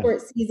very coming. Yeah.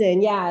 short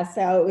season. Yeah.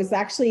 So it was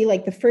actually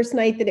like the first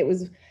night that it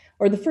was,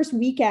 or the first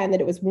weekend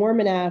that it was warm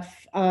enough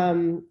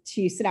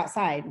to sit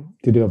outside.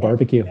 To do a And,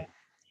 barbecue. yeah.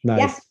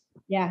 Nice.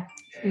 Yeah.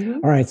 Mm-hmm.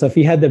 All right. So if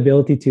you had the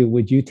ability to,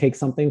 would you take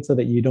something so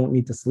that you don't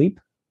need to sleep?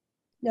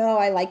 No,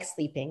 I like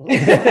sleeping.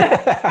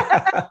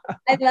 I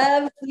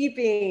love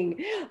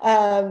sleeping.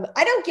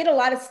 I don't get a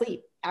lot of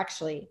sleep,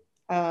 actually.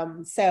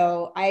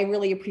 So I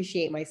really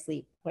appreciate my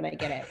sleep when I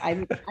get it.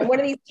 I'm one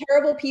of these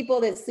terrible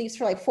people that sleeps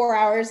for like 4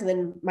 hours and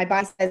then my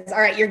body says,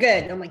 "All right, you're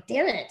good." And I'm like,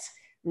 "Damn it,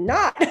 I'm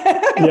not."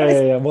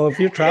 Yeah. Well, if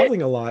you're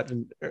traveling a lot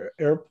in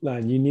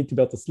airplane, you need to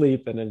be able to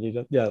sleep, and then you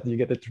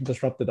get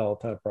disrupted all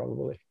the time,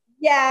 probably.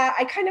 Yeah,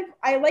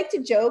 I like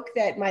to joke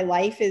that my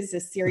life is a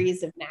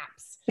series of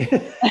naps.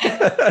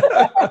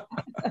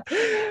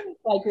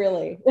 Like,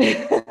 really.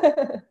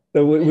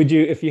 So would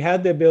you, if you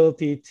had the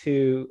ability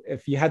to,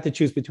 if you had to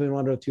choose between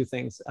one or two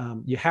things,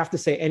 you have to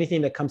say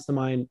anything that comes to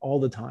mind all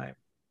the time,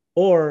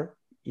 or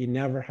you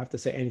never have to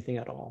say anything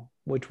at all.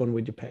 Which one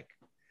would you pick?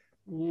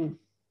 Mm.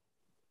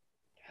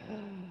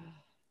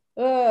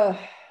 Ugh,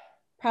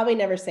 probably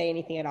never say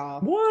anything at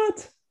all.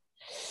 What?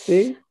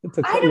 See,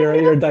 I don't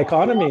your know.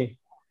 dichotomy.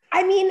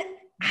 I mean,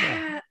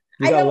 Yeah,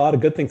 you I got a don't. lot of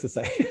good things to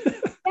say.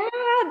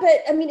 Yeah,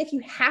 but I mean, if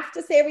you have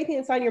to say everything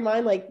that's on your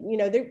mind, like, I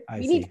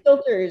we need see.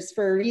 filters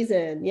for a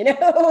reason, Yeah.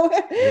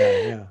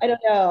 I don't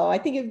know. I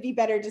think it'd be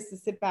better just to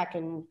sit back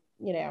and,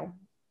 I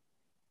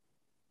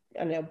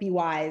don't know, be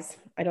wise.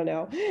 I don't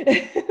know.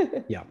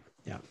 Yeah.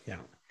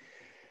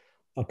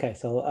 Okay,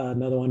 so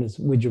another one is,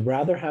 would you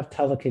rather have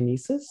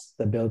telekinesis,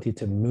 the ability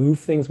to move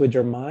things with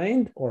your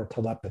mind, or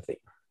telepathy,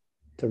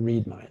 to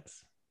read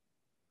minds?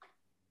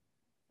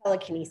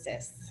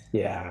 Telekinesis.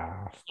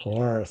 Yeah, of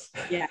course.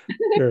 Yeah.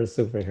 You're a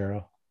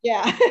superhero.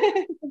 Yeah.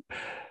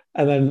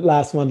 And then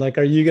last one, like,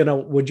 are you gonna,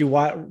 would you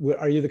watch,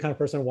 are you the kind of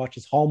person who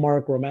watches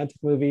Hallmark romantic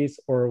movies,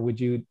 or would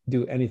you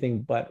do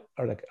anything but,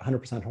 or like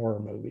 100% horror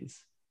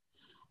movies?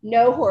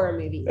 No horror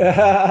movies.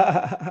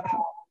 I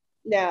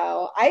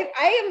No,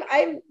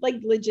 I'm like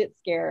legit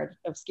scared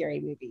of scary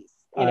movies,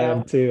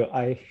 am too.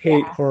 I hate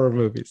Yeah. horror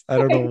movies. I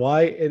don't know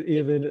why it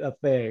even a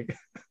thing.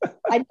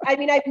 I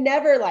mean, I've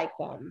never liked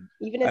them,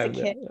 even as a I'm,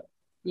 kid.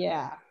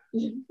 Yeah.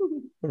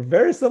 we're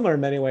very similar in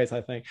many ways,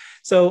 I think.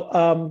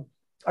 So,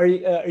 are you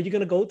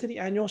going to go to the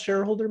annual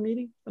shareholder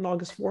meeting on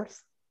August 4th?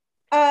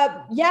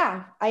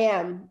 Yeah, I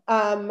am.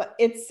 I'm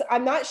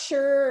not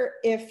sure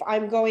if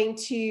I'm going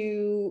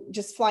to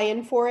just fly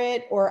in for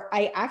it, or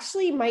I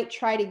actually might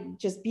try to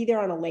just be there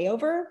on a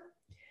layover.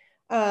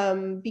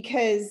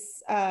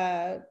 Because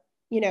then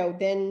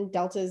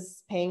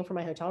Delta's paying for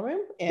my hotel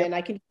room, and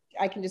Yep.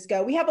 I can just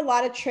go. We have a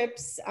lot of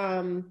trips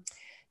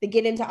that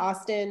get into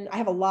Austin. I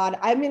have a lot.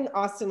 I'm in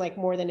Austin like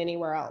more than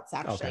anywhere else,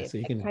 Okay, actually. It's so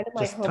you like can kind of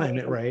my just home time away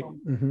it from right.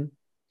 home. Mm-hmm.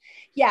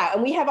 Yeah,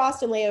 and we have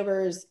Austin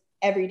layovers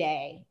every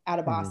day out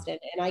of Mm-hmm. Boston,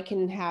 and I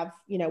can have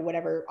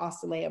whatever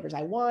Austin layovers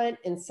I want.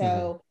 And Mm-hmm.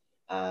 so,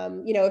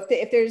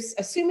 if there's,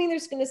 assuming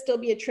there's going to still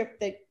be a trip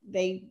that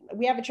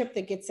we have a trip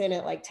that gets in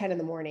at like 10 in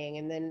the morning,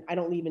 and then I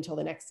don't leave until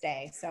the next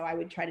day. So I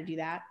would try to do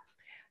that.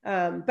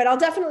 But I'll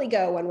definitely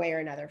go one way or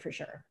another for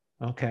sure.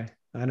 Okay,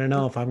 I don't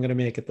know if I'm going to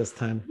make it this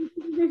time.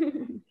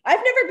 I've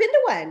never been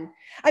to one.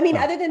 I mean,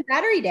 Oh, other than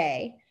Battery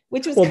Day,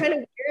 which was well, kind of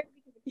weird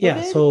because yeah.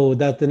 of COVID. So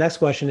that the next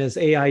question is,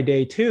 AI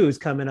Day 2 is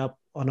coming up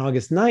on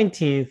August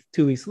 19th,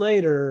 2 weeks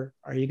later.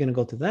 Are you going to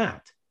go to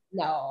that?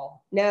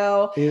 No.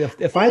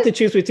 If I had to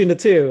choose between the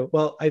two,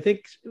 well, I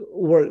think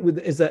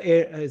is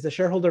the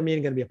shareholder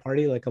meeting going to be a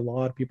party? Like a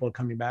lot of people are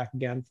coming back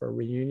again for a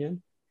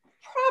reunion.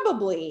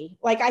 Probably.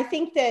 Like, I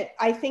think that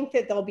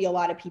there'll be a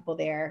lot of people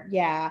there.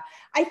 Yeah.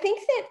 I think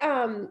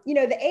that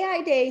the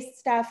AI Day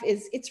stuff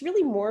it's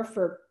really more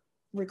for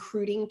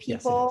recruiting Yes, it is.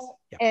 people.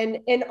 Yeah.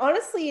 And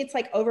honestly, it's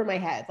like over my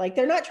head. Like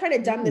they're not trying to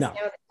dumb this No.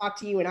 down and talk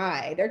to you and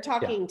I. They're Yeah.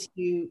 talking to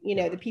you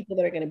know, Yeah. the people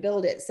that are going to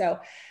build it. So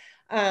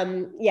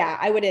yeah,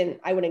 I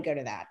wouldn't go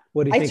to that.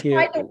 What do you I think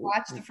tried to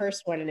watch the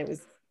first one and it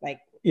was like,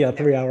 yeah, no.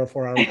 3 hour,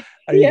 4 hour.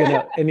 Are you Yeah.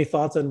 gonna, any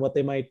thoughts on what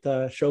they might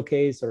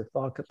showcase or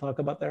talk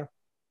about there?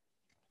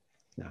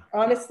 No.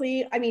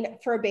 Honestly, I mean,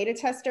 for a beta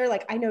tester,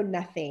 like I know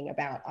nothing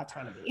about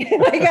autonomy.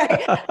 Like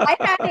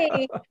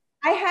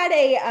I had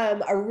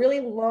a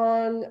really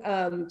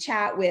long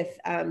chat with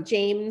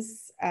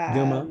James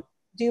Duma.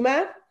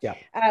 Duma. Yeah.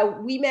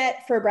 We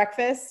met for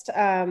breakfast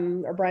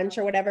or brunch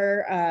or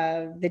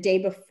whatever the day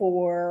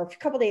before, a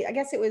couple days. I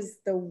guess it was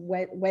the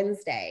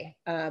Wednesday.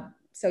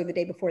 So the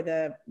day before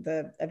the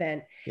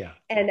event. Yeah.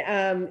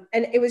 And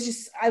it was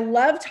just, I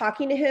love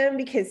talking to him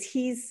because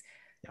he's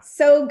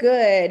so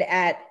good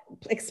at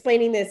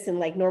explaining this in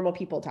like normal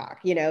people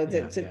talk, you know,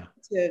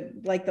 to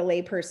like the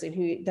lay person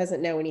who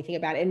doesn't know anything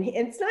about it. And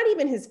it's not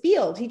even his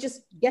field. He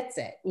just gets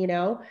it, you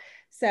know?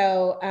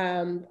 So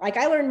like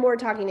I learned more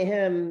talking to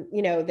him,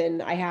 you know,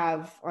 than I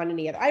have on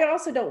any other. I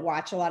also don't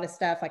watch a lot of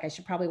stuff. Like I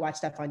should probably watch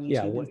stuff on YouTube.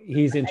 Yeah, well,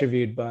 he's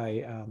interviewed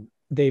by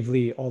Dave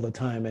Lee all the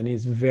time, and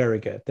he's very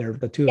good. They're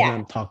the two of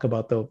them talk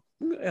about the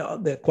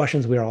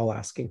questions we're all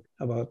asking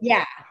about.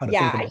 How to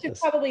think about I should this.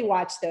 probably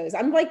watch those.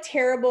 I'm like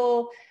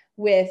terrible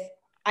with.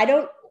 I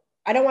don't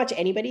watch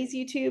anybody's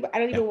YouTube. I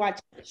don't even watch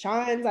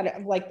Sean's. I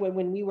don't, like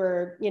when we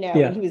were, you know,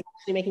 when he was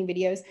actually making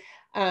videos.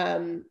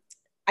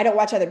 I don't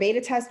watch other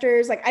beta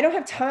testers. Like I don't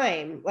have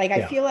time. Like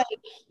I feel like,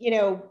 you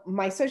know,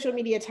 my social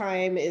media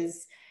time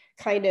is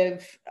kind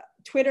of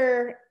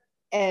Twitter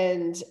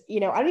and, you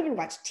know, I don't even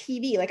watch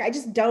TV. Like I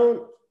just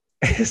don't.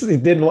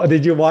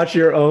 Did you watch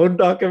your own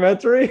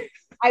documentary?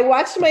 I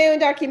watched my own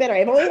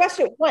documentary. I've only watched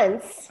it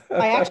once.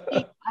 I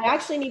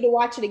actually need to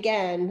watch it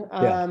again.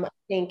 I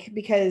think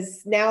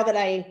because now that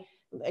I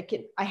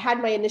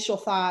had my initial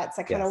thoughts,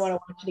 I kind of want to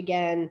watch it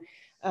again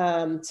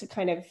to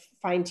kind of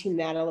fine tune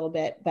that a little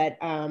bit. But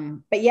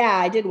yeah,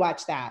 I did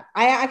watch that.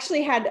 I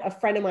actually had a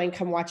friend of mine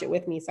come watch it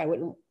with me, so I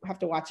wouldn't have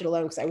to watch it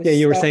alone. Because I was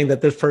you were saying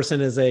that this person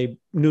is a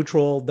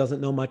neutral,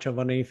 doesn't know much of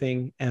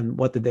anything, and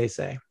what did they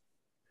say?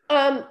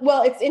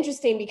 Well, it's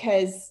interesting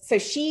because so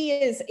she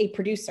is a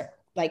producer.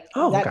 Like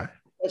that's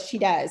what she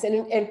does.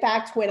 And in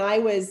fact, when I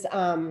was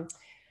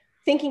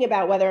thinking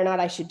about whether or not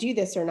I should do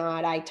this or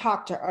not, I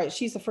talked to her.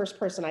 She's the first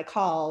person I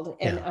called.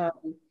 And,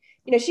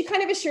 you know, she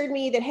kind of assured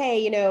me that,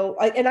 hey, you know,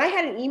 and I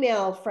had an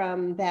email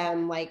from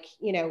them, like,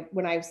 you know,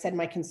 when I said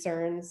my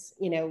concerns,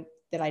 you know,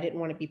 that I didn't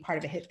want to be part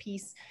of a hit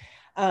piece.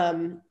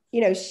 You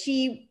know,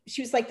 she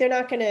was like, they're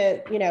not going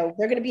to, you know,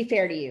 they're going to be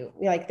fair to you.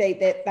 Like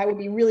that would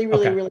be really,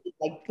 really, really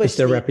like bush. It's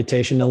their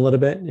reputation a little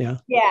bit.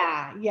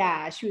 Yeah.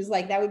 Yeah. She was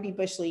like, that would be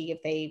bush league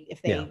if they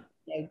you know,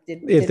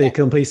 if they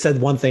complete said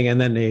one thing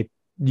and then they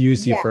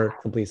use you for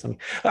complete something.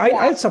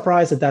 I'm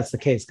surprised that that's the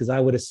case, because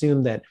I would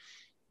assume that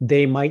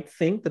they might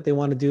think that they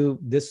want to do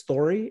this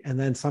story and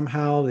then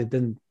somehow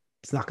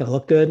it's not going to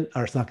look good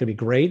or it's not going to be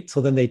great.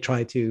 So then they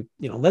try to,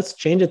 you know, let's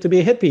change it to be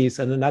a hit piece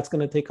and then that's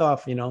going to take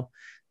off, you know.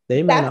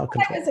 They man out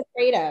control. That's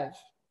what I was afraid of.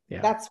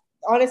 Yeah. That's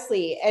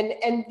honestly.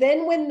 And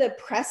then when the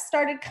press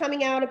started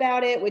coming out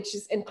about it, which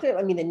is, and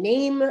clearly, I mean, the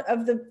name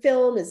of the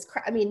film is,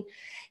 I mean,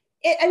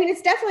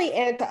 it's definitely,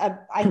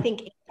 I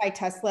think,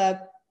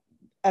 anti-Tesla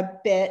a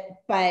bit,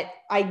 but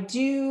I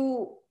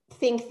do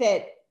think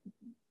that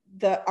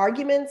the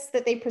arguments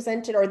that they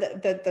presented or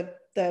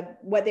the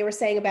what they were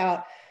saying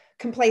about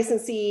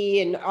complacency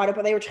and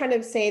auto, they were trying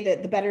to say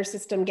that the better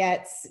system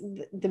gets,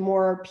 the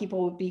more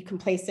people would be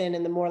complacent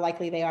and the more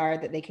likely they are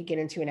that they could get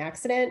into an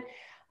accident.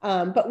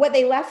 But what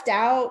they left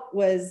out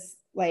was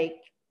like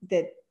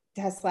that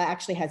Tesla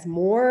actually has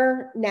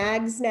more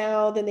nags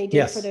now than they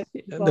did for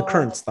the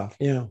current stuff.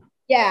 Yeah.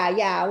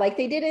 Like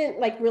they didn't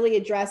like really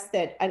address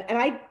that. And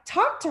I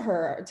talked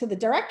to the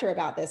director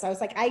about this. I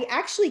was like, I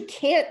actually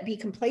can't be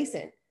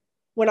complacent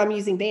when I'm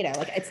using beta.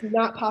 Like it's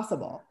not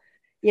possible.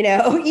 You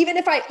know, even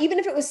if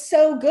it was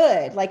so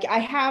good, like I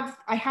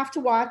have to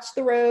watch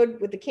the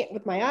road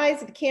with my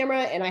eyes at the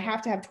camera, and I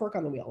have to have torque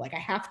on the wheel. Like I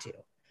have to.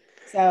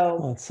 So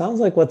well, it sounds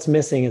like what's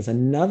missing is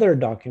another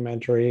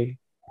documentary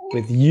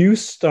with you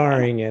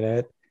starring in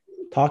it,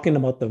 talking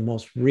about the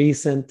most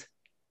recent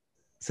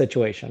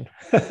situation.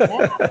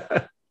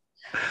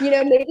 You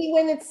know, maybe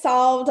when it's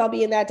solved, I'll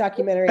be in that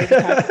documentary.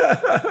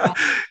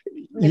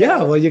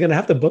 Well, you're gonna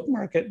have to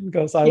bookmark it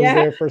because I was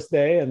there first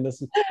day, and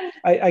this is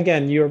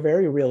again, you're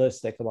very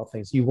realistic about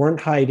things. You weren't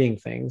hiding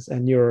things,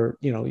 and you're,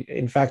 you know,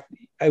 in fact,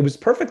 I was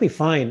perfectly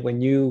fine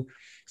when you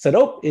said,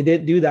 "Oh, it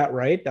didn't do that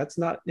right. That's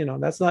not, you know,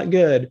 that's not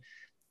good."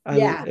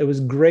 It was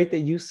great that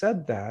you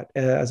said that,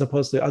 as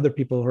opposed to other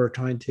people who are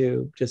trying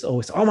to just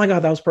always, "Oh my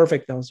God, that was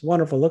perfect. That was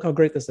wonderful. Look how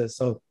great this is."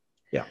 So,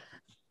 yeah.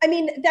 I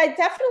mean, that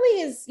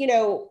definitely is, you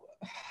know,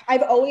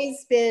 I've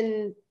always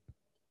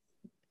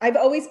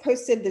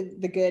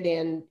posted the good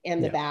and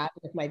the bad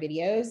with my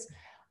videos.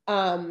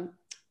 Part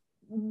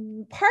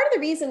of the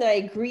reason that I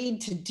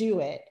agreed to do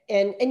it,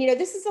 and you know,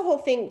 this is the whole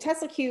thing.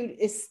 Tesla Q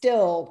is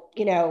still,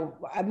 you know,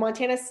 a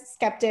Montana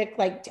skeptic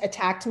like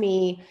attacked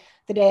me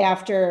the day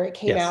after it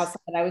came out, Yes.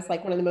 that I was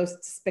like one of the most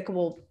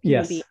despicable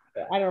human Yes. beings.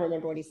 I don't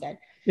remember what he said.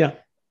 Yeah.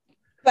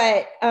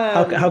 But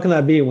How can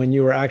that be when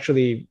you were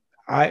actually,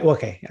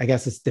 okay, I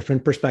guess it's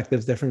different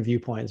perspectives, different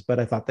viewpoints, but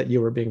I thought that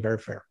you were being very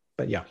fair.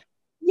 But yeah.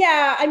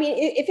 yeah, I mean,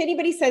 if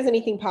anybody says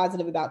anything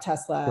positive about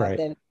Tesla, Right.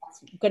 then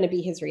that's going to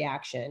be his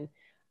reaction.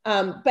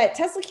 But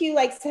Tesla Q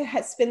likes to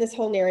spin this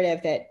whole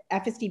narrative that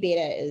FSD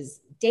beta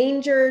is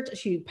danger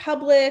to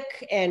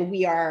public, and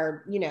we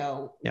are,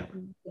 Yeah.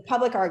 the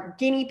public are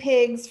guinea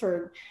pigs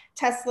for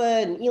Tesla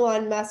and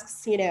Elon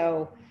Musk's,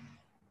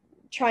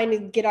 trying to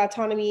get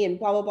autonomy and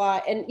blah blah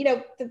blah. And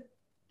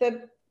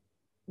the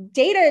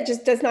data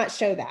just does not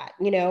show that.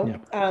 Yeah.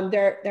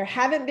 There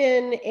haven't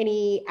been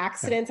any Yeah.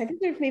 accidents. I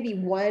think there's maybe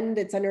one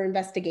that's under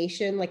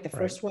investigation, like the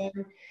Right. first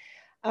one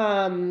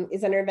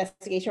is under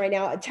investigation right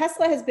now.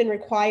 Tesla has been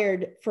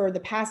required for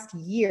the past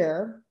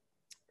year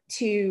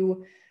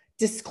to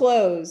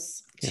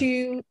disclose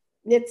to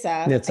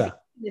NHTSA.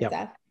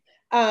 NHTSA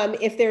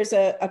if there's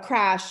a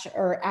crash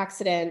or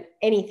accident,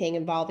 anything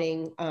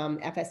involving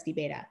FSD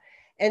beta.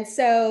 And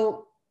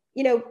so,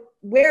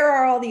 where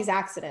are all these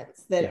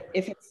accidents that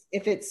if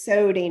it's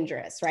so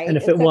dangerous, right? And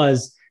if it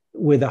was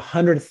with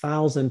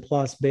 100,000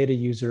 plus beta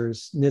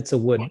users, NHTSA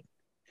would,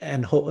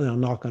 and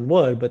knock on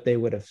wood, but they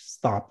would have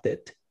stopped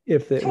it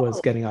if it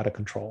was getting out of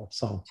control.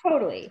 So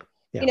totally.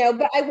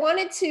 But I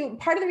wanted to,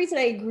 part of the reason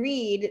I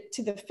agreed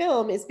to the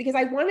film is because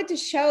I wanted to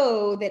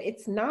show that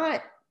it's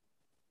not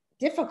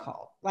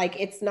difficult. Like,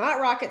 it's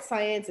not rocket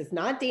science. It's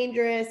not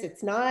dangerous.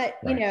 It's not,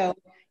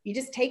 you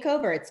just take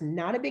over. It's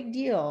not a big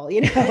deal,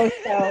 So,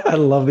 I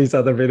love these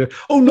other videos.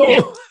 Oh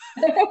no.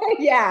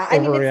 Yeah. I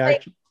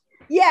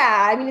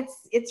mean,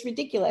 it's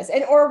ridiculous.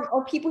 And,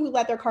 or people who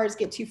let their cars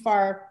get too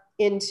far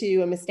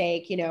into a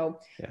mistake,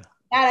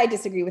 that I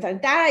disagree with.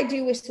 And that I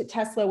do wish that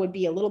Tesla would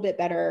be a little bit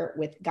better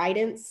with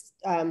guidance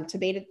to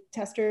beta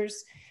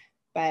testers,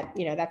 but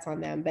that's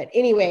on them. But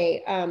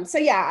anyway, so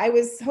yeah, I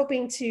was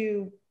hoping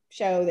to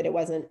show that it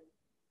wasn't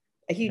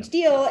a huge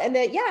deal, and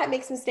that it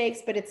makes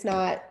mistakes, but it's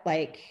not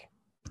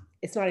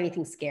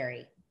anything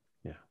scary.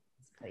 Yeah.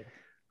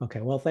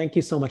 Okay. Well, thank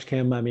you so much,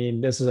 Kim. I mean,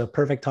 this is a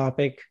perfect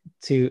topic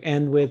to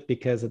end with,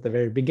 because at the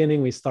very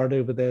beginning we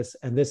started with this,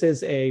 and this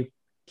is a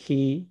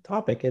key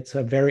topic. It's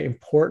a very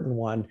important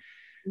one.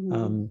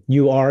 Mm-hmm.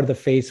 You are the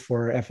face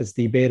for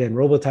FSD beta and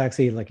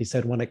robotaxi. Like you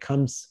said, when it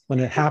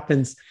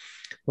happens,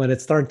 when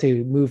it's starting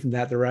to move in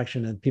that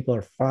direction, and people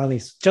are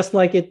finally, just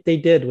like they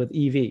did with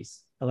EVs,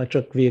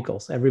 electric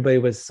vehicles. Everybody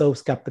was so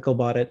skeptical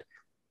about it.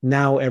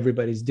 Now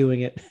everybody's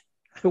doing it.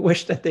 I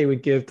wish that they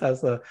would give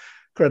Tesla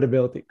credit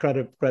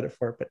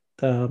for it.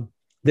 But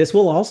this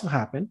will also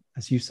happen,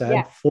 as you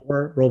said,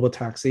 for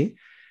robotaxi,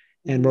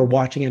 and we're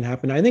watching it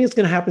happen. I think it's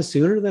going to happen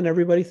sooner than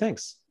everybody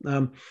thinks.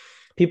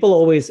 People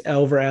always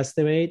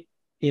overestimate,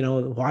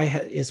 why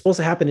it's supposed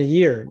to happen in a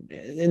year.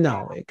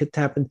 No, it could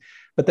happen,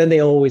 but then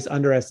they always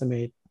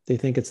underestimate. They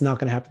think it's not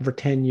going to happen for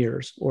 10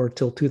 years or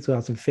till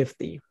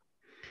 2050.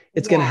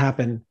 It's going to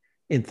happen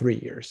in 3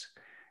 years.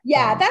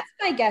 Yeah, that's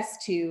my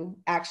guess too,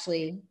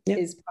 actually,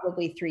 is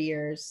probably 3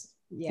 years.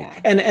 Yeah.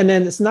 And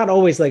then it's not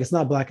always like, it's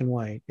not black and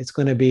white. It's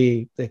going to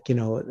be like,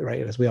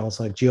 right, as we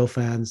also like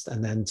geofenced,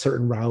 and then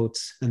certain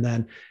routes, and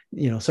then,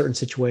 certain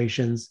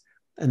situations,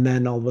 and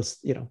then all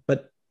this,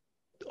 but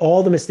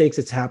all the mistakes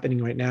that's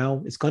happening right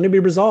now, it's going to be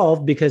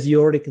resolved, because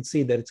you already can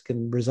see that it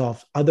can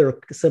resolve other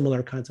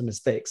similar kinds of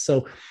mistakes.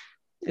 So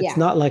it's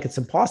not like it's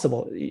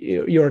impossible.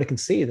 You already can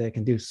see that it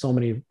can do so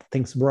many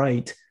things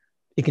right.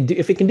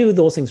 If it can do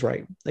those things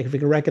right, like if it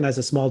can recognize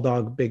a small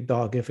dog, big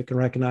dog, if it can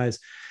recognize,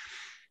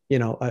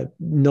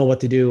 know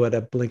what to do at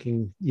a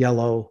blinking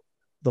yellow,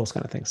 those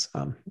kind of things.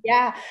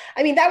 Yeah.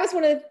 I mean, that was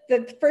one of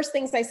the first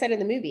things I said in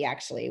the movie,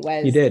 actually,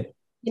 was, you did,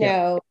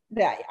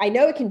 that I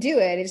know it can do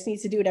it. It just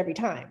needs to do it every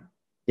time.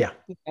 Yeah.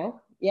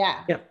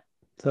 Yeah. Yeah.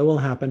 So it will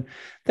happen.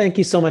 Thank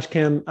you so much,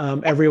 Kim.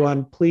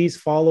 Everyone, please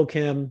follow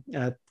Kim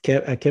at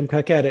Kim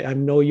Paquette. I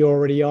know you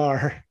already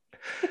are.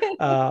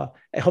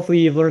 Hopefully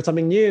you've learned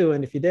something new.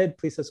 And if you did,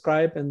 please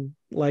subscribe and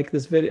like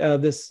this video,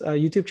 this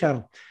YouTube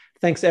channel.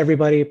 Thanks,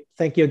 everybody.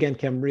 Thank you again,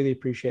 Kim. Really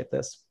appreciate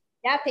this.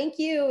 Yeah. Thank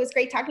you. It was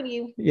great talking to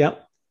you.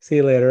 Yep. See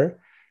you later.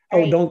 All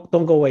right. Don't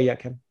go away yet,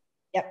 Kim.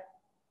 Yep.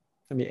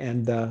 Let me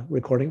end the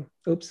recording.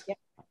 Oops. Yep.